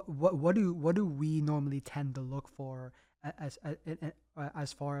 what do we normally tend to look for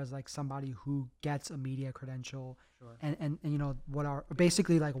as far as like somebody who gets a media credential, Sure. and what are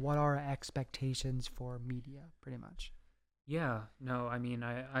basically like what are our expectations for media, pretty much. Yeah, no, I mean,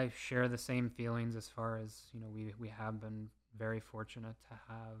 I share the same feelings as far as, we have been very fortunate to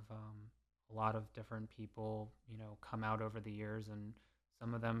have a lot of different people, come out over the years, and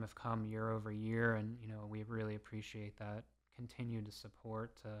some of them have come year over year, and, we really appreciate that. Continue to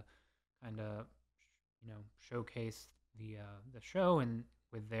support to kind of, showcase the show and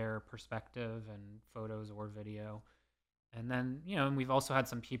with their perspective and photos or video. And then, and we've also had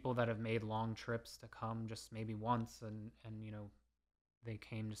some people that have made long trips to come just maybe once, and they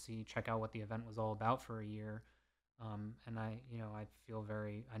came to check out what the event was all about for a year. And I feel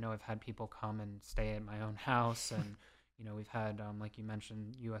I know I've had people come and stay at my own house, and, we've had, like you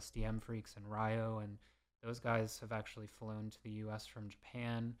mentioned, USDM Freaks and Ryo, and those guys have actually flown to the US from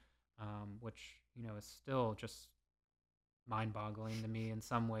Japan, which, is still just mind-boggling to me in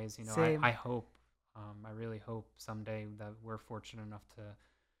some ways. Same. I hope, I really hope someday that we're fortunate enough to,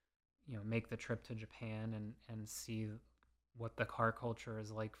 make the trip to Japan and see what the car culture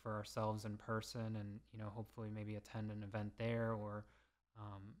is like for ourselves in person, and hopefully maybe attend an event there, or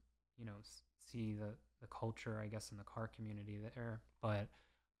um, see the culture, I guess, in the car community there. But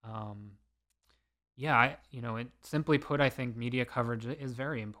um, yeah, it simply put, I think media coverage is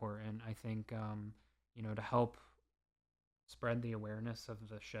very important. I think to help spread the awareness of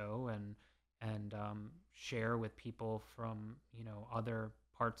the show, and share with people from other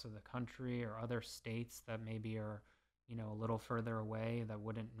parts of the country or other states that maybe are a little further away, that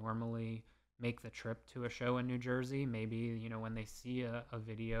wouldn't normally make the trip to a show in New Jersey. Maybe when they see a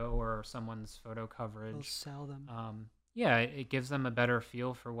video or someone's photo They'll coverage, sell them. yeah, it gives them a better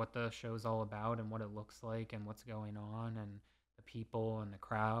feel for what the show's all about and what it looks like and what's going on, and the people and the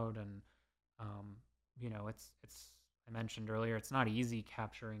crowd. And um, it's I mentioned earlier, it's not easy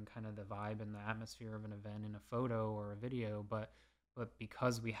capturing kind of the vibe and the atmosphere of an event in a photo or a video, but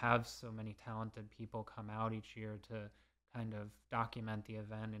because we have so many talented people come out each year to kind of document the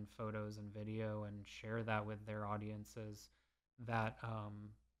event in photos and video and share that with their audiences, that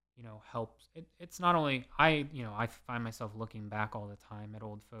helps. It's not only I find myself looking back all the time at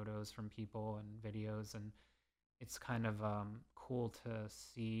old photos from people and videos, and it's kind of cool to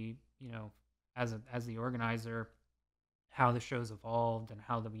see, as the organizer, how the show's evolved and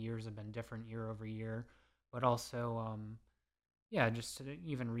how the years have been different year over year, but also yeah, just to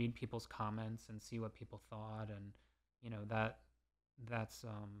even read people's comments and see what people thought. And that's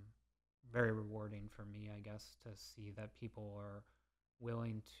very rewarding for me, I guess, to see that people are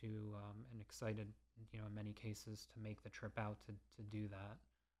willing to, and excited, in many cases, to make the trip out to do that.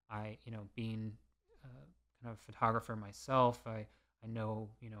 Being kind of a photographer myself, I know,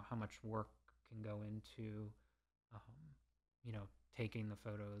 how much work can go into, um, taking the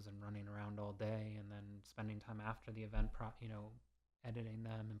photos and running around all day, and then spending time after the event, editing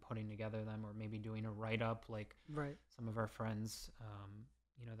them and putting together them, or maybe doing a write up like Right. some of our friends,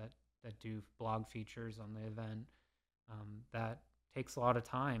 that do blog features on the event. That takes a lot of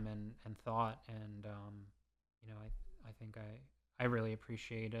time and thought, and I think I really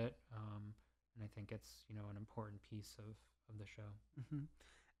appreciate it, and I think it's an important piece of the show. Hmm.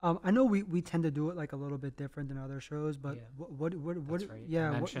 I know we tend to do it like a little bit different than other shows, but Yeah, what that's right. I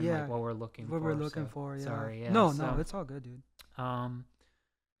yeah, mentioned yeah, like what we're looking what we're for, looking so for, yeah. sorry. Yeah, No, no, so it's all good, dude. um,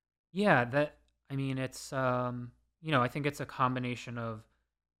 yeah, that I mean, it's I think it's a combination of,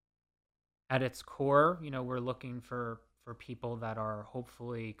 at its core, we're looking for people that are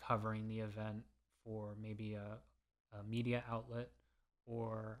hopefully covering the event for maybe a media outlet,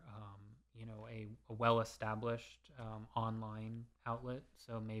 or a well-established online outlet.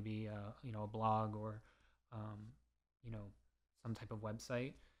 So maybe a blog, or um, you know some type of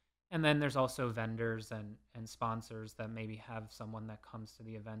website. And then there's also vendors and sponsors that maybe have someone that comes to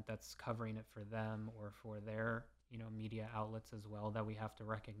the event that's covering it for them or for their media outlets as well, that we have to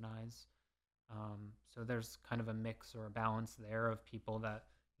recognize. So there's kind of a mix or a balance there of people that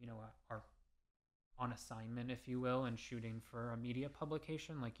are on assignment, if you will, and shooting for a media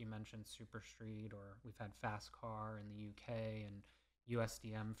publication, like you mentioned, Super Street, or we've had Fast Car in the UK, and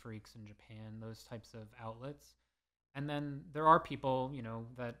USDM Freaks in Japan, those types of outlets. And then there are people,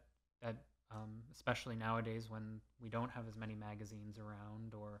 that especially nowadays when we don't have as many magazines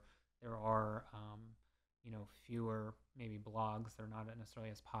around, or there are fewer maybe blogs, they're not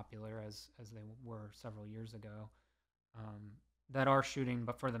necessarily as popular as they were several years ago, um, that are shooting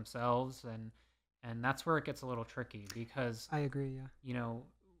but for themselves. And that's where it gets a little tricky, because I agree, yeah. you know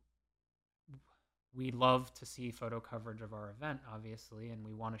we love to see photo coverage of our event, obviously, and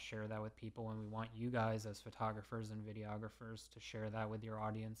we want to share that with people, and we want you guys as photographers and videographers to share that with your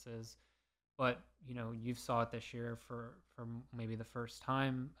audiences. But you've saw it this year for maybe the first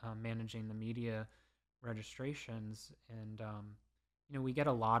time, managing the media registrations. And we get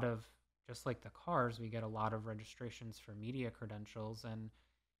a lot of, just like the cars, we get a lot of registrations for media credentials, and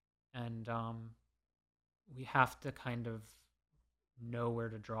we have to kind of know where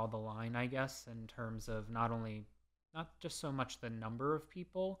to draw the line, I guess, in terms of not just so much the number of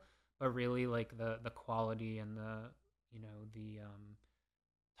people, but really like the quality and the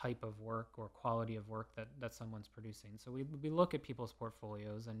type of work or quality of work that someone's producing. So we look at people's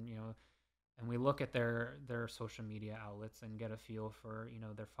portfolios, and we look at their social media outlets and get a feel for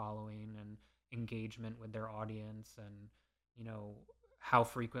their following and engagement with their audience, and you know how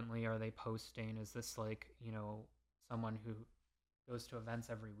frequently are they posting. Is this like someone who goes to events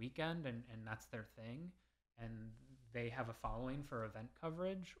every weekend, and that's their thing, and they have a following for event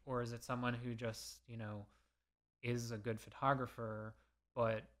coverage, or is it someone who just is a good photographer,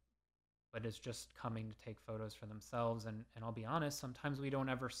 but is just coming to take photos for themselves. And I'll be honest, sometimes we don't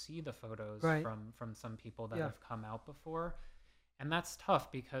ever see the photos Right. from some people that Yeah. have come out before, and that's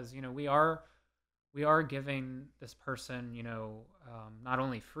tough because we are giving this person, not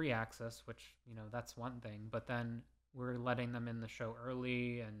only free access, which, that's one thing, but then we're letting them in the show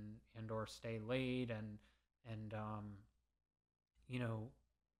early and or stay late, and you know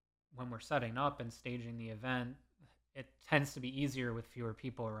when we're setting up and staging the event, it tends to be easier with fewer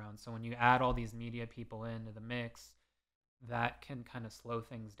people around. So when you add all these media people into the mix, that can kind of slow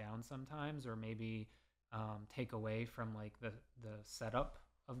things down sometimes, or maybe take away from like the setup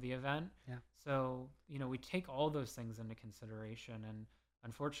of the event. Yeah. So we take all those things into consideration, and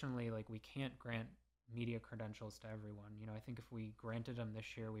unfortunately, like, we can't grant media credentials to everyone. I think if we granted them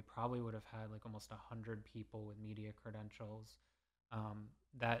this year, we probably would have had like almost 100 people with media credentials.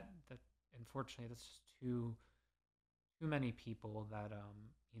 That unfortunately, that's just too many people that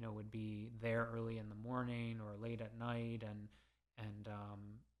would be there early in the morning or late at night, and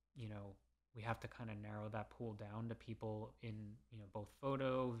you know we have to kind of narrow that pool down to people in both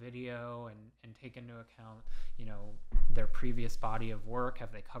photo, video, and take into account you know their previous body of work.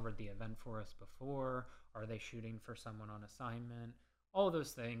 Have they covered the event for us before? Are they shooting for someone on assignment? All of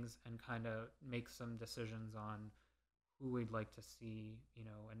those things, and kind of make some decisions on who we'd like to see,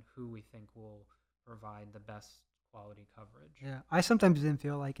 and who we think will provide the best quality coverage. Yeah, I sometimes didn't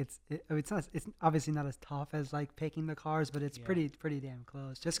feel like it's obviously not as tough as like picking the cars, but it's Yeah. pretty damn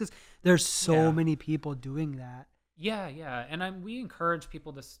close. Just because there's so Yeah. many people doing that. Yeah, yeah. And we encourage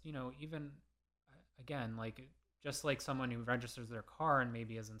people to, even again, like, just like someone who registers their car and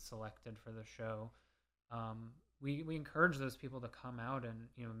maybe isn't selected for the show, we encourage those people to come out, and,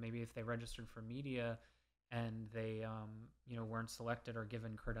 maybe if they registered for media and they, weren't selected or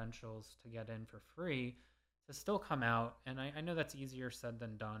given credentials to get in for free, to still come out. And I know that's easier said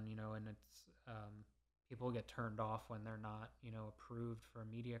than done, and it's, people get turned off when they're not, approved for a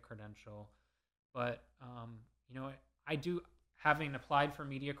media credential. But I do, having applied for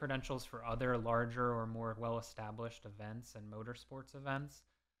media credentials for other larger or more well-established events and motorsports events,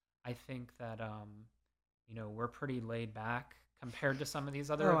 I think that we're pretty laid back compared to some of these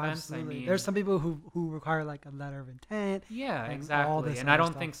other Oh, events. I absolutely. There's mean, some people who require like a letter of intent yeah, and all exactly. this And I other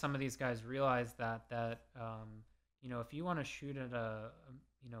don't stuff. think some of these guys realize that if you want to shoot at a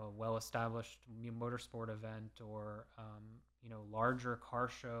well-established motorsport event, or larger car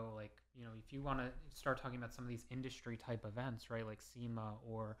show, like, if you want to start talking about some of these industry type events, right, like SEMA,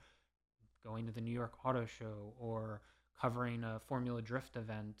 or going to the New York Auto Show, or covering a Formula Drift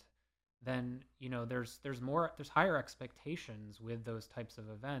event, then there's higher expectations with those types of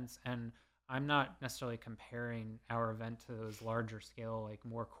events. And I'm not necessarily comparing our event to those larger scale, like,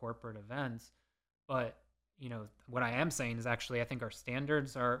 more corporate events, but what I am saying is, actually, I think our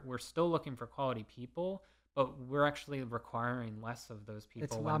standards are, we're still looking for quality people, but we're actually requiring less of those It's a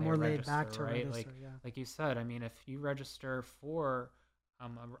people when lot they more laid register, back to right? register. Yeah. Like you said, I mean, if you register for a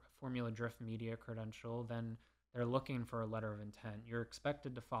Formula Drift media credential, then they're looking for a letter of intent. You're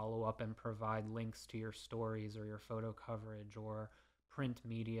expected to follow up and provide links to your stories or your photo coverage or print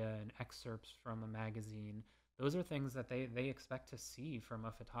media and excerpts from a magazine. Those are things that they expect to see from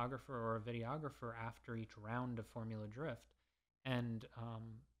a photographer or a videographer after each round of Formula Drift. And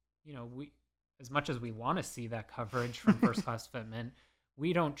we, as much as we want to see that coverage from First Class Fitment,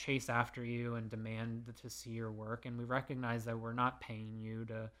 we don't chase after you and demand to see your work. And we recognize that we're not paying you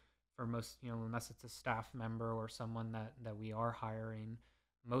to, for most, unless it's a staff member or someone that we are hiring.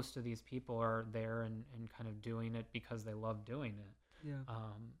 Most of these people are there and kind of doing it because they love doing it. Yeah.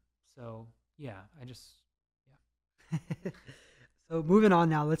 So yeah, So moving on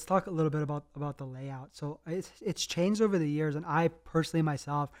now, let's talk a little bit about the layout. So it's changed over the years, and I personally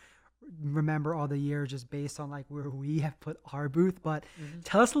myself remember all the years just based on like where we have put our booth. But Mhm.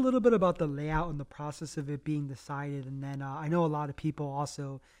 tell us a little bit about the layout and the process of it being decided. And then I know a lot of people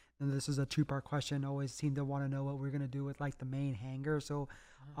also, and this is a two-part question, always seem to want to know what we're gonna do with like the main hangar. So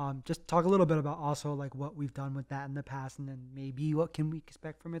just talk a little bit about also like what we've done with that in the past, and then maybe what can we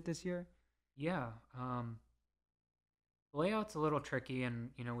expect from it this year. Yeah. The layout's a little tricky,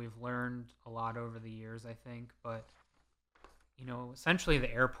 and we've learned a lot over the years, I think. But essentially,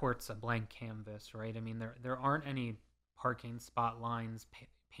 the airport's a blank canvas, right? I mean, there aren't any parking spot lines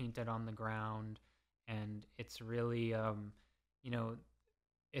painted on the ground, and it's really, you know,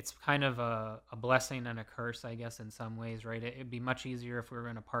 it's kind of a blessing and a curse, I guess, in some ways, right? It'd be much easier if we were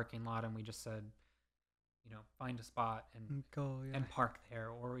in a parking lot and we just said, find a spot Go, yeah. and park there,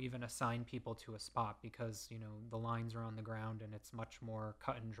 or even assign people to a spot, because the lines are on the ground and it's much more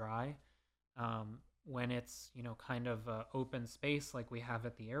cut and dry. when it's, kind of open space like we have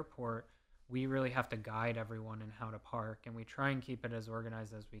at the airport, we really have to guide everyone in how to park, and we try and keep it as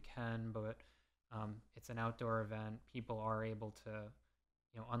organized as we can. But it's an outdoor event. People are able to,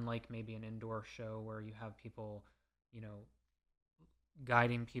 unlike maybe an indoor show where you have people, you know,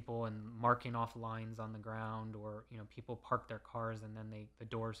 guiding people and marking off lines on the ground, or people park their cars and then the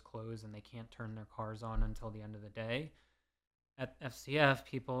doors close and they can't turn their cars on until the end of the day. At FCF,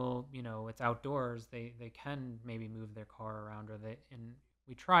 people, it's outdoors, they can maybe move their car around, or they and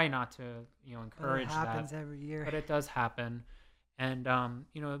we try not to, But it encourage that, happens every year. but it does happen. And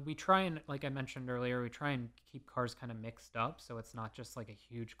we try and, like I mentioned earlier, we try and keep cars kind of mixed up, so it's not just like a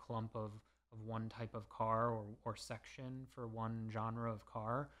huge clump of one type of car, or section for one genre of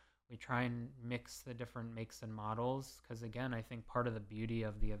car. We try and mix the different makes and models, because again, I think part of the beauty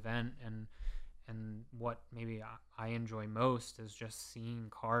of the event, and what maybe I enjoy most, is just seeing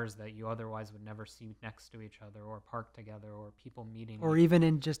cars that you otherwise would never see next to each other or parked together, or people meeting. Or even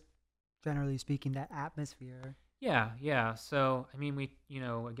in just generally speaking, that atmosphere. Yeah, yeah. So I mean, we,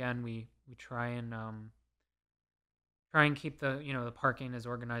 again, we try and keep the parking as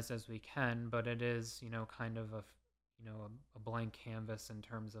organized as we can, but it is, kind of a blank canvas in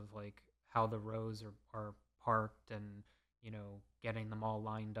terms of like how the rows are parked, and getting them all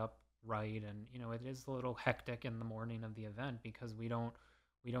lined up right. And it is a little hectic in the morning of the event, because we don't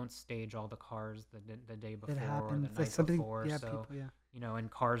stage all the cars the day It before or happens. the Like night something, before. yeah, So people, yeah. and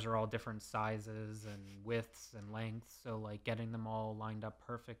cars are all different sizes and widths and lengths, so like getting them all lined up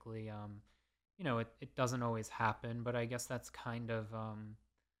perfectly, it doesn't always happen. But I guess that's kind of,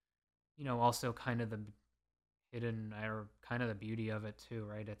 also kind of the hidden, or kind of the beauty of it too,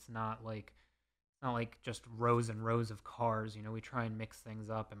 right? It's not like just rows and rows of cars. We try and mix things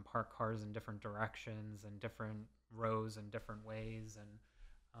up and park cars in different directions and different rows in different ways. And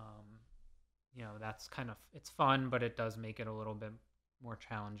um, that's kind of, it's fun, but it does make it a little bit more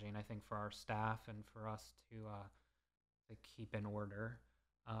challenging, I think, for our staff and for us to keep in order.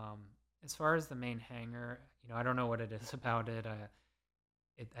 Um, as far as the main hangar, I don't know what it is about it.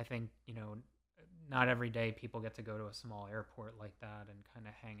 I think, not every day people get to go to a small airport like that and kind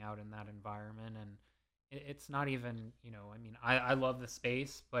of hang out in that environment. And it's not even, I mean, I love the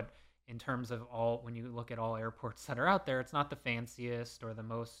space, but in terms of when you look at all airports that are out there, it's not the fanciest or the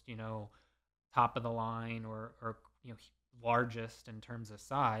most, top of the line, or largest in terms of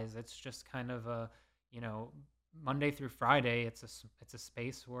size. It's just kind of a, you know Monday through Friday, it's a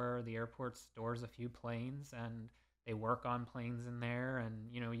space where the airport stores a few planes, and they work on planes in there. And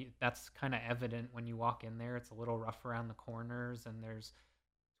that's kind of evident when you walk in there. It's a little rough around the corners, and there's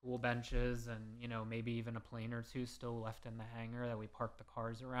tool benches, and maybe even a plane or two still left in the hangar that we park the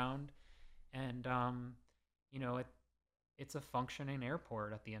cars around. And it's a functioning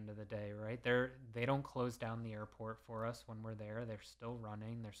airport at the end of the day, right? They don't close down the airport for us when we're there. They're still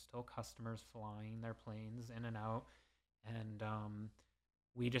running. There's still customers flying their planes in and out. And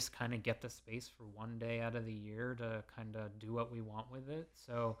we just kind of get the space for one day out of the year to kind of do what we want with it.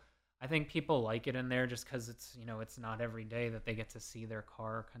 So I think people like it in there, just because it's not every day that they get to see their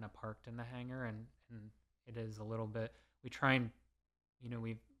car kind of parked in the hangar. And it is a little bit, we try and,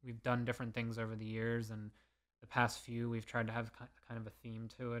 we've done different things over the years. And the past few, we've tried to have kind of a theme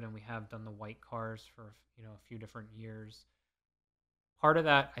to it, and we have done the white cars for a few different years. Part of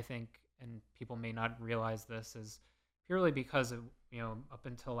that, I think, and people may not realize this, is purely because of, up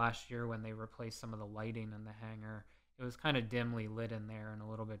until last year when they replaced some of the lighting in the hangar, it was kind of dimly lit in there and a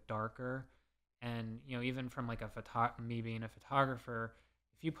little bit darker. And even from like me being a photographer,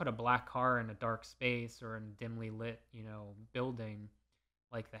 if you put a black car in a dark space or in a dimly lit building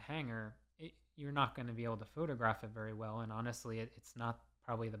like the hangar, you're not going to be able to photograph it very well. And honestly, it's not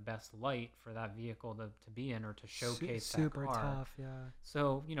probably the best light for that vehicle to be in, or to showcase Super that car. tough, yeah.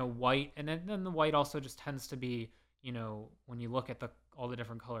 So white, and then the white also just tends to be, when you look at all the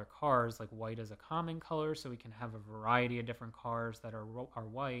different color cars, like white is a common color, so we can have a variety of different cars that are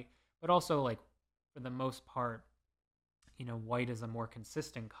white. But also, like, for the most part, white is a more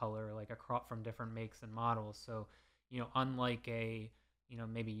consistent color, like from different makes and models. So unlike a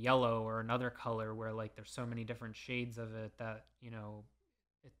maybe yellow or another color, where like there's so many different shades of it that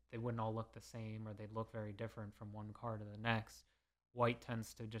they wouldn't all look the same, or they'd look very different from one car to the next. White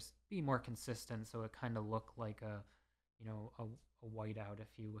tends to just be more consistent, so it kind of look like a whiteout, if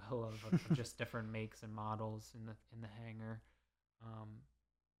you will, of just different makes and models in the hangar. um,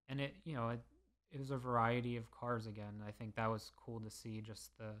 and it was a variety of cars again. I think that was cool to see,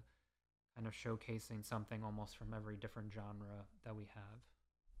 just the kind of showcasing something almost from every different genre that we have.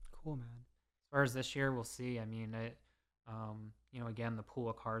 Cool, man. As far as this year, we'll see. I mean, again, the pool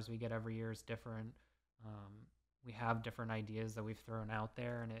of cars we get every year is different. Um, we have different ideas that we've thrown out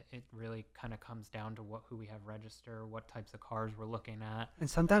there, and it really kind of comes down to who we have register, what types of cars we're looking at. And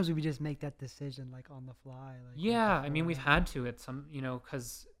sometimes we just make that decision like on the fly, like right Yeah, I mean, we've before. had to at some,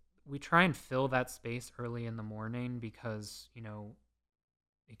 because we try and fill that space early in the morning because,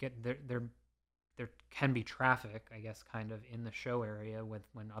 it get there can be traffic, I guess, kind of in the show area with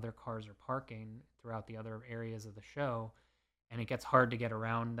when other cars are parking throughout the other areas of the show, and it gets hard to get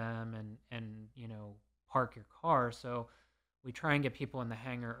around them and park your car. So we try and get people in the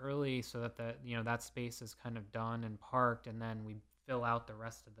hangar early so that that space is kind of done and parked, and then we fill out the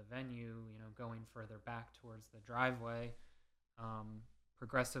rest of the venue, going further back towards the driveway, um,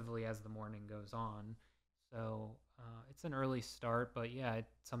 progressively as the morning goes on. So it's an early start, but yeah,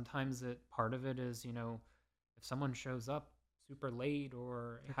 sometimes part of it is, if someone shows up super late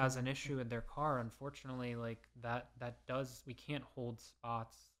or The has car. an issue with their car, unfortunately, like we can't hold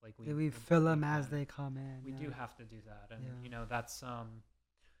spots like we We would fill we them as can. they come in. We Yeah. do have to do that, and Yeah. that's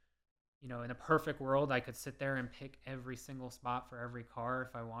in a perfect world, I could sit there and pick every single spot for every car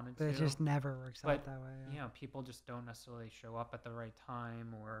if I wanted But it to. just never works out But that way. Yeah. people just don't necessarily show up at the right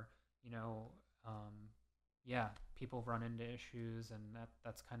time, or you know, um, yeah, people run into issues, and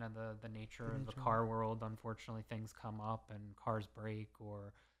that's kind of the nature The of the nature of it. car world. Unfortunately, things come up, and cars break,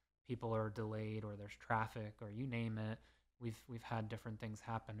 or people are delayed, or there's traffic, or you name it. We've had different things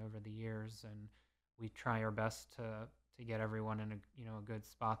happen over the years, and we try our best to get everyone in a good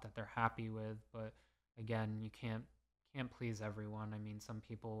spot that they're happy with. But again, you can't please everyone. I mean, some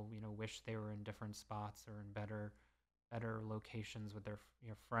people wish they were in different spots or in better locations with their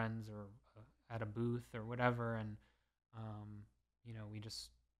friends, or at a booth or whatever, and um,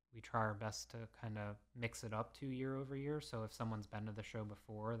 we try our best to kind of mix it up to year over year. So if someone's been to the show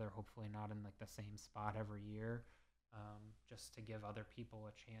before, they're hopefully not in like the same spot every year, just to give other people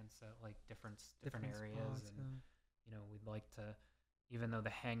a chance at like different Different areas. spots. And Yeah. we'd like to, even though the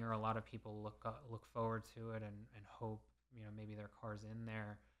hangar, a lot of people look forward to it, and hope maybe their car's in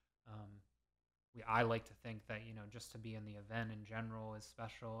there. Um, I like to think that just to be in the event in general is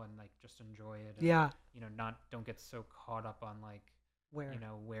special, and like just enjoy it, and Yeah. not don't get so caught up on like Where?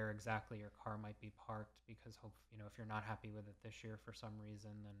 where exactly your car might be parked, because if you're not happy with it this year for some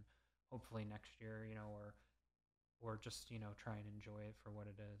reason, then hopefully next year, or just try and enjoy it for what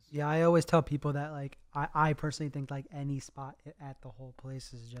it is. Yeah, I always tell people that like I personally think like any spot at the whole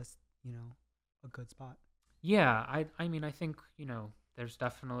place is just a good spot. Yeah, I mean, I think there's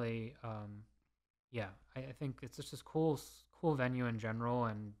definitely yeah, I think it's just this cool venue in general,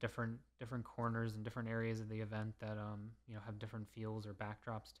 and different corners and different areas of the event that have different feels or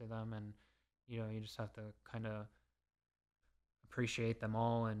backdrops to them, and you just have to kind of appreciate them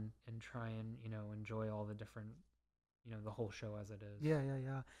all, and try and enjoy all the different the whole show as it is. Yeah, yeah,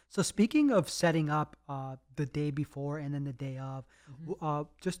 yeah. So speaking of setting up the day before and then the day of, Hmm.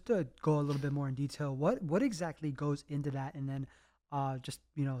 just to go a little bit more in detail, what exactly goes into that? And then just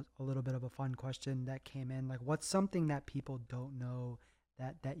a little bit of a fun question that came in, like what's something that people don't know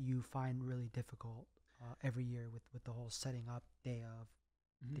that you find really difficult every year with the whole setting up day of,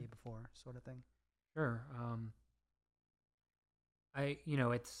 Hmm. day before sort of thing? Sure.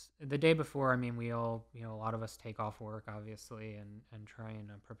 It's the day before. I mean, we all, a lot of us take off work, obviously, and try and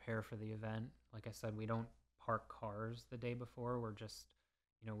prepare for the event. Like I said, we don't park cars the day before. We're just,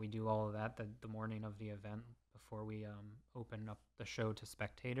 we do all of that the morning of the event before we open up the show to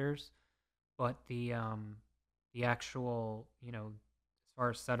spectators. But the actual, as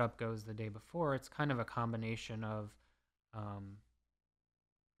far as setup goes the day before, it's kind of a combination of um,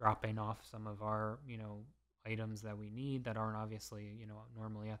 dropping off some of our, items that we need that aren't obviously,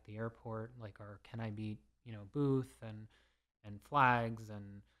 normally at the airport, like our Can I Beat, booth, and flags,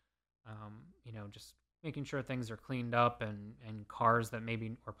 and just making sure things are cleaned up, and cars that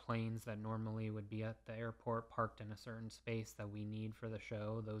maybe, or planes that normally would be at the airport parked in a certain space that we need for the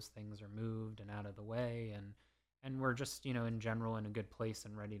show, those things are moved and out of the way, and we're just, in general, in a good place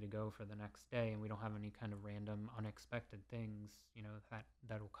and ready to go for the next day, and we don't have any kind of random unexpected things,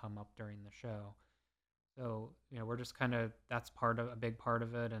 that'll come up during the show. So, we're just kind of, that's part of a big part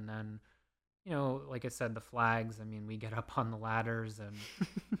of it. And then, like I said, the flags, I mean, we get up on the ladders,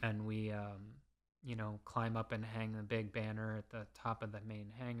 and we, climb up and hang the big banner at the top of the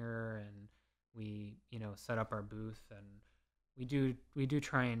main hangar, and we, set up our booth, and we do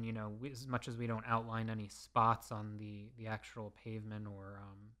try and, as much as we don't outline any spots on the actual pavement or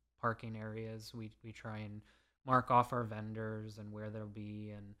parking areas, we try and mark off our vendors and where they'll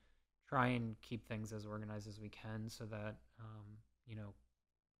be, and try and keep things as organized as we can, so that you know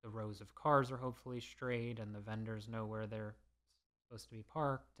the rows of cars are hopefully straight, and the vendors know where they're supposed to be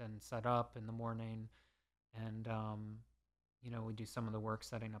parked and set up in the morning. and we do some of the work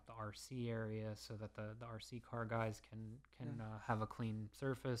setting up the RC area so that the RC car guys can Yeah. have a clean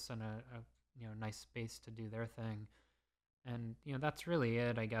surface and a nice space to do their thing. And that's really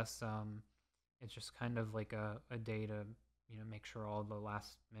it, I guess. It's just kind of like a day to make sure all the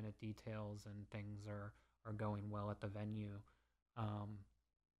last minute details and things are going well at the venue. um,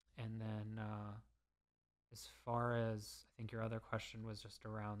 and then as far as, I think your other question was just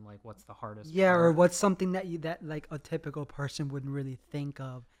around like what's the hardest Yeah, or part. what's something that like a typical person wouldn't really think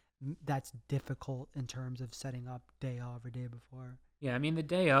of that's difficult in terms of setting up day of or day before. Yeah, I mean the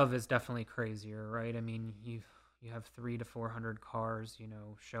day of is definitely crazier, right? I mean you have 300 to 400 cars,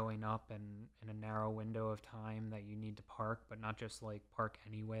 showing up in a narrow window of time that you need to park, but not just like park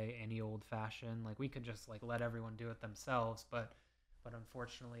anyway, any old fashioned. Like we could just like let everyone do it themselves, but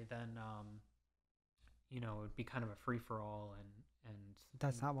unfortunately then it'd be kind of a free for all, and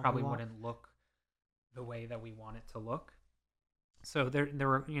That's not what we probably want. wouldn't look the way that we want it to look. So there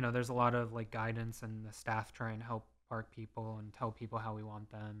were there's a lot of like guidance, and the staff try and help park people and tell people how we want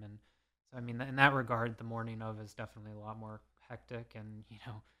them. And so I mean in that regard the morning of is definitely a lot more hectic, and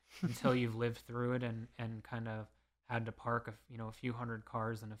until you've lived through it and kind of had to park a few hundred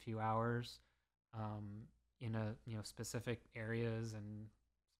cars in a few hours, um, in a specific areas and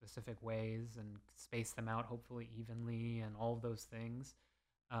specific ways, and space them out hopefully evenly and all of those things.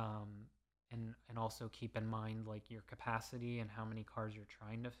 um, and also keep in mind like your capacity and how many cars you're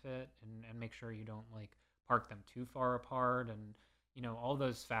trying to fit, and make sure you don't like park them too far apart, and all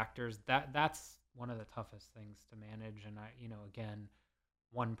those factors. That's one of the toughest things to manage. And I again,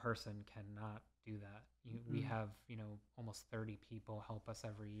 one person cannot do that. We Mm. have almost 30 people help us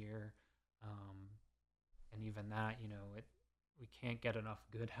every year. um, and even that, we can't get enough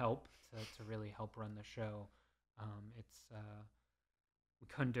good help to really help run the show. It's We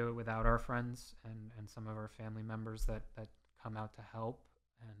couldn't do it without our friends and some of our family members that come out to help.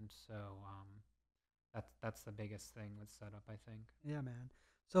 And so that's the biggest thing with setup, I think. Yeah, man.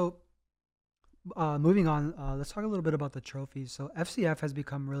 So moving on, let's talk a little bit about the trophies. So FCF has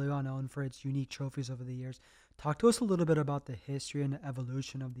become really well known for its unique trophies over the years. Talk to us a little bit about the history and the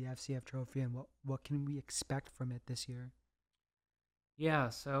evolution of the FCF trophy and what can we expect from it this year. Yeah,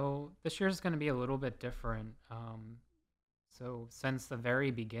 so this year is going to be a little bit different. So since the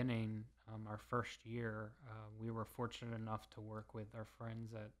very beginning, our first year, we were fortunate enough to work with our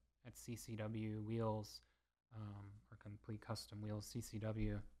friends at CCW Wheels, or Complete Custom Wheels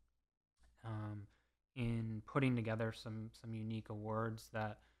CCW, um, in putting together some unique awards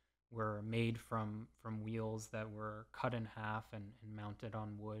that were made from wheels that were cut in half and mounted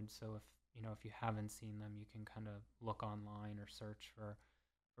on wood. So if you haven't seen them, you can kind of look online or search for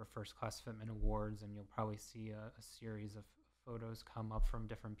First Class Fitment Awards, and you'll probably see a series of photos come up from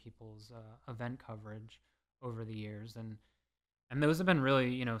different people's event coverage over the years. And those have been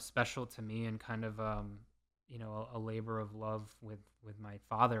really special to me, and kind of a labor of love with my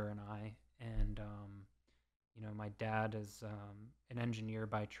father and I. And my dad is an engineer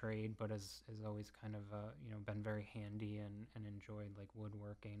by trade, but has always kind of been very handy and enjoyed like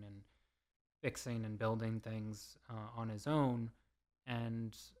woodworking and fixing and building things on his own.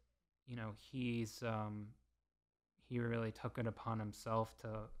 And he really took it upon himself to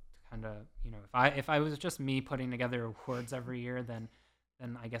kind of, if I was just me putting together awards every year, then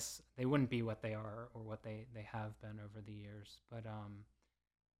I guess they wouldn't be what they are or what they have been over the years. But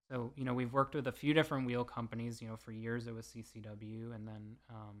so we've worked with a few different wheel companies. For years it was CCW, and then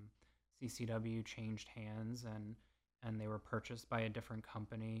CCW changed hands, and they were purchased by a different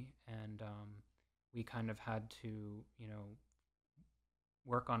company. And we kind of had to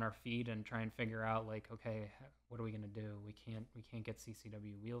work on our feet and try and figure out like, okay, what are we going to do? We can't get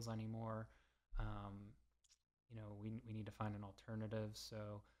CCW wheels anymore. um, we need to find an alternative.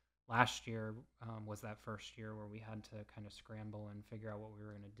 So last year was that first year where we had to kind of scramble and figure out what we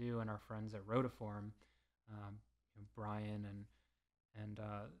were going to do. And our friends at Rotiform, Brian and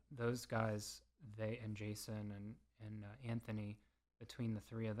those guys, they and Jason and Anthony, between the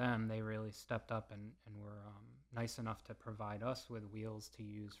three of them, they really stepped up and were nice enough to provide us with wheels to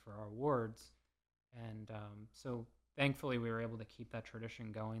use for our awards. And so thankfully we were able to keep that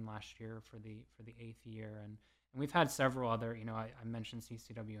tradition going last year for the eighth year. And we've had several other, I mentioned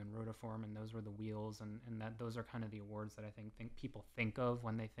CCW and Rotiform, and those were the wheels, and that those are kind of the awards that I think people think of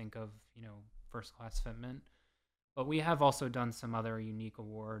when they think of first class fitment. But we have also done some other unique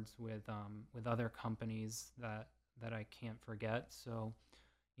awards with other companies that I can't forget. So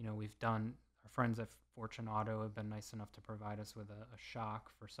we've done, our friends at Fortunato have been nice enough to provide us with a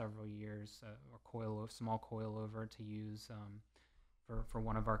shock for several years, or small coilover to use for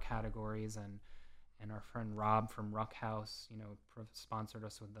one of our categories. and our friend Rob from Ruck House, sponsored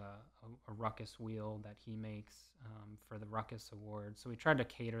us with a Ruckus wheel that he makes for the Ruckus Awards. So we tried to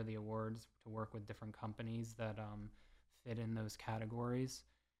cater the awards to work with different companies that fit in those categories,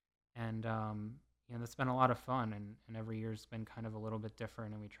 and that's been a lot of fun. And every year's been kind of a little bit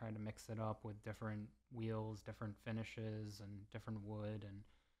different, and we try to mix it up with different wheels, different finishes, and different wood, and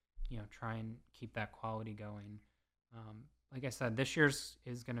try and keep that quality going. Like I said, this year's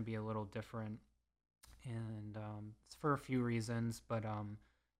is going to be a little different, and it's for a few reasons. But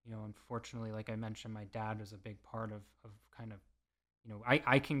unfortunately, like I mentioned, my dad was a big part of kind of,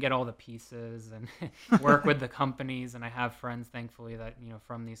 I can get all the pieces and work with the companies, and I have friends, thankfully, that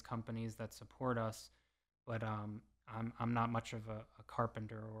from these companies that support us. But I'm not much of a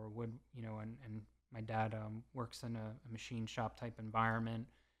carpenter or wood, and my dad works in a machine shop type environment,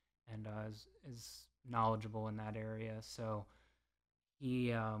 and is knowledgeable in that area. So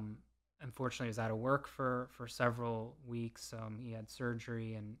he unfortunately was out of work for several weeks. He had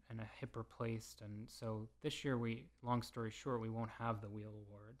surgery and a hip replaced, and so this year, long story short, we won't have the wheel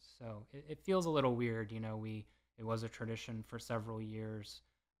awards. So it feels a little weird. It was a tradition for several years.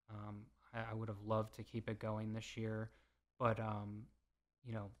 I would have loved to keep it going this year, but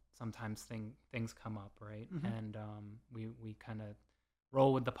sometimes things come up, right? Hmm. And we kind of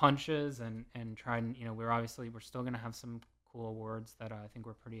roll with the punches and try, and we're still going to have some cool awards that I think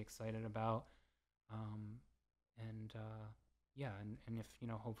we're pretty excited about. Um, and yeah, and if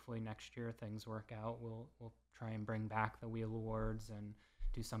hopefully next year things work out, we'll try and bring back the wheel awards and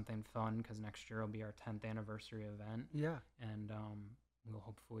do something fun, because next year will be our 10th anniversary event, Yeah. and we'll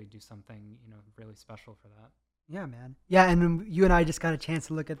hopefully do something really special for that. Yeah, man. Yeah, and you and I just got a chance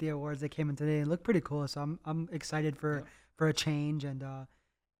to look at the awards that came in today and look pretty cool. So I'm excited Yep. for a change and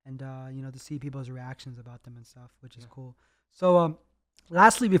to see people's reactions about them and stuff, which is Yeah. cool. So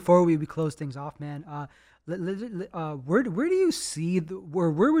lastly, before we close things off, man, where do you see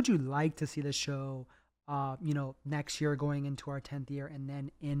where would you like to see the show? Next year going into our 10th year, and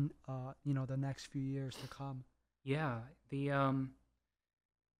then in the next few years to come. Yeah. The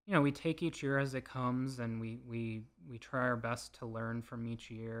we take each year as it comes, and we try our best to learn from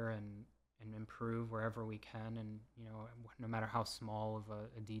each year and improve wherever we can, and no matter how small of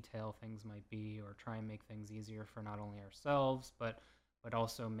a detail things might be, or try and make things easier for not only ourselves but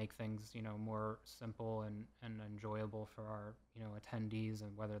also make things more simple and enjoyable for our attendees,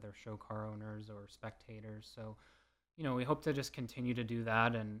 and whether they're show car owners or spectators. So we hope to just continue to do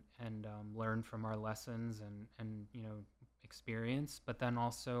that and learn from our lessons and experience, but then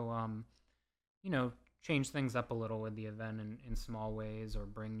also change things up a little with the event in small ways, or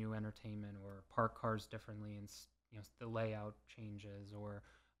bring new entertainment, or park cars differently, and the layout changes, or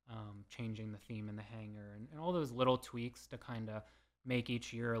changing the theme in the hangar, and all those little tweaks to kind of make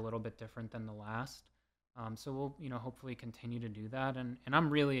each year a little bit different than the last. So we'll hopefully continue to do that, and I'm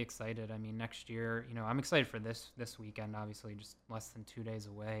really excited. I mean, next year, I'm excited for this weekend. Obviously, just less than 2 days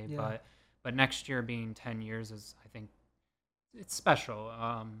away, Yeah. but next year being 10 years is, I think, it's special.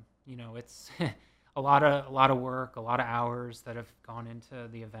 It's a lot of work, a lot of hours that have gone into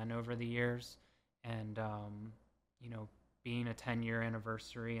the event over the years, and you know, being a 10-year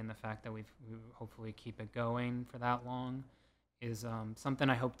anniversary, and the fact that we hopefully keep it going for that long is something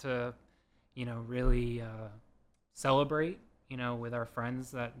I hope to really celebrate. With our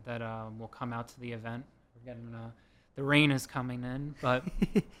friends that will come out to the event. We're getting the rain is coming in, but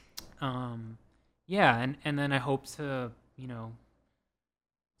yeah, and then I hope to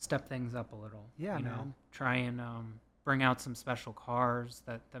step things up a little. Yeah, man. Try and bring out some special cars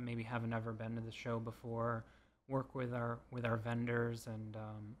that maybe haven't ever been to the show before. Work with our vendors and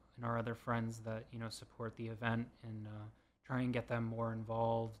our other friends that support the event, and try and get them more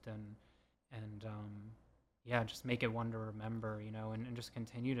involved, and yeah, just make it one to remember, and just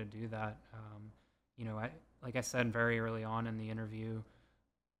continue to do that. Like I said very early on in the interview,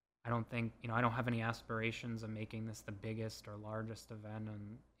 I don't think, I don't have any aspirations of making this the biggest or largest event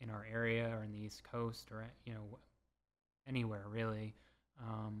in our area or in the East Coast, or, anywhere really.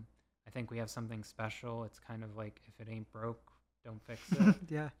 I think we have something special. It's kind of like, if it ain't broke, don't fix it,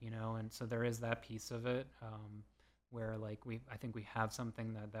 Yeah. and so there is that piece of it, where like I think we have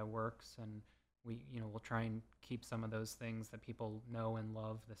something that works, and we'll try and keep some of those things that people know and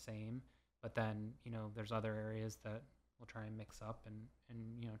love the same, but then, there's other areas that we'll try and mix up and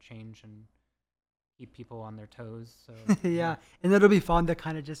change and keep people on their toes. So yeah. Yeah, and it'll be fun to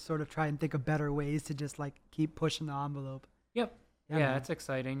kind of just sort of try and think of better ways to just like keep pushing the envelope. Yep. Yeah, Yeah, man. it's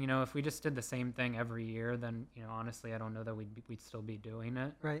exciting. If we just did the same thing every year, then honestly, I don't know that we'd still be doing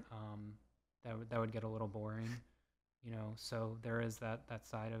it. Right. That would get a little boring. So there is that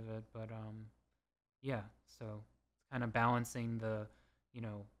side of it, but yeah, so kind of balancing the, you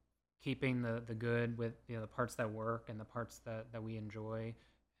know, keeping the good with, you know, the parts that work and the parts that we enjoy,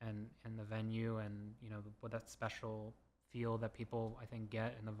 and the venue, and, you know, with that special feel that people I think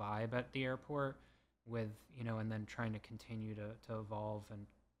get and the vibe at the airport, with, you know, and then trying to continue to evolve and,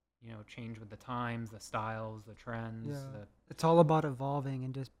 you know, change with the times, the styles, the trends, Yeah. the It's all about evolving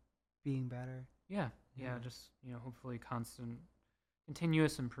and just being better. yeah, yeah, Yeah. just, you know, hopefully constant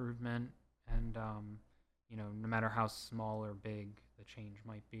continuous improvement, and you know, no matter how small or big the change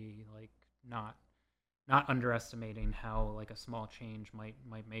might be, like, not not underestimating how, like, a small change might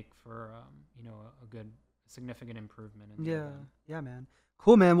make for, you know, a good significant improvement in the Yeah. event. Yeah, man.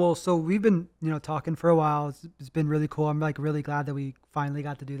 Cool, man. Well, so we've been, talking for a while. It's been really cool. I'm like really glad that we finally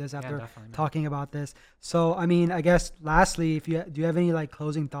got to do this Yeah, after definitely, man. talking about this. So, I mean, I guess lastly, if you do you have any like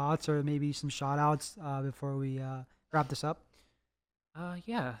closing thoughts or maybe some shout outs before we wrap this up?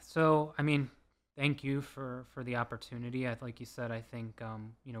 Yeah. So, I mean, thank you for the opportunity. Like you said, I think,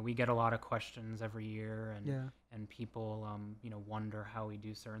 you know, we get a lot of questions every year, Yeah. and people, you know, wonder how we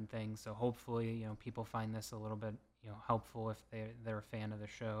do certain things. So hopefully, you know, people find this a little bit, you know, helpful if they're a fan of the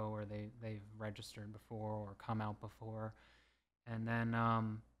show, or they've registered before or come out before. And then,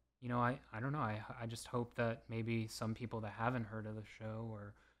 you know, I don't know. I just hope that maybe some people that haven't heard of the show,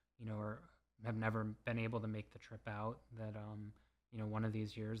 or, you know, or have never been able to make the trip out, that, you know, one of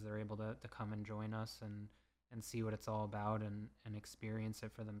these years they're able to come and join us, and see what it's all about, and experience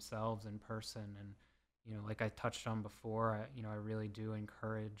it for themselves in person. And, you know, like I touched on before, you know, I really do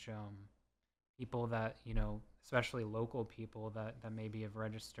encourage, people that, you know, especially local people that maybe have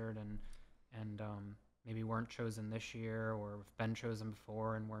registered, and maybe weren't chosen this year, or have been chosen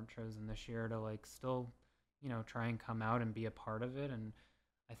before and weren't chosen this year, to, like, still, you know, try and come out and be a part of it. And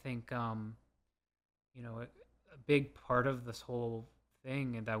I think, you know, a big part of this whole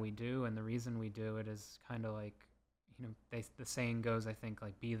thing that we do, and the reason we do it, is kind of like, you know, the saying goes, I think,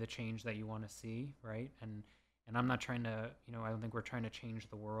 like, be the change that you want to see, right? And I'm not trying to, you know, I don't think we're trying to change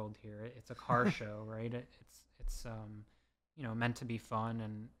the world here. It's a car show, right? It's you know, meant to be fun,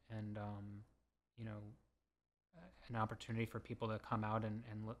 and you know, an opportunity for people to come out and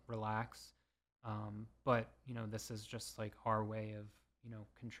relax. But, you know, this is just like our way of, you know,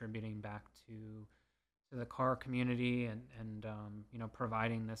 contributing back to the car community, and you know,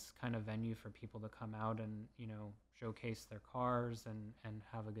 providing this kind of venue for people to come out and, you know, showcase their cars, and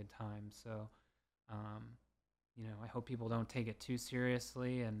have a good time. So, um, you know, I hope people don't take it too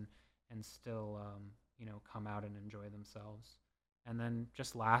seriously, and still, you know, come out and enjoy themselves. And then,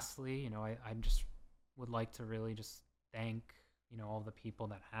 just lastly, you know, I just would like to really just thank, you know, all the people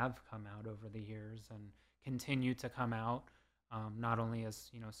that have come out over the years and continue to come out, not only as,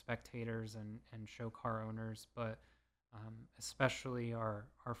 you know, spectators and show car owners, but, especially our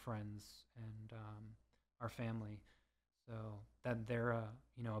friends, and, our family. So that they're a,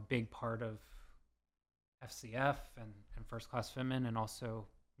 you know, a big part of FCF, and First Class Fitment, and also,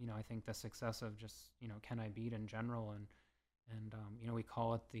 you know, I think the success of just, you know, Can I Beat in general, and you know, we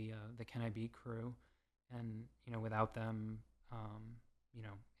call it the Can I Beat crew, and, you know, without them, you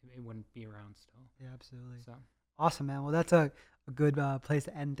know, it wouldn't be around still. Yeah, absolutely. So Awesome, man. Well, that's a good place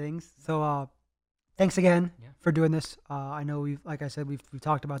to end things. So, thanks again yeah, for doing this. I know like I said, we've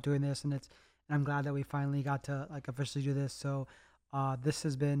talked about doing this, and I'm glad that we finally got to like officially do this. So, this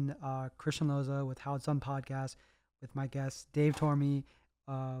has been Christian Loza with How It's Done podcast with my guest Dave Tormey,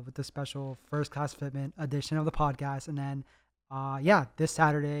 with the special First Class Fitment edition of the podcast, and then, yeah, this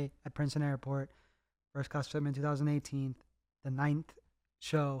Saturday at Princeton Airport, First Class Fitment 2018, the ninth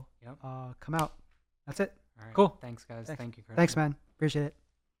show. yep. Come out. That's it. All right. Cool. Thanks, guys. Thanks. Thank you, Thanks, Christian. man. Appreciate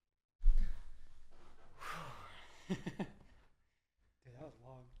it.